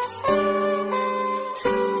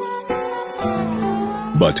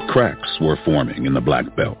 But cracks were forming in the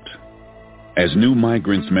Black Belt. As new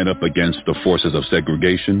migrants met up against the forces of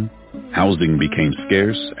segregation, housing became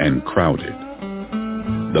scarce and crowded.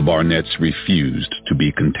 The Barnetts refused to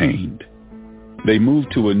be contained. They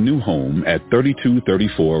moved to a new home at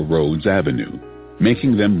 3234 Rhodes Avenue,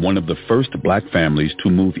 making them one of the first black families to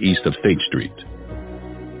move east of State Street.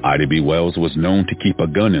 Ida B. Wells was known to keep a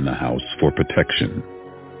gun in the house for protection.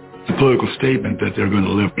 The political statement that they're going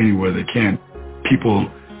to live anywhere they can, people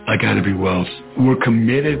like Ida B. Wells were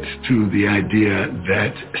committed to the idea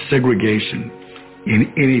that segregation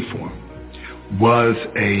in any form was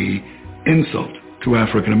an insult to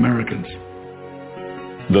African Americans.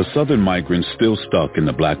 The Southern migrants still stuck in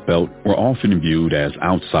the Black Belt were often viewed as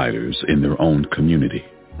outsiders in their own community.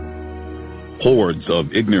 Hordes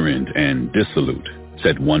of ignorant and dissolute,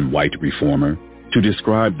 said one white reformer, to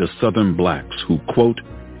describe the Southern blacks who, quote,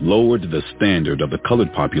 lowered the standard of the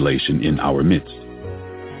colored population in our midst.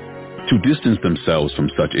 To distance themselves from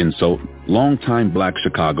such insult, longtime black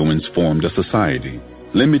Chicagoans formed a society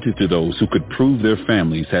limited to those who could prove their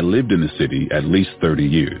families had lived in the city at least 30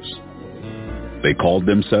 years. They called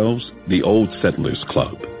themselves the Old Settlers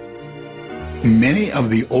Club. Many of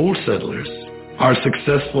the old settlers are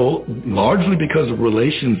successful largely because of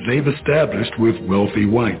relations they've established with wealthy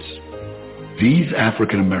whites. These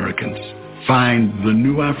African Americans find the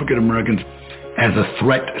new African Americans as a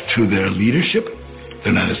threat to their leadership.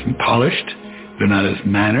 They're not as polished. They're not as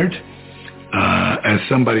mannered. As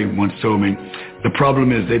somebody once told me, the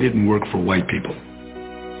problem is they didn't work for white people.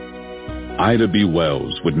 Ida B.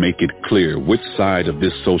 Wells would make it clear which side of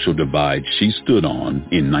this social divide she stood on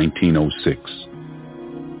in 1906.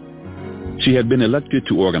 She had been elected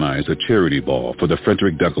to organize a charity ball for the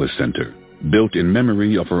Frederick Douglass Center, built in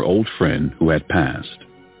memory of her old friend who had passed.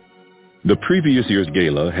 The previous year's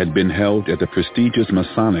gala had been held at the prestigious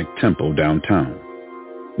Masonic Temple downtown.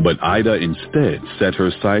 But Ida instead set her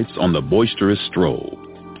sights on the boisterous stroll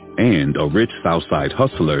and a rich Southside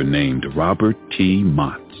hustler named Robert T.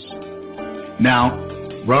 Motts. Now,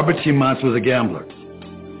 Robert T. Motts was a gambler,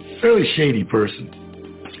 fairly shady person.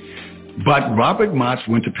 But Robert Motts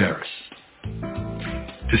went to Paris,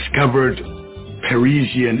 discovered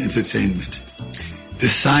Parisian entertainment,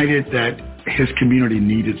 decided that his community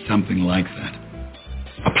needed something like that.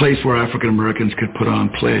 A place where African Americans could put on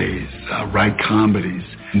plays, write comedies,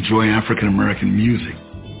 enjoy African American music.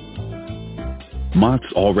 Motts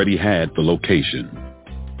already had the location,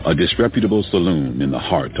 a disreputable saloon in the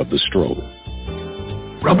heart of the stroll.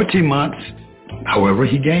 Robert T. Motts, however,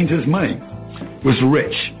 he gained his money, was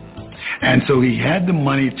rich, and so he had the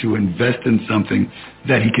money to invest in something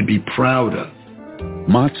that he could be proud of.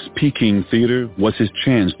 Mott's Peking Theater was his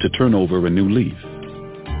chance to turn over a new leaf.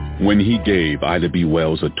 When he gave Ida B.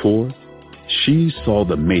 Wells a tour, she saw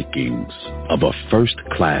the makings of a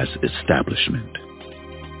first-class establishment.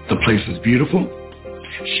 The place was beautiful.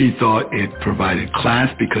 She thought it provided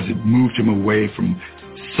class because it moved him away from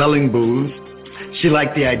selling booze. She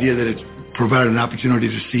liked the idea that it provided an opportunity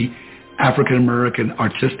to see African-American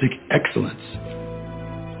artistic excellence.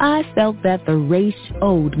 I felt that the race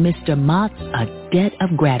owed Mr. Motts a debt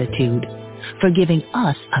of gratitude for giving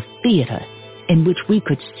us a theater in which we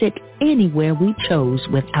could sit anywhere we chose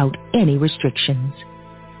without any restrictions.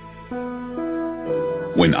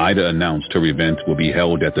 When Ida announced her event will be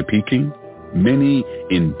held at the Peking, many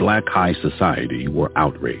in black high society were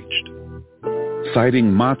outraged.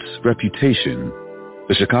 Citing Mott's reputation,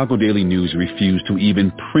 the Chicago Daily News refused to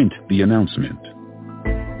even print the announcement.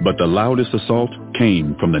 But the loudest assault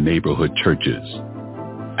came from the neighborhood churches.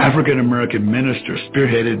 African-American ministers,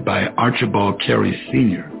 spearheaded by Archibald Carey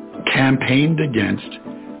Sr., campaigned against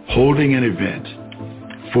holding an event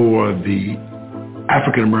for the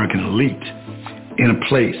African-American elite in a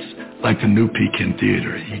place like the New Pekin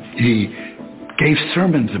Theater. He gave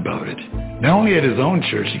sermons about it, not only at his own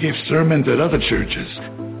church, he gave sermons at other churches.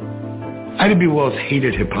 Ida B. Wells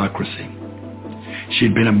hated hypocrisy.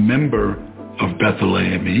 She'd been a member of Bethel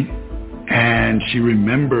AME, and she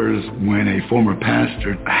remembers when a former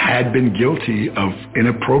pastor had been guilty of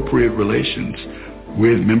inappropriate relations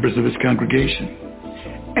with members of his congregation.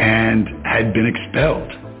 and had been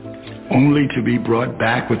expelled, only to be brought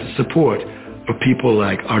back with the support of people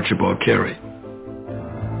like Archibald Carey.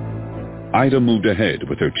 Ida moved ahead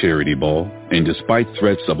with her charity ball, and despite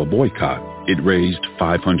threats of a boycott, it raised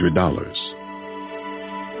 $500.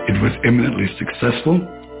 It was eminently successful.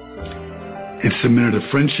 It cemented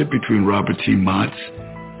a friendship between Robert T. Motts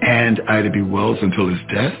and Ida B. Wells until his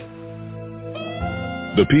death.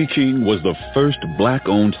 The Peking was the first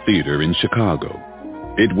black-owned theater in Chicago.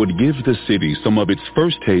 It would give the city some of its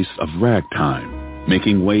first taste of ragtime,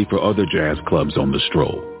 making way for other jazz clubs on the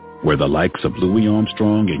Stroll, where the likes of Louis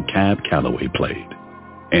Armstrong and Cab Calloway played.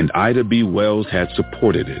 And Ida B. Wells had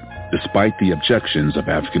supported it, despite the objections of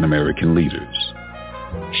African-American leaders.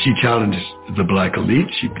 She challenged the black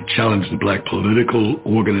elite. She challenged the black political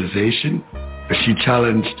organization. She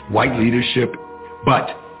challenged white leadership, but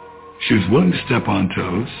she was willing to step on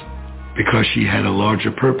toes because she had a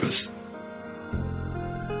larger purpose.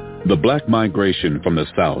 The black migration from the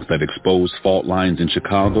South that exposed fault lines in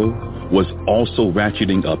Chicago was also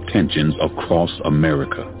ratcheting up tensions across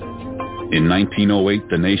America. In 1908,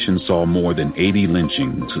 the nation saw more than 80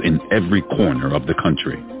 lynchings in every corner of the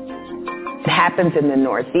country. It happens in the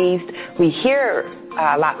Northeast. We hear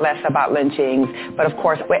a lot less about lynchings, but of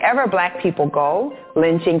course, wherever black people go,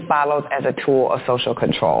 lynching follows as a tool of social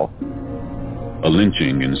control. A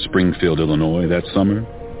lynching in Springfield, Illinois that summer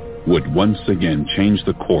would once again change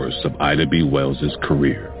the course of Ida B. Wells'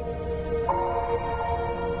 career.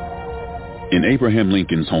 In Abraham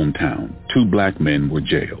Lincoln's hometown, 2 black men were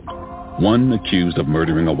jailed, one accused of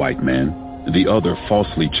murdering a white man, the other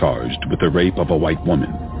falsely charged with the rape of a white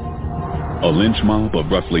woman. A lynch mob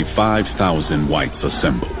of roughly 5,000 whites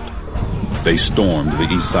assembled. They stormed the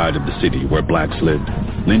east side of the city where blacks lived,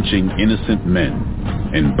 lynching innocent men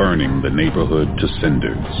and burning the neighborhood to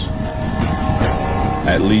cinders.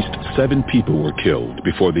 At least 7 people were killed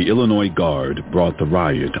before the Illinois Guard brought the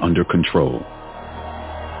riot under control.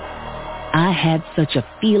 I had such a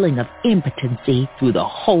feeling of impotency through the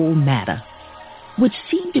whole matter, which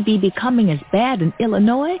seemed to be becoming as bad in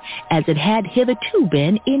Illinois as it had hitherto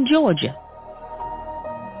been in Georgia.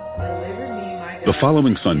 The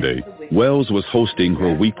following Sunday, Wells was hosting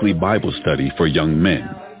her weekly Bible study for young men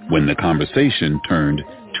when the conversation turned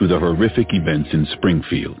to the horrific events in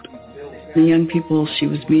Springfield. The young people she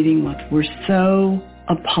was meeting with were so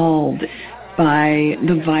appalled by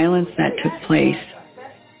the violence that took place.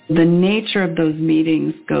 The nature of those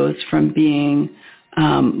meetings goes from being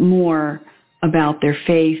more about their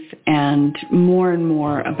faith and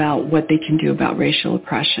more about what they can do about racial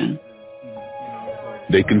oppression.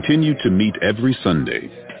 They continued to meet every Sunday,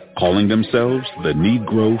 calling themselves the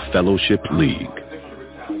Negro Fellowship League.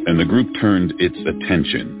 And the group turned its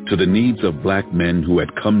attention to the needs of black men who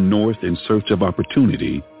had come north in search of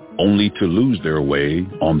opportunity, only to lose their way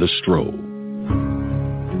on the Stroll.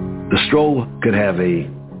 The Stroll could have a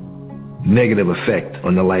negative effect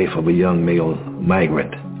on the life of a young male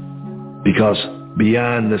migrant, because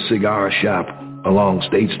beyond the cigar shop along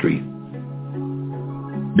State Street,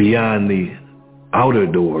 beyond the outer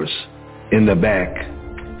doors, in the back,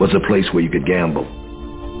 was a place where you could gamble.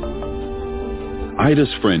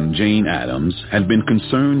 Ida's friend Jane Addams had been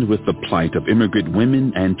concerned with the plight of immigrant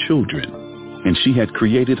women and children, and she had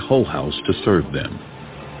created Hull House to serve them.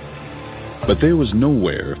 But there was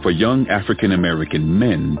nowhere for young African-American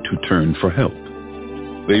men to turn for help.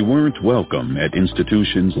 They weren't welcome at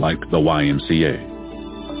institutions like the YMCA.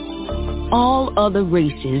 All other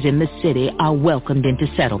races in the city are welcomed into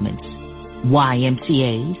settlements.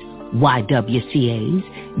 YMCAs, YWCAs,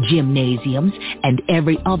 gymnasiums, and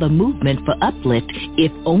every other movement for uplift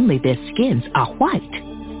if only their skins are white.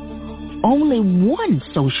 Only one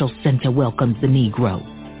social center welcomes the Negro,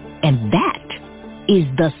 and that is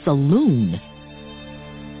the saloon.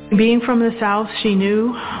 Being from the South, she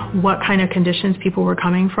knew what kind of conditions people were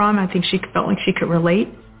coming from. I think she felt like she could relate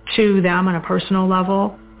to them on a personal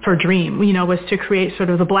level. Her dream, was to create sort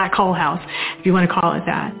of the Black Hull House, if you want to call it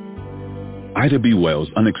that. Ida B. Wells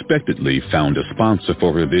unexpectedly found a sponsor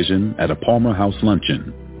for her vision at a Palmer House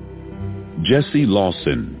luncheon. Jessie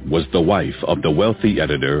Lawson was the wife of the wealthy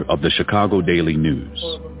editor of the Chicago Daily News.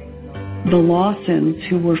 The Lawsons,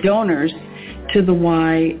 who were donors to the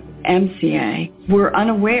YMCA, were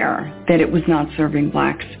unaware that it was not serving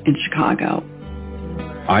blacks in Chicago.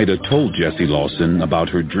 Ida told Jessie Lawson about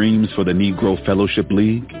her dreams for the Negro Fellowship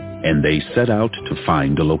League, and they set out to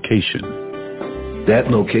find a location.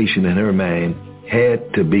 That location in her mind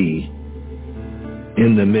had to be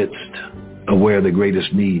in the midst of where the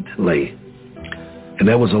greatest need lay. And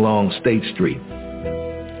that was along State Street,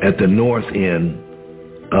 at the north end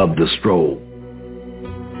of the Stroll.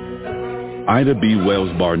 Ida B.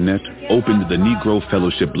 Wells-Barnett opened the Negro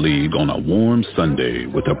Fellowship League on a warm Sunday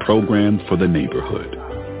with a program for the neighborhood.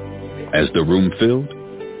 As the room filled,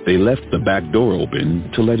 they left the back door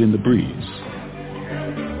open to let in the breeze.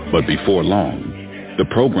 But before long, the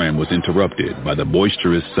program was interrupted by the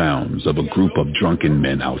boisterous sounds of a group of drunken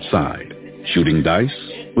men outside, shooting dice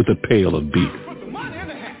with a pail of beer.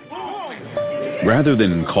 Rather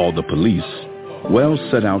than call the police, Wells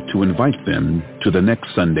set out to invite them to the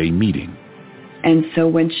next Sunday meeting. And so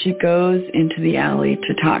when she goes into the alley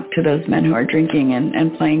to talk to those men who are drinking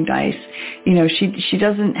and playing dice, she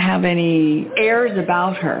doesn't have any airs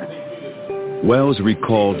about her. Wells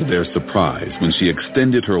recalled their surprise when she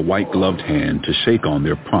extended her white-gloved hand to shake on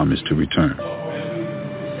their promise to return.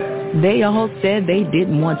 They all said they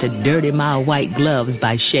didn't want to dirty my white gloves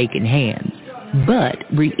by shaking hands, but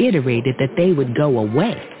reiterated that they would go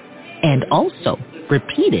away, and also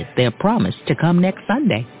repeated their promise to come next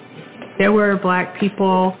Sunday. There were black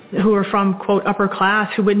people who were from, quote, upper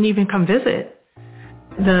class who wouldn't even come visit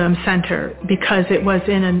the center because it was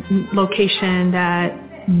in a location that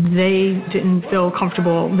they didn't feel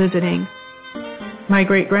comfortable visiting. My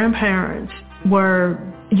great-grandparents were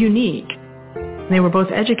unique. They were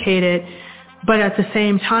both educated, but at the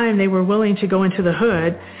same time, they were willing to go into the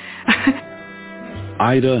hood.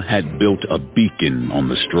 Ida had built a beacon on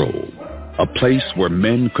the stroll, a place where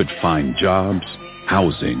men could find jobs,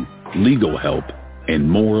 housing, legal help, and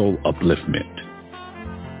moral upliftment.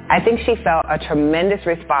 I think she felt a tremendous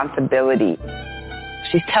responsibility.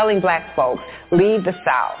 She's telling black folks, leave the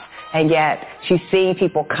South, and yet she's seeing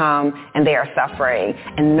people come and they are suffering,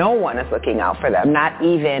 and no one is looking out for them, not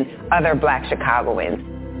even other black Chicagoans.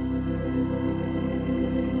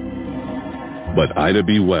 But Ida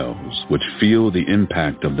B. Wells would feel the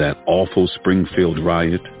impact of that awful Springfield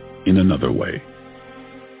riot in another way.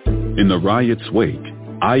 In the riot's wake,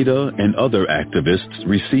 Ida and other activists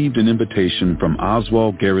received an invitation from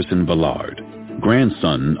Oswald Garrison Ballard,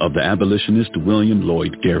 grandson of the abolitionist William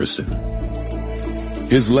Lloyd Garrison.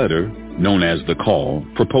 His letter, known as The Call,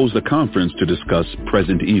 proposed a conference to discuss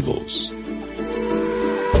present evils.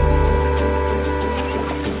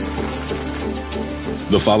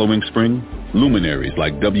 The following spring, luminaries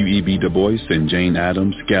like W.E.B. Du Bois and Jane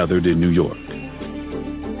Addams gathered in New York.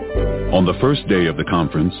 On the first day of the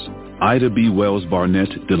conference, Ida B.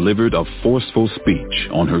 Wells-Barnett delivered a forceful speech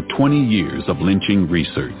on her 20 years of lynching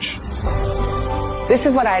research. This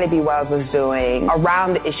is what Ida B. Wells was doing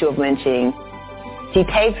around the issue of lynching. She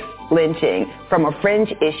takes lynching from a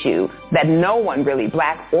fringe issue that no one really,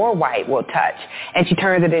 black or white, will touch, and she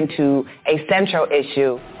turns it into a central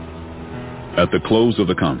issue. At the close of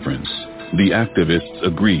the conference, the activists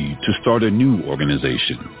agreed to start a new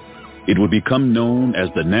organization. It would become known as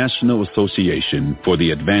the National Association for the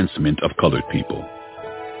Advancement of Colored People.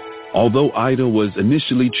 Although Ida was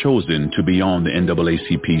initially chosen to be on the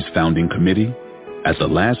NAACP's founding committee, at the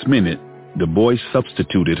last minute, Du Bois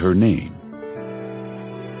substituted her name.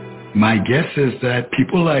 My guess is that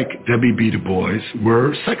people like W.B. Du Bois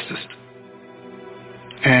were sexist.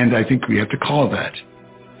 And I think we have to call that.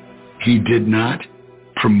 He did not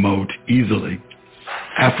promote easily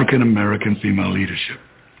African-American female leadership.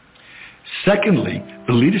 Secondly,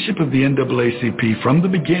 the leadership of the NAACP from the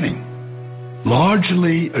beginning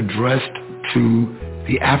largely addressed to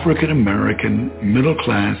the African-American middle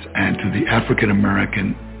class and to the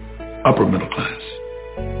African-American upper middle class.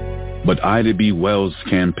 But Ida B. Wells'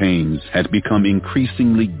 campaigns had become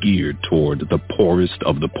increasingly geared toward the poorest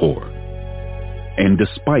of the poor. And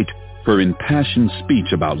despite her impassioned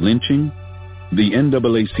speech about lynching, the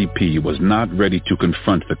NAACP was not ready to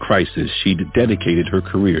confront the crisis she'd dedicated her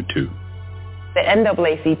career to. The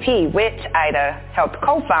NAACP, which Ida helped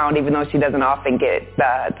co-found, even though she doesn't often get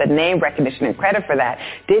the name recognition and credit for that,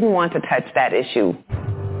 didn't want to touch that issue.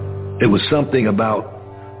 There was something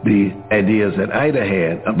about the ideas that Ida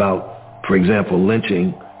had about, for example,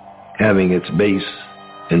 lynching having its base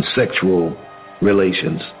in sexual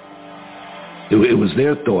relations. It was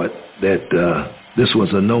their thought that this was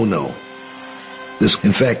a no-no. This,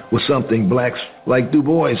 in fact, was something blacks like Du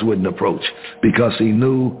Bois wouldn't approach because he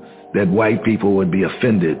knew that white people would be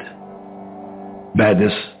offended by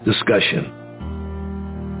this discussion.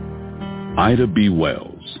 Ida B.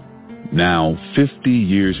 Wells, now 50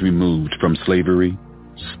 years removed from slavery,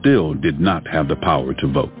 still did not have the power to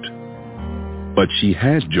vote. But she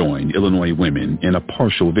had joined Illinois women in a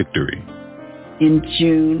partial victory. In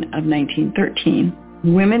June of 1913,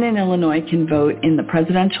 women in Illinois can vote in the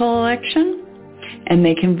presidential election, and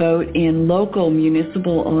they can vote in local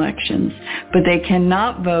municipal elections, but they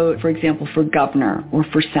cannot vote, for example, for governor or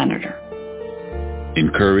for senator.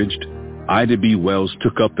 Encouraged, Ida B. Wells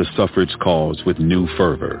took up the suffrage cause with new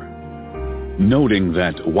fervor. Noting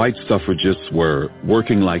that white suffragists were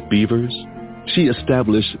working like beavers, she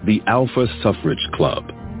established the Alpha Suffrage Club.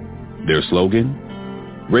 Their slogan,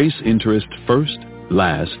 race interest first,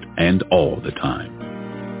 last, and all the time.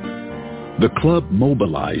 The club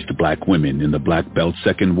mobilized black women in the Black Belt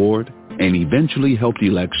Second Ward and eventually helped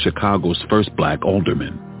elect Chicago's first black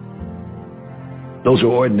alderman. Those are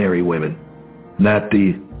ordinary women, not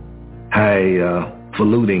the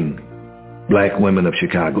highfalutin black women of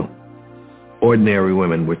Chicago. Ordinary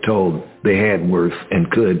women were told they had worth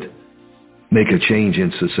and could make a change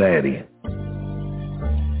in society.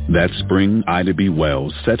 That spring, Ida B.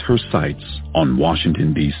 Wells set her sights on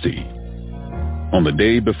Washington, D.C. On the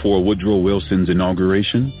day before Woodrow Wilson's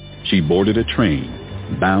inauguration, she boarded a train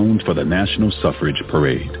bound for the National Suffrage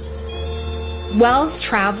Parade. Wells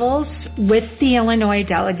travels with the Illinois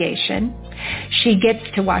delegation. She gets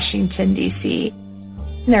to Washington, D.C.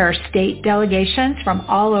 There are state delegations from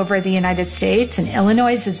all over the United States, and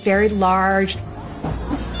Illinois is very large.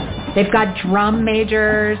 They've got drum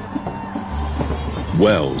majors.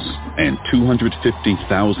 Wells and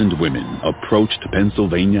 250,000 women approached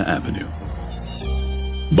Pennsylvania Avenue.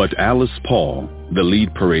 But Alice Paul, the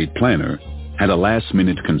lead parade planner, had a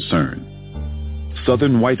last-minute concern.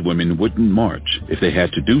 Southern white women wouldn't march if they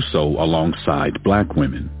had to do so alongside black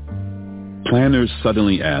women. Planners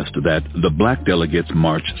suddenly asked that the black delegates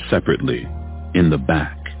march separately, in the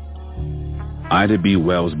back. Ida B.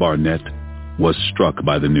 Wells-Barnett was struck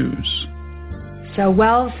by the news. So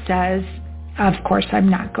Wells says, of course, I'm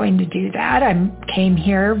not going to do that. I came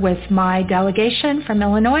here with my delegation from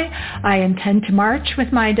Illinois. I intend to march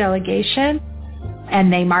with my delegation.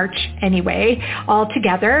 And they march anyway, all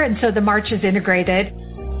together. And so the march is integrated.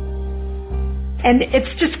 And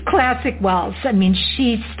it's just classic Wells. I mean,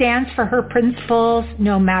 she stands for her principles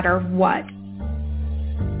no matter what.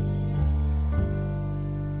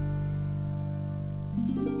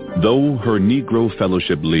 Though her Negro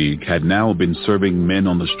Fellowship League had now been serving men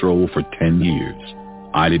on the stroll for 10 years,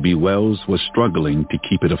 Ida B. Wells was struggling to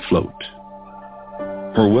keep it afloat.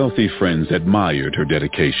 Her wealthy friends admired her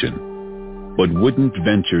dedication, but wouldn't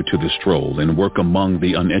venture to the stroll and work among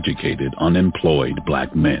the uneducated, unemployed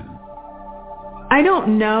black men. I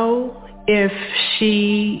don't know if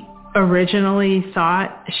she originally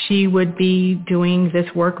thought she would be doing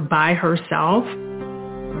this work by herself.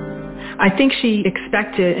 I think she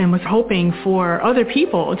expected and was hoping for other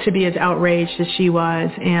people to be as outraged as she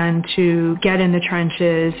was and to get in the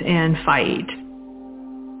trenches and fight.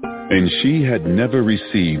 And she had never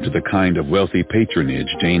received the kind of wealthy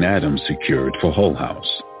patronage Jane Addams secured for Hull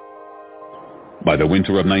House. By the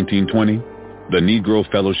winter of 1920, the Negro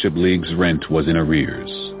Fellowship League's rent was in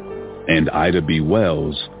arrears, and Ida B.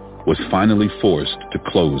 Wells was finally forced to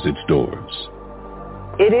close its doors.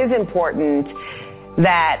 It is important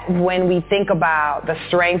that when we think about the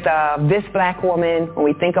strength of this black woman, when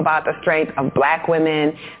we think about the strength of black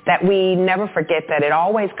women, that we never forget that it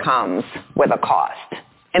always comes with a cost.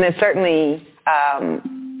 And it certainly,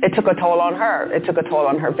 it took a toll on her. It took a toll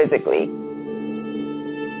on her physically.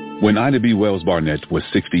 When Ida B. Wells-Barnett was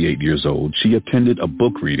 68 years old, she attended a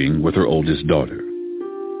book reading with her oldest daughter.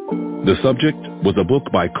 The subject was a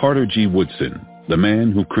book by Carter G. Woodson, the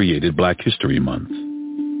man who created Black History Month.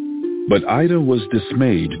 But Ida was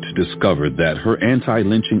dismayed to discover that her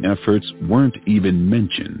anti-lynching efforts weren't even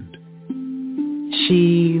mentioned.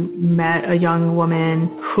 She met a young woman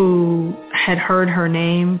who had heard her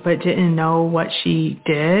name but didn't know what she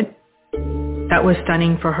did. That was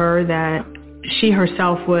stunning for her, that she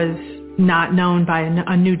herself was not known by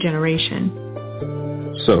a new generation.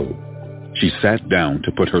 So she sat down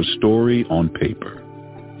to put her story on paper.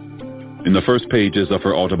 In the first pages of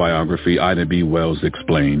her autobiography, Ida B. Wells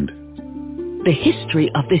explained, "The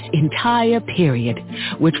history of this entire period,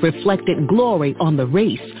 which reflected glory on the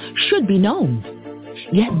race, should be known.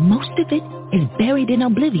 Yet most of it is buried in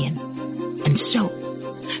oblivion. And so,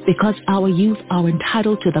 because our youth are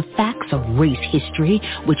entitled to the facts of race history,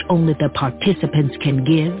 which only the participants can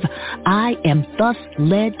give, I am thus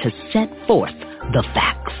led to set forth the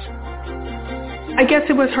facts." I guess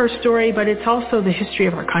it was her story, but it's also the history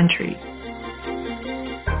of our country.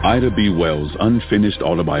 Ida B. Wells' unfinished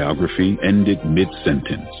autobiography ended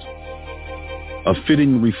mid-sentence. A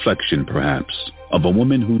fitting reflection, perhaps, of a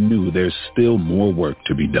woman who knew there's still more work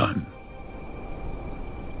to be done.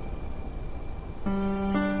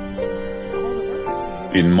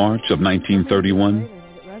 In March of 1931,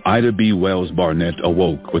 Ida B. Wells-Barnett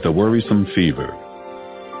awoke with a worrisome fever.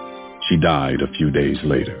 She died a few days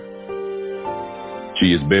later.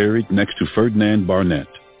 She is buried next to Ferdinand Barnett,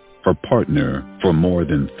 her partner for more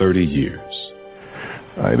than 30 years.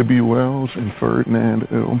 Ida B. Wells and Ferdinand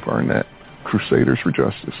L. Barnett, Crusaders for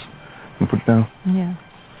Justice. And put it down. Yeah.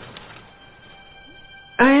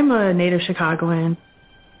 I'm a native Chicagoan,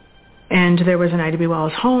 and there was an Ida B.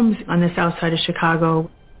 Wells home on the south side of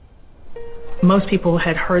Chicago. Most people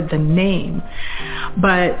had heard the name,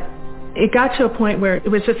 but it got to a point where it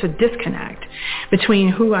was just a disconnect between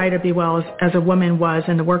who Ida B. Wells as a woman was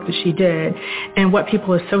and the work that she did and what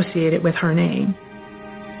people associated with her name.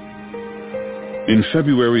 In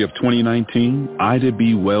February of 2019, Ida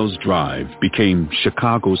B. Wells Drive became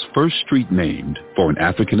Chicago's first street named for an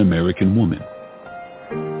African-American woman.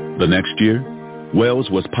 The next year, Wells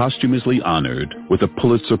was posthumously honored with a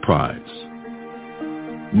Pulitzer Prize.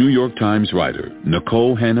 New York Times writer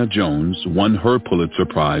Nicole Hannah-Jones won her Pulitzer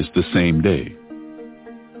Prize the same day.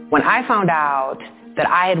 When I found out that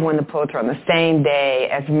I had won the Pulitzer on the same day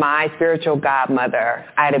as my spiritual godmother,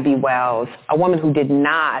 Ida B. Wells, a woman who did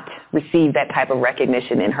not receive that type of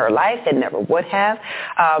recognition in her life and never would have,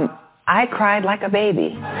 I cried like a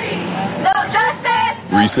baby.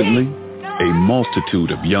 Recently, a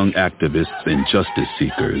multitude of young activists and justice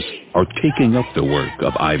seekers are taking up the work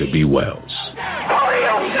of Ida B. Wells.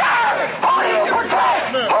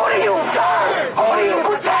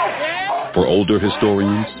 For older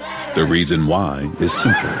historians, the reason why is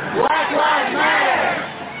simple. Black Lives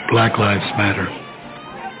Matter. Black Lives Matter.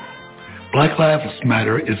 Black Lives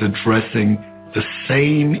Matter is addressing the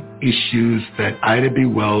same issues that Ida B.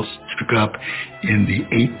 Wells took up in the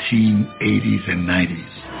 1880s and 90s.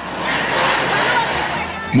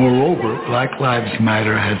 Moreover, Black Lives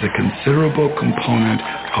Matter has a considerable component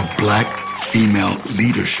of black female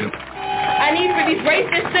leadership. I need for these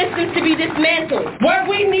racist systems to be dismantled. What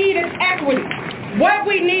we need is equity. What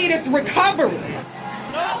we need is recovery.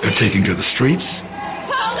 They're taking to the streets.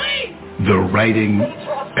 They're writing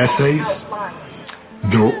essays.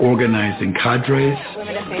 They're organizing cadres.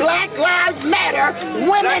 Black Lives Matter.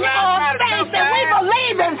 Women on faith, and we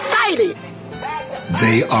believe in fighting.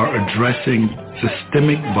 They are addressing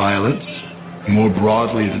systemic violence more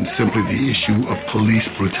broadly than simply the issue of police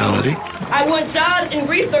brutality. I want jobs and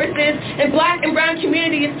resources in black and brown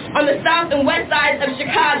communities on the south and west sides of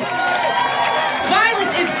Chicago.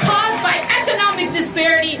 Violence is caused by economic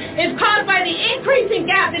disparity, is caused by the increasing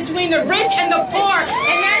gap between the rich and the poor,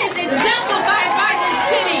 and that is exemplified by this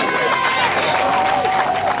city.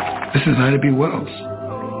 This is Ida B. Wells.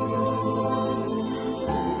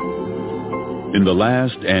 In the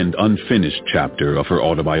last and unfinished chapter of her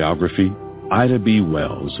autobiography, Ida B.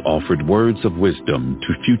 Wells offered words of wisdom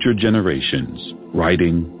to future generations,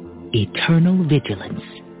 writing, "Eternal vigilance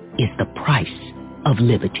is the price of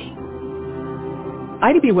liberty."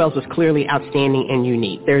 Ida B. Wells was clearly outstanding and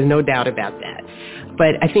unique. There's no doubt about that.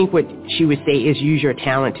 But I think what she would say is use your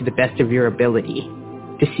talent to the best of your ability,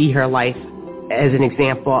 to see her life as an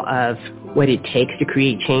example of what it takes to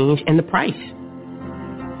create change and the price,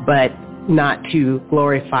 but not to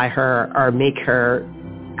glorify her or make her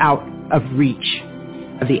out of reach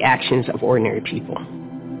of the actions of ordinary people.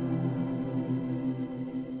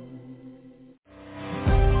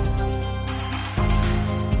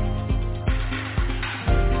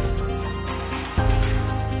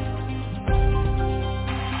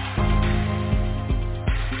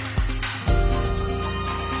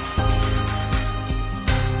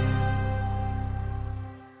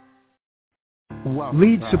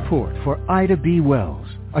 Lead support for Ida B. Wells,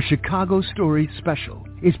 a Chicago Story special,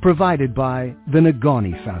 is provided by the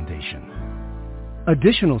Nagani Foundation.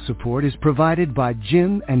 Additional support is provided by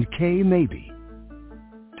Jim and Kay Mabey,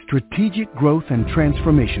 Strategic Growth and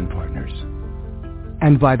Transformation Partners,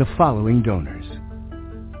 and by the following donors.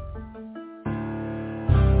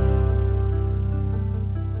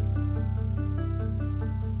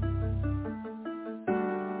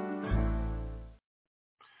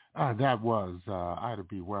 That was Ida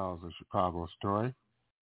B. Wells, A Chicago Story,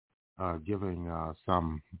 giving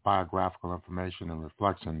some biographical information and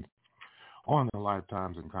reflections on the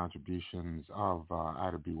lifetimes and contributions of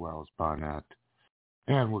Ida B. Wells Barnett.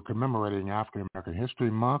 And we're commemorating African American History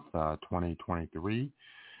Month 2023.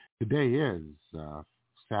 Today is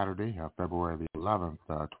Saturday, February the 11th,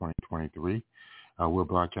 2023. We're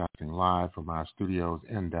broadcasting live from our studios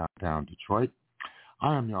in downtown Detroit.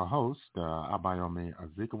 I am your host, Abayomi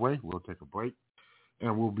Azikiwe. We'll take a break,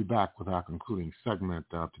 and we'll be back with our concluding segment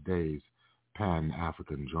of today's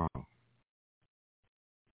Pan-African Journal.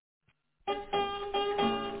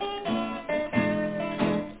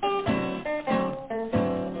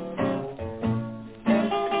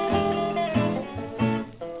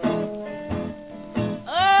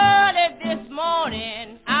 Early this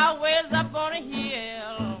morning, I was up on a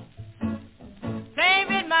hill.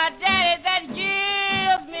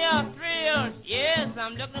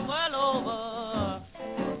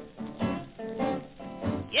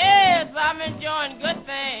 I'm enjoying good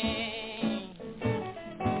things.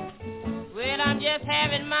 Well, I'm just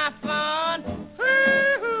having my fun.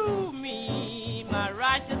 Woo-hoo, me, my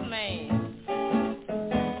righteous man.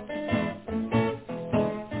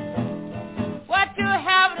 What you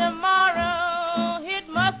have tomorrow, it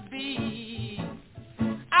must be.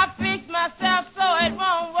 I fix myself so it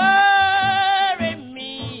won't worry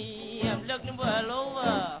me. I'm looking well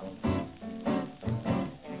over.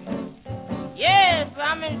 Yes,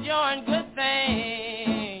 I'm enjoying good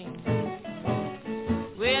things.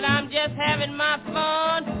 Well, I'm just having my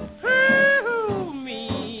fun. Woo-hoo,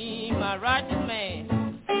 me, my righteous man.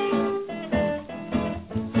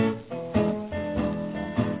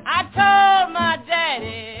 I told my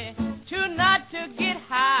daddy not to get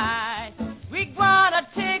high. We gonna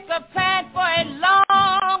take a plan for a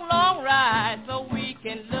long, long ride so we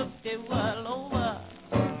can look the world over.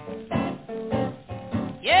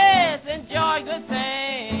 Yes, enjoy good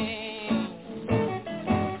things.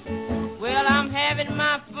 Well, I'm having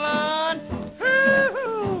my fun.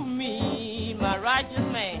 Woo-hoo, me, my righteous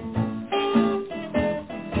man.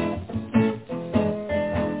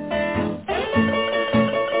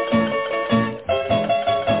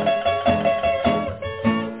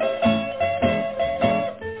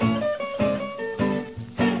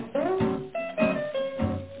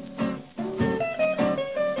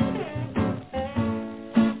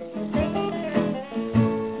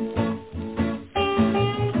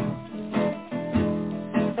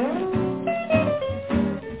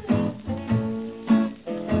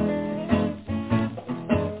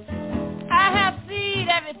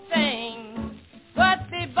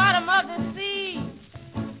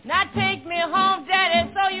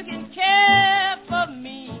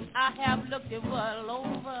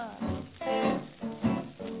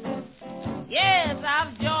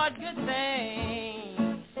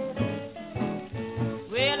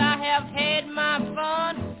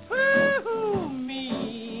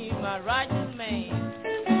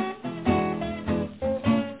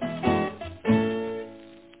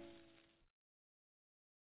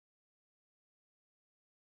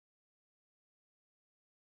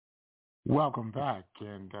 Welcome back,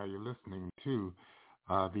 and you're listening to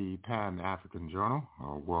the Pan-African Journal,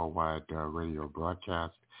 a worldwide radio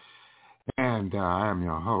broadcast. And I am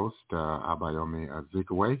your host, Abayomi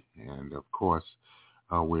Azikiwe, and of course,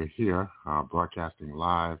 we're here broadcasting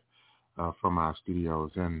live from our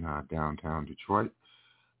studios in downtown Detroit.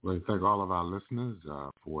 We thank all of our listeners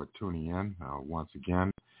for tuning in once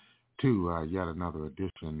again to yet another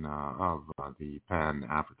edition of the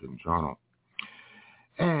Pan-African Journal.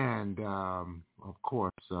 And, of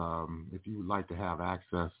course, if you would like to have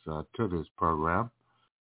access to this program,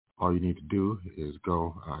 all you need to do is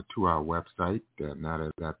go to our website, and that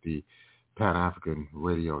is at the Pan-African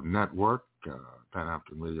Radio Network.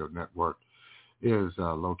 Pan-African Radio Network is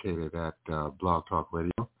located at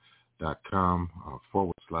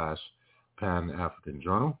blogtalkradio.com/Pan-African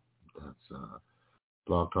Journal. That's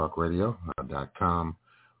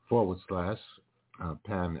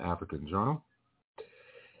blogtalkradio.com/Pan-African Journal.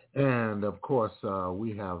 And, of course,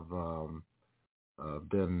 we have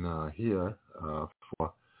been here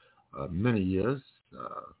for many years.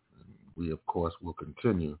 We, of course, will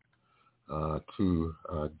continue to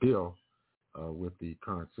deal with the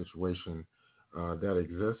current situation that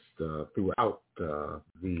exists throughout the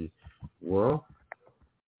world.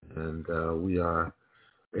 And we are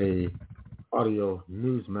a audio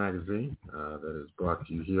news magazine that is brought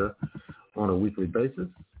to you here on a weekly basis.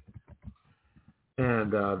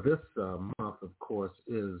 And this month, of course,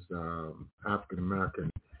 is African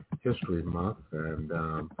American History Month, and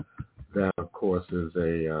that, of course, is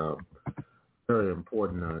a very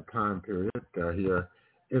important time period here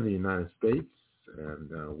in the United States.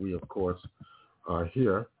 And we, of course, are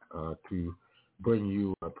here to bring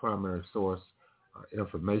you a primary source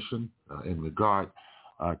information in regard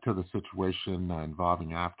to the situation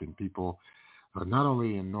involving African people, not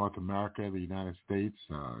only in North America, the United States,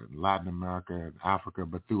 Latin America, and Africa,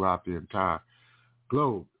 but throughout the entire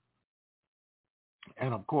globe.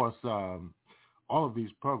 And, of course, all of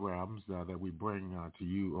these programs that we bring to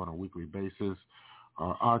you on a weekly basis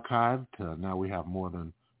are archived. Now we have more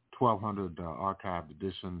than 1,200 archived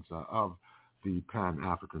editions of the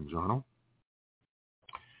Pan-African Journal.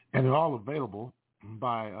 And they're all available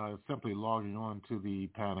by simply logging on to the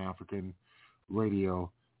Pan-African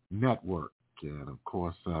Radio Network. And, of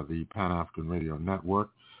course, the Pan-African Radio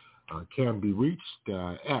Network can be reached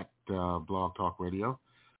at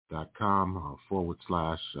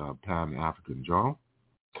blogtalkradio.com/Pan-African Journal.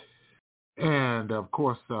 And, of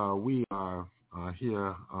course, we are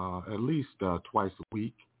here at least twice a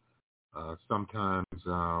week Sometimes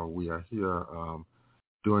we are here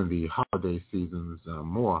during the holiday seasons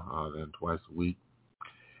more than twice a week.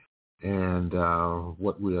 And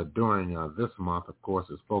what we are doing this month, of course,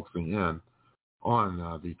 is focusing in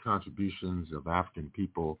on the contributions of African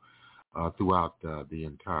people throughout the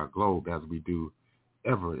entire globe, as we do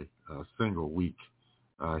every single week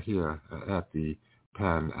here at the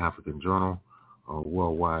Pan-African Journal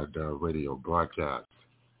worldwide radio broadcast.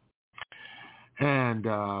 And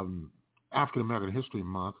African American History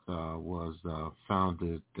Month was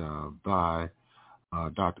founded by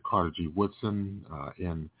Dr. Carter G. Woodson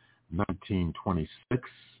in 1926.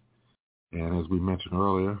 And as we mentioned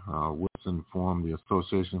earlier, Woodson formed the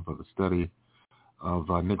Association for the Study of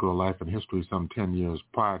Negro Life and History some 10 years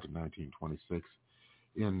prior to 1926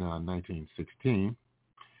 in 1916.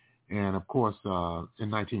 And of course, in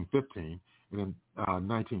 1915, and in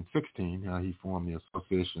 1916, he formed the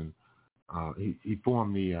association. He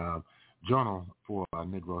formed the Journal for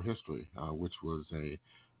Negro History, which was a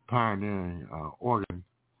pioneering organ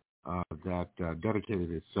that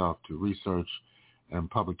dedicated itself to research and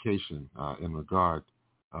publication in regard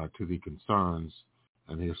to the concerns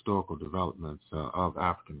and the historical developments of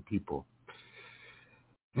African people.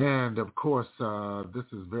 And of course, this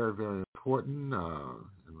is very, very important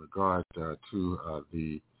in regard to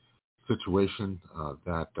the situation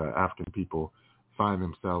that African people find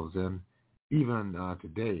themselves in. Even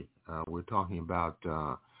today, we're talking about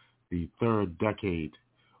the third decade,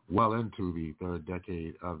 well into the third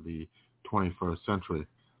decade of the 21st century.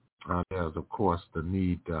 There's, of course, the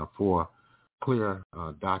need for clear,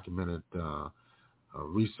 documented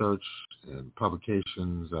research and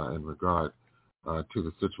publications in regard to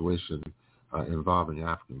the situation involving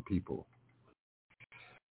African people.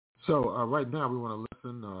 So right now we want to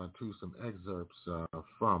listen to some excerpts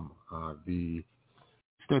from the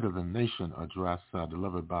State of the Nation address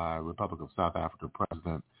delivered by Republic of South Africa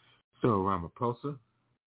President Cyril Ramaphosa.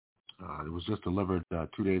 It was just delivered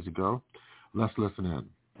 2 days ago. Let's listen in.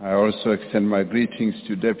 I also extend my greetings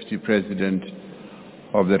to Deputy President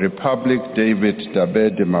of the Republic, David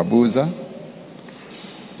Dabe de Mabuza,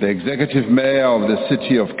 the Executive Mayor of the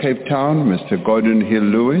City of Cape Town, Mr. Gordon Hill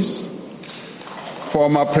Lewis,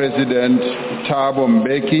 former President Thabo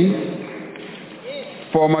Mbeki,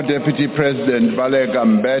 former Deputy President Balega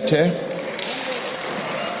Mbete,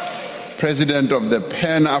 President of the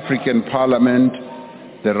Pan-African Parliament,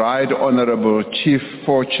 the Right Honorable Chief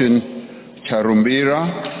Fortune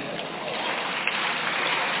Charumbira,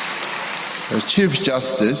 the Chief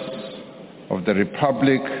Justice of the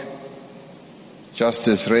Republic,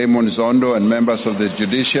 Justice Raymond Zondo, and members of the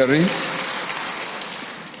judiciary,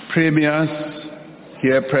 premiers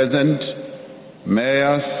here present,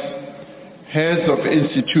 mayors, heads of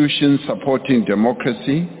institutions supporting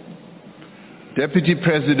democracy, Deputy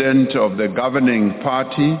President of the governing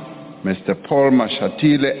party, Mr. Paul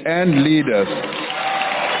Mashatile, and leaders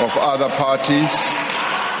of other parties,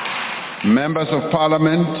 members of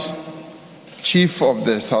parliament, Chief of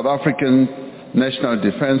the South African National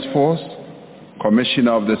Defence Force,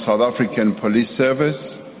 Commissioner of the South African Police Service,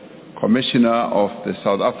 Commissioner of the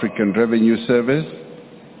South African Revenue Service,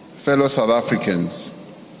 fellow South Africans.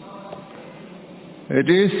 It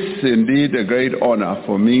is indeed a great honor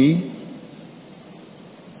for me,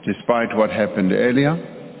 despite what happened earlier,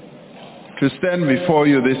 to stand before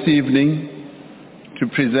you this evening to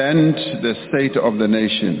present the State of the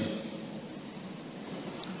Nation.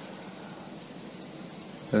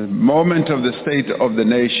 The moment of the State of the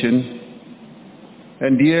Nation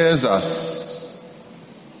endears us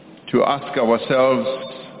to ask ourselves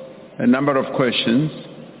a number of questions,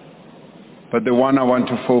 but the one I want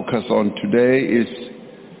to focus on today is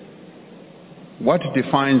what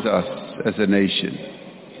defines us as a nation.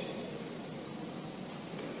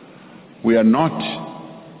 We are not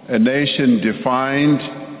a nation defined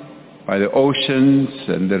by the oceans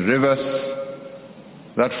and the rivers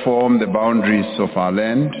that form the boundaries of our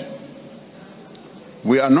land.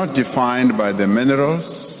 We are not defined by the minerals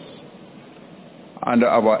under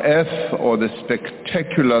our earth or the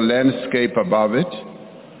spectacular landscape above it.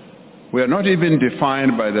 We are not even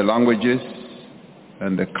defined by the languages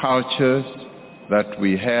and the cultures that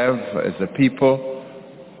we have as a people,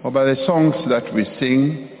 or by the songs that we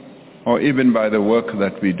sing, or even by the work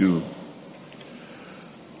that we do.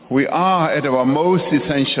 We are, at our most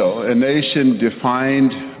essential, a nation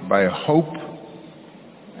defined by hope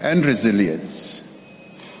and resilience.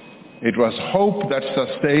 It was hope that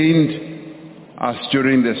sustained us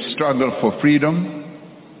during the struggle for freedom,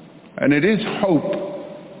 and it is hope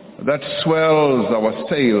that swells our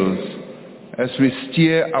sails as we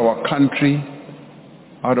steer our country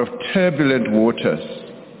out of turbulent waters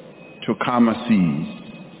to calmer seas.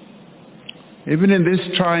 Even in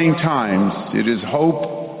these trying times, it is hope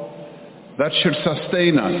that should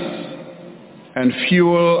sustain us and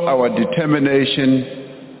fuel our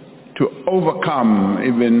determination to overcome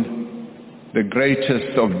even the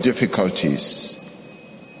greatest of difficulties.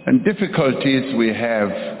 And difficulties we have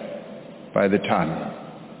by the ton.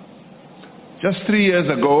 Just 3 years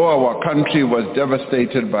ago, our country was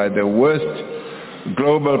devastated by the worst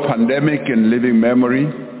global pandemic in living memory.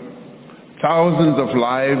 Thousands of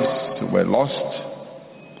lives were lost.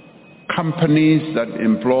 Companies that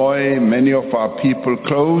employ many of our people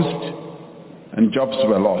closed, and jobs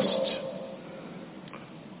were lost.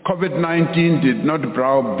 COVID-19 did not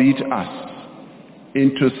browbeat us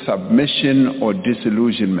into submission or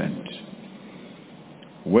disillusionment.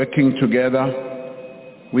 Working together,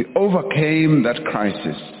 we overcame that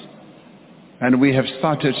crisis, and we have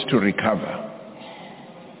started to recover.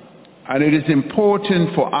 And it is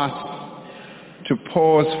important for us to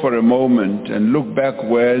pause for a moment and look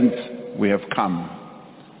backwards we have come,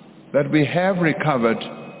 that we have recovered,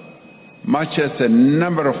 much as a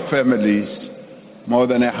number of families, more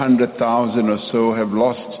than 100,000 or so, have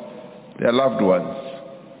lost their loved ones.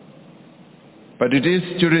 But it is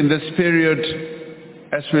during this period,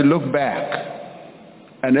 as we look back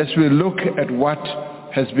and as we look at what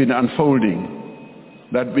has been unfolding,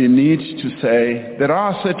 that we need to say there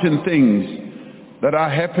are certain things that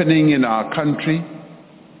are happening in our country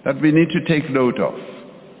that we need to take note of.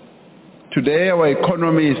 Today, our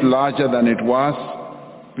economy is larger than it was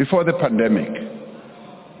before the pandemic.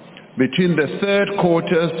 Between the third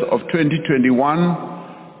quarters of 2021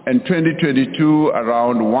 and 2022,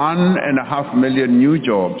 around 1.5 million new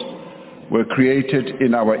jobs were created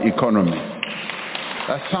in our economy.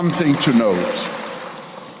 That's something to note.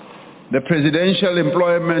 The presidential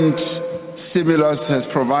employment stimulus has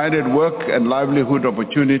provided work and livelihood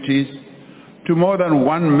opportunities to more than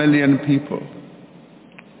 1 million people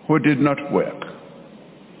who did not work.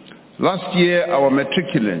 Last year, our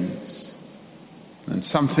matriculants, and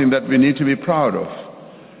something that we need to be proud of,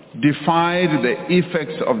 defied the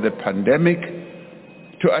effects of the pandemic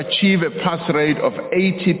to achieve a pass rate of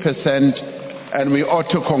 80%, and we ought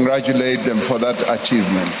to congratulate them for that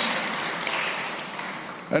achievement.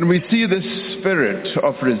 And we see this spirit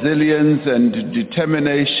of resilience and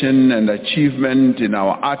determination and achievement in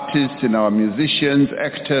our artists, in our musicians,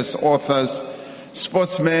 actors, authors,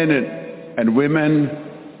 sportsmen and women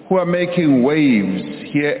who are making waves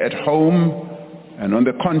here at home and on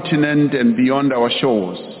the continent and beyond our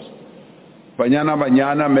shores. Banyana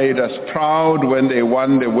Banyana made us proud when they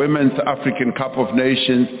won the Women's African Cup of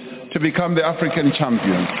Nations to become the African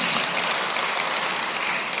champions.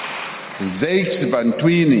 Zakes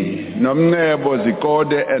Bantwini, Nomngebo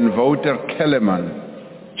Zikode, and Wouter Kellerman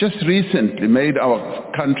just recently made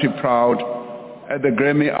our country proud at the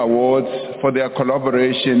Grammy Awards for their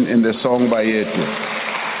collaboration in the song Bayete.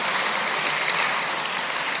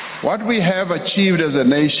 What we have achieved as a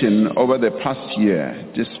nation over the past year,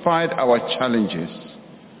 despite our challenges,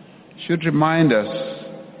 should remind us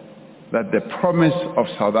that the promise of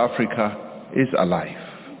South Africa is alive.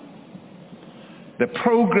 The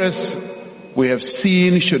progress we have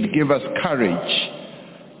seen should give us courage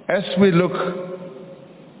as we look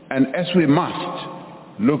and as we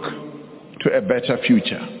must look to a better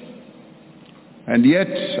future. And yet,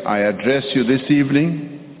 I address you this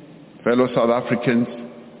evening, fellow South Africans,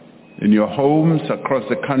 in your homes across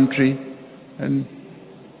the country, and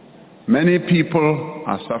many people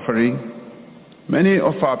are suffering. Many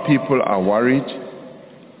of our people are worried.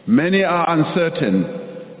 Many are uncertain,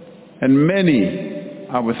 and many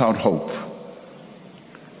are without hope.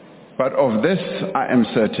 But of this I am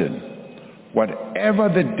certain, whatever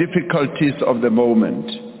the difficulties of the moment,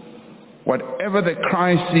 whatever the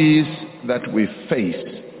crises that we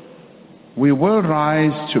face, we will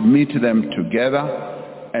rise to meet them together,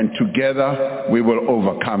 and together we will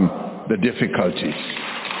overcome the difficulties.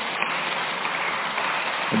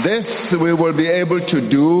 This we will be able to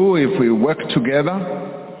do if we work together,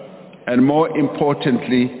 and more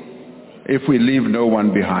importantly, if we leave no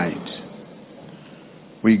one behind.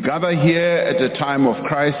 We gather here at a time of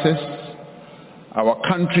crisis. Our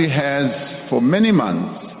country has, for many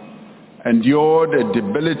months, endured a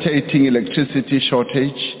debilitating electricity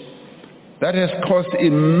shortage that has caused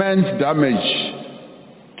immense damage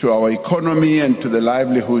to our economy and to the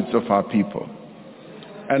livelihoods of our people.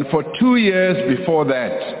 And for 2 years before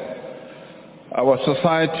that, our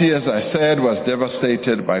society, as I said, was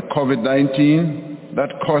devastated by COVID-19 that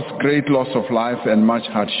caused great loss of life and much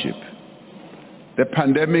hardship. The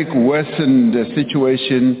pandemic worsened the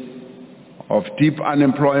situation of deep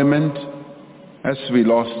unemployment as we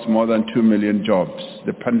lost more than 2 million jobs.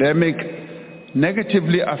 The pandemic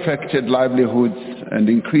negatively affected livelihoods and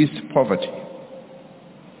increased poverty.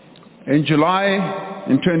 In July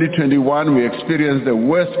in 2021, we experienced the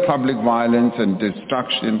worst public violence and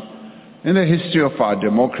destruction in the history of our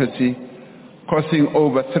democracy, costing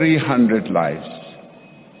over 300 lives.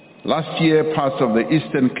 Last year, parts of the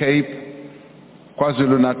Eastern Cape,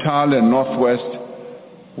 KwaZulu-Natal and Northwest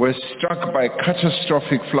were struck by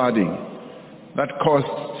catastrophic flooding that caused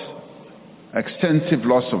extensive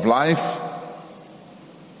loss of life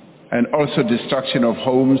and also destruction of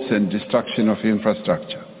homes and destruction of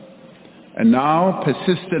infrastructure. And now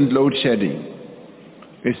persistent load shedding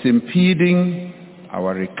is impeding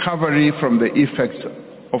our recovery from the effects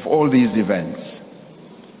of all these events.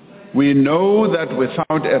 We know that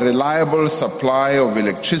without a reliable supply of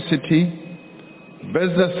electricity,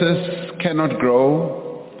 businesses cannot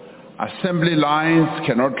grow, assembly lines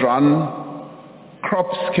cannot run,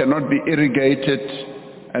 crops cannot be irrigated,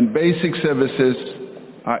 and basic services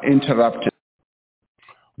are interrupted.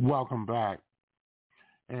 Welcome back.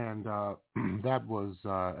 And that was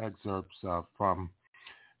excerpts from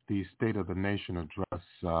the State of the Nation address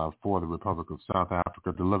for the Republic of South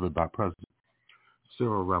Africa delivered by President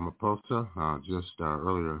Cyril Ramaphosa just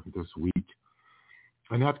earlier this week.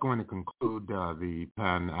 And that's going to conclude the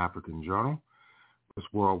Pan-African Journal, this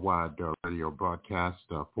worldwide radio broadcast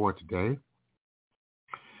for today.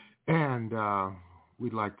 And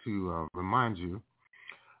we'd like to remind you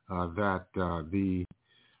that the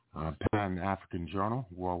Pan-African Journal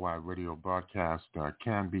worldwide radio broadcast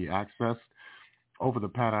can be accessed over the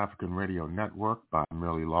Pan-African Radio Network by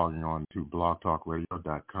merely logging on to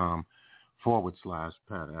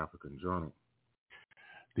blogtalkradio.com/Pan-African Journal.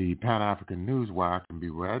 The Pan-African Newswire can be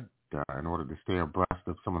read in order to stay abreast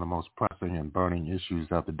of some of the most pressing and burning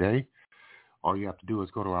issues of the day. All you have to do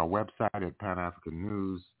is go to our website at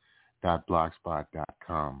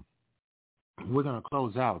panafricannews.blogspot.com. We're going to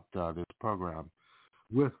close out this program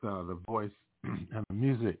with the voice and the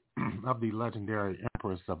music of the legendary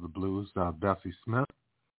Empress of the Blues, Bessie Smith.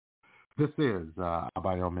 This is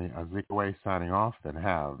Abayomi Azikiwe signing off, and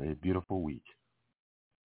have a beautiful week.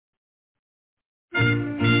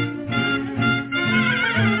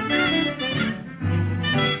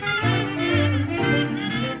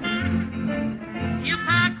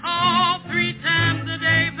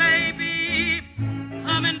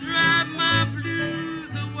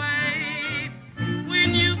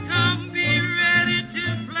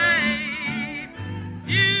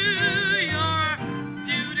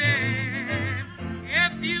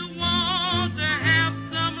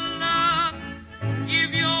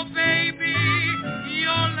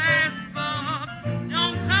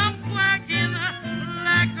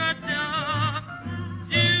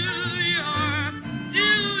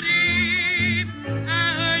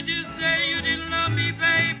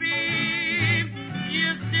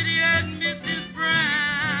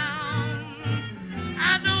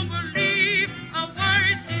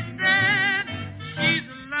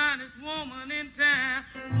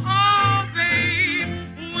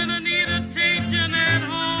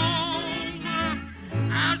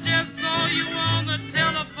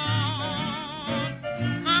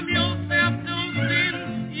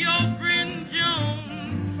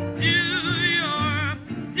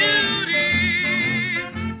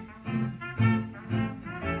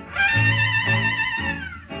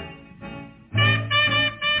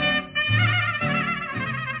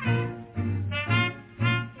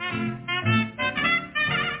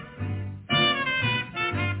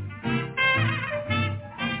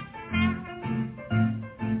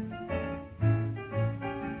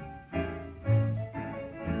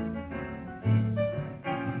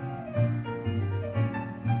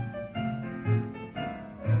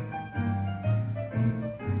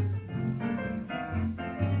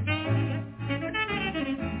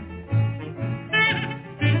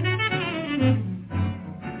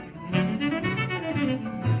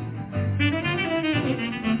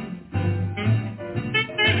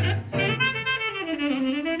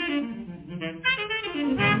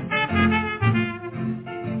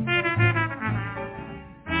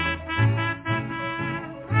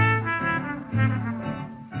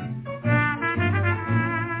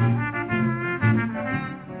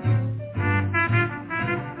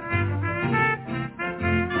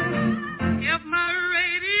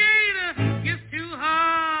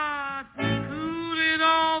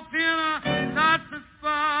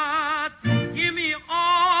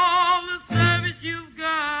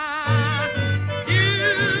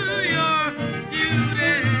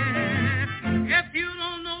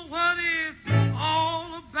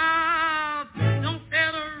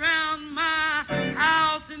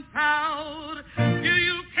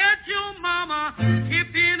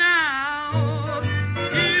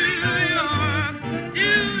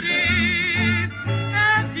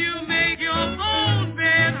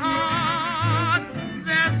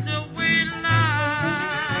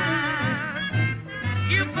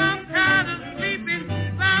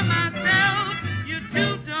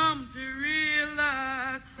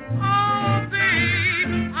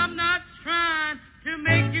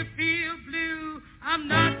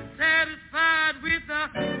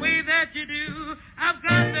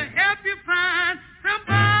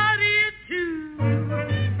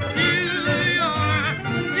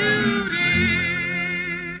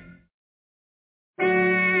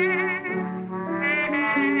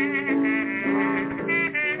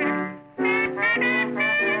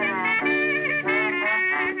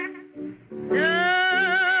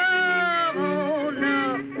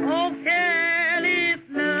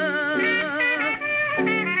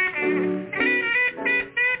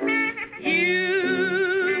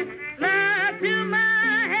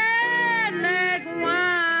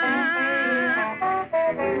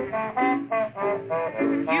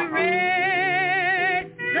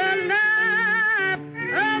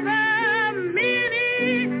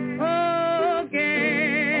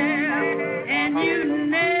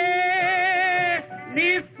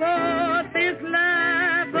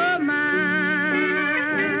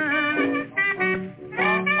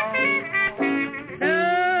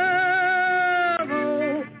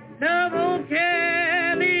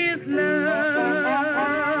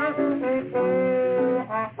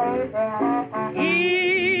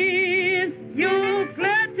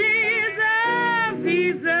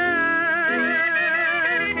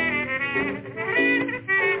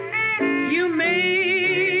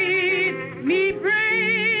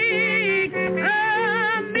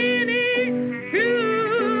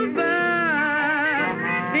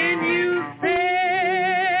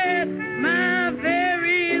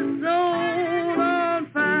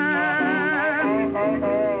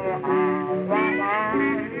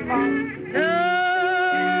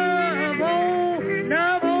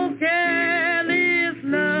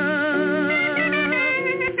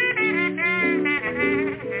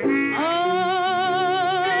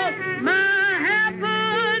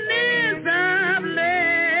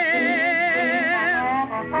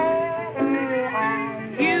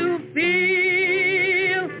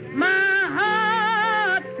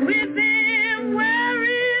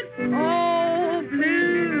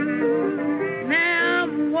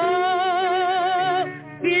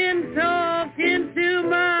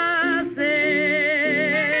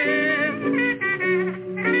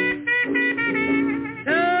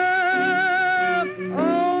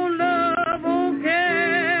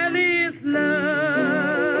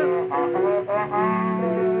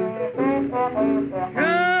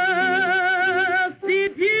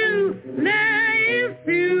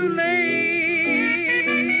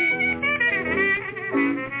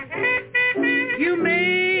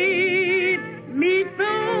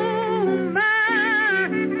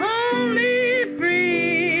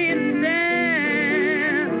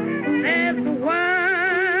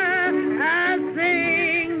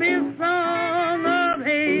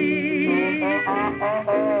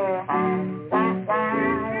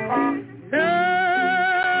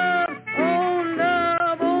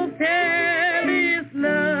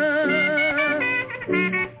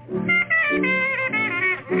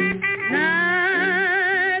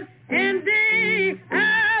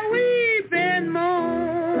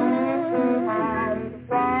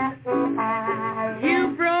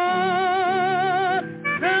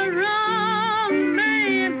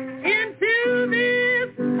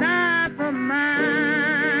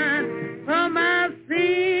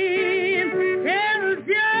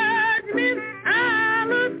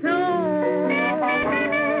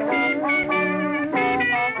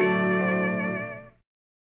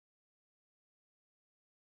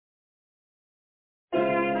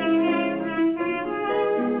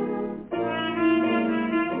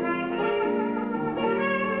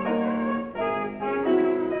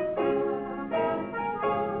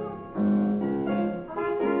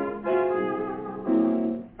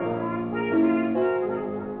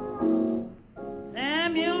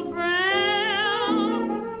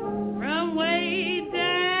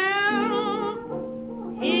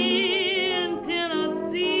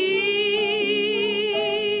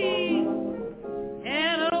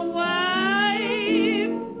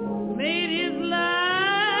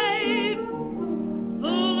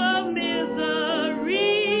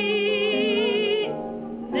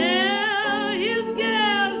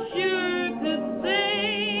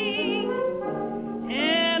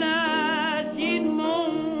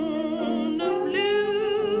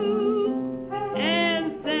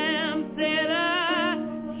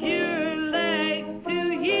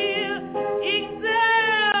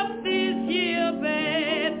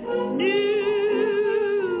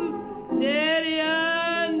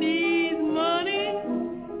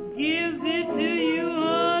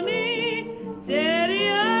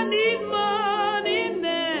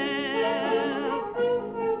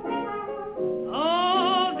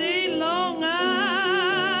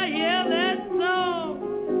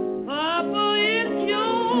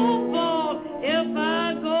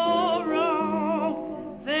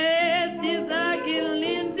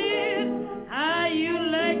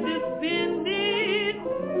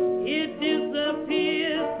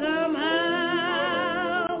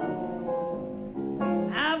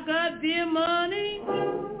 got beer money,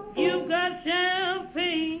 you've got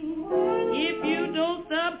champagne. If you don't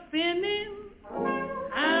stop spending,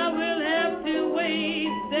 I will have to wait.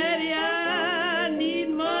 Daddy, I need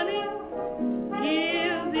money.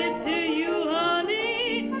 Give it to you,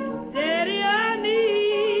 honey. Daddy, I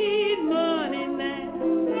need money now.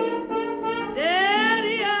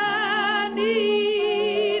 Daddy, I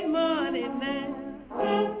need money now.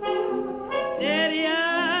 Daddy,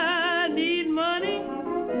 I need money.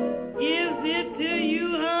 Give it to you,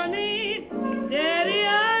 honey. Daddy,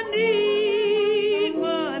 I need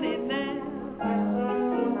money now.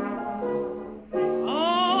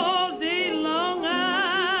 All day long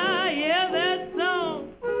I hear that song.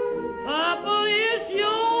 Papa, it's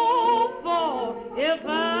your fault if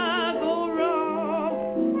I go wrong.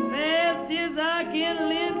 Fast as I can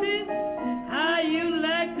lend it, how you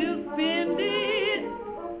like to spend it,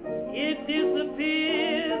 it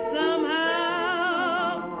disappears somehow.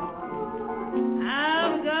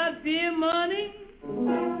 I've got beer money,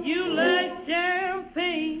 you like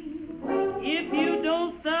champagne. If you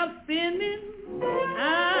don't stop spending,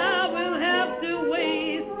 I will have to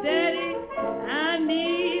wait. Daddy, I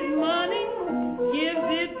need money. Give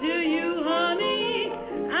it to you, honey.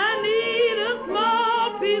 I need a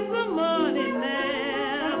small piece of money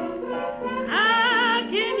now. I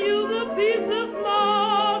can use a piece of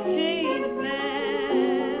small change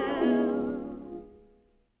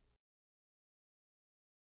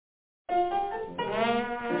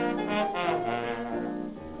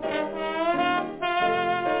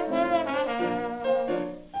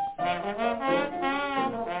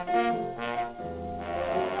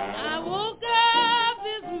I woke up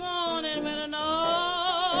this morning with an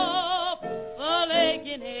awful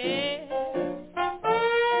aching head.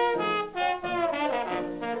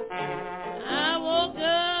 I woke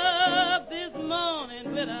up this morning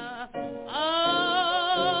with an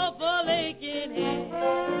awful aching head.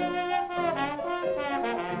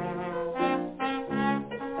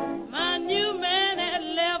 My new man had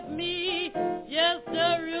left me just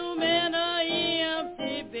a room and a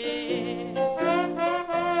empty bed.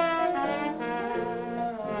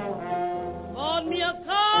 Bought me a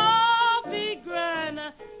coffee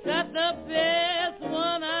grinder, got the best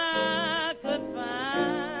one I could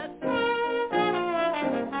find.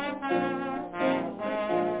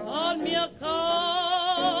 Bought me a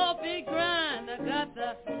coffee grinder, got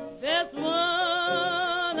the best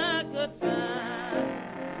one I could find.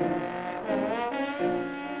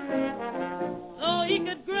 So he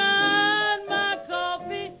could grind my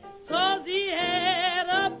coffee, 'cause he had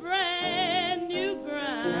a brand new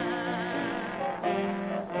grind.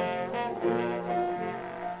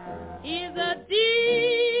 He's a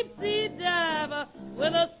deep sea diver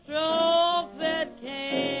with a stroke that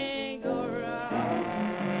can't go wrong.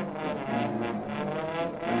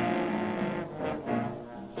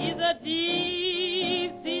 He's a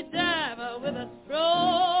deep sea diver with a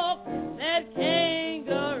stroke that can't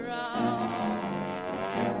go wrong.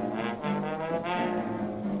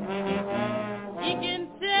 He can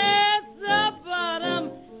test the bottom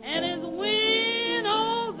and his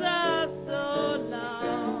windholes are so long.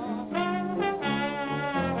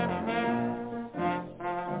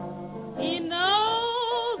 He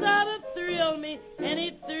knows how to thrill me and he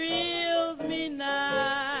thrills me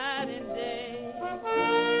night and day.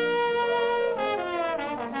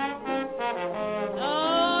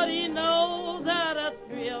 Lord, he knows how to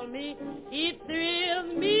thrill me. He thrills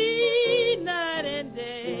me night and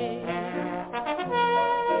day.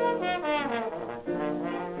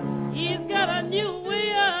 He's got a new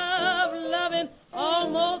way of loving,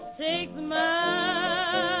 almost takes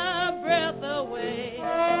my breath away.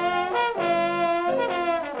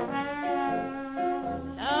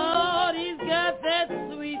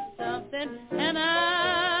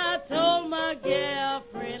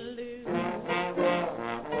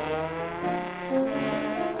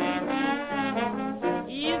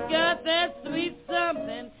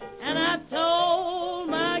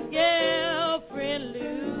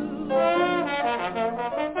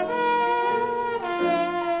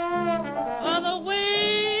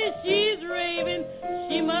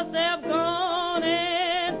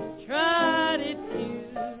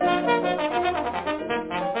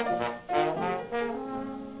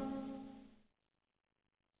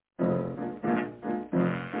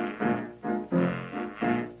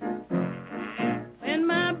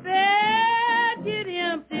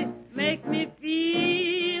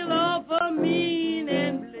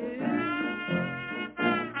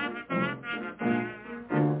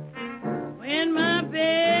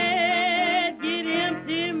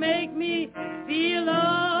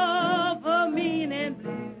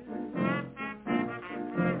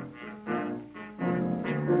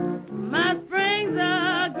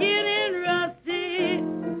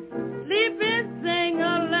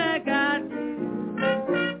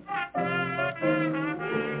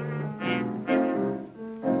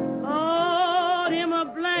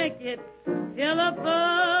 It's still a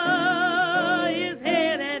book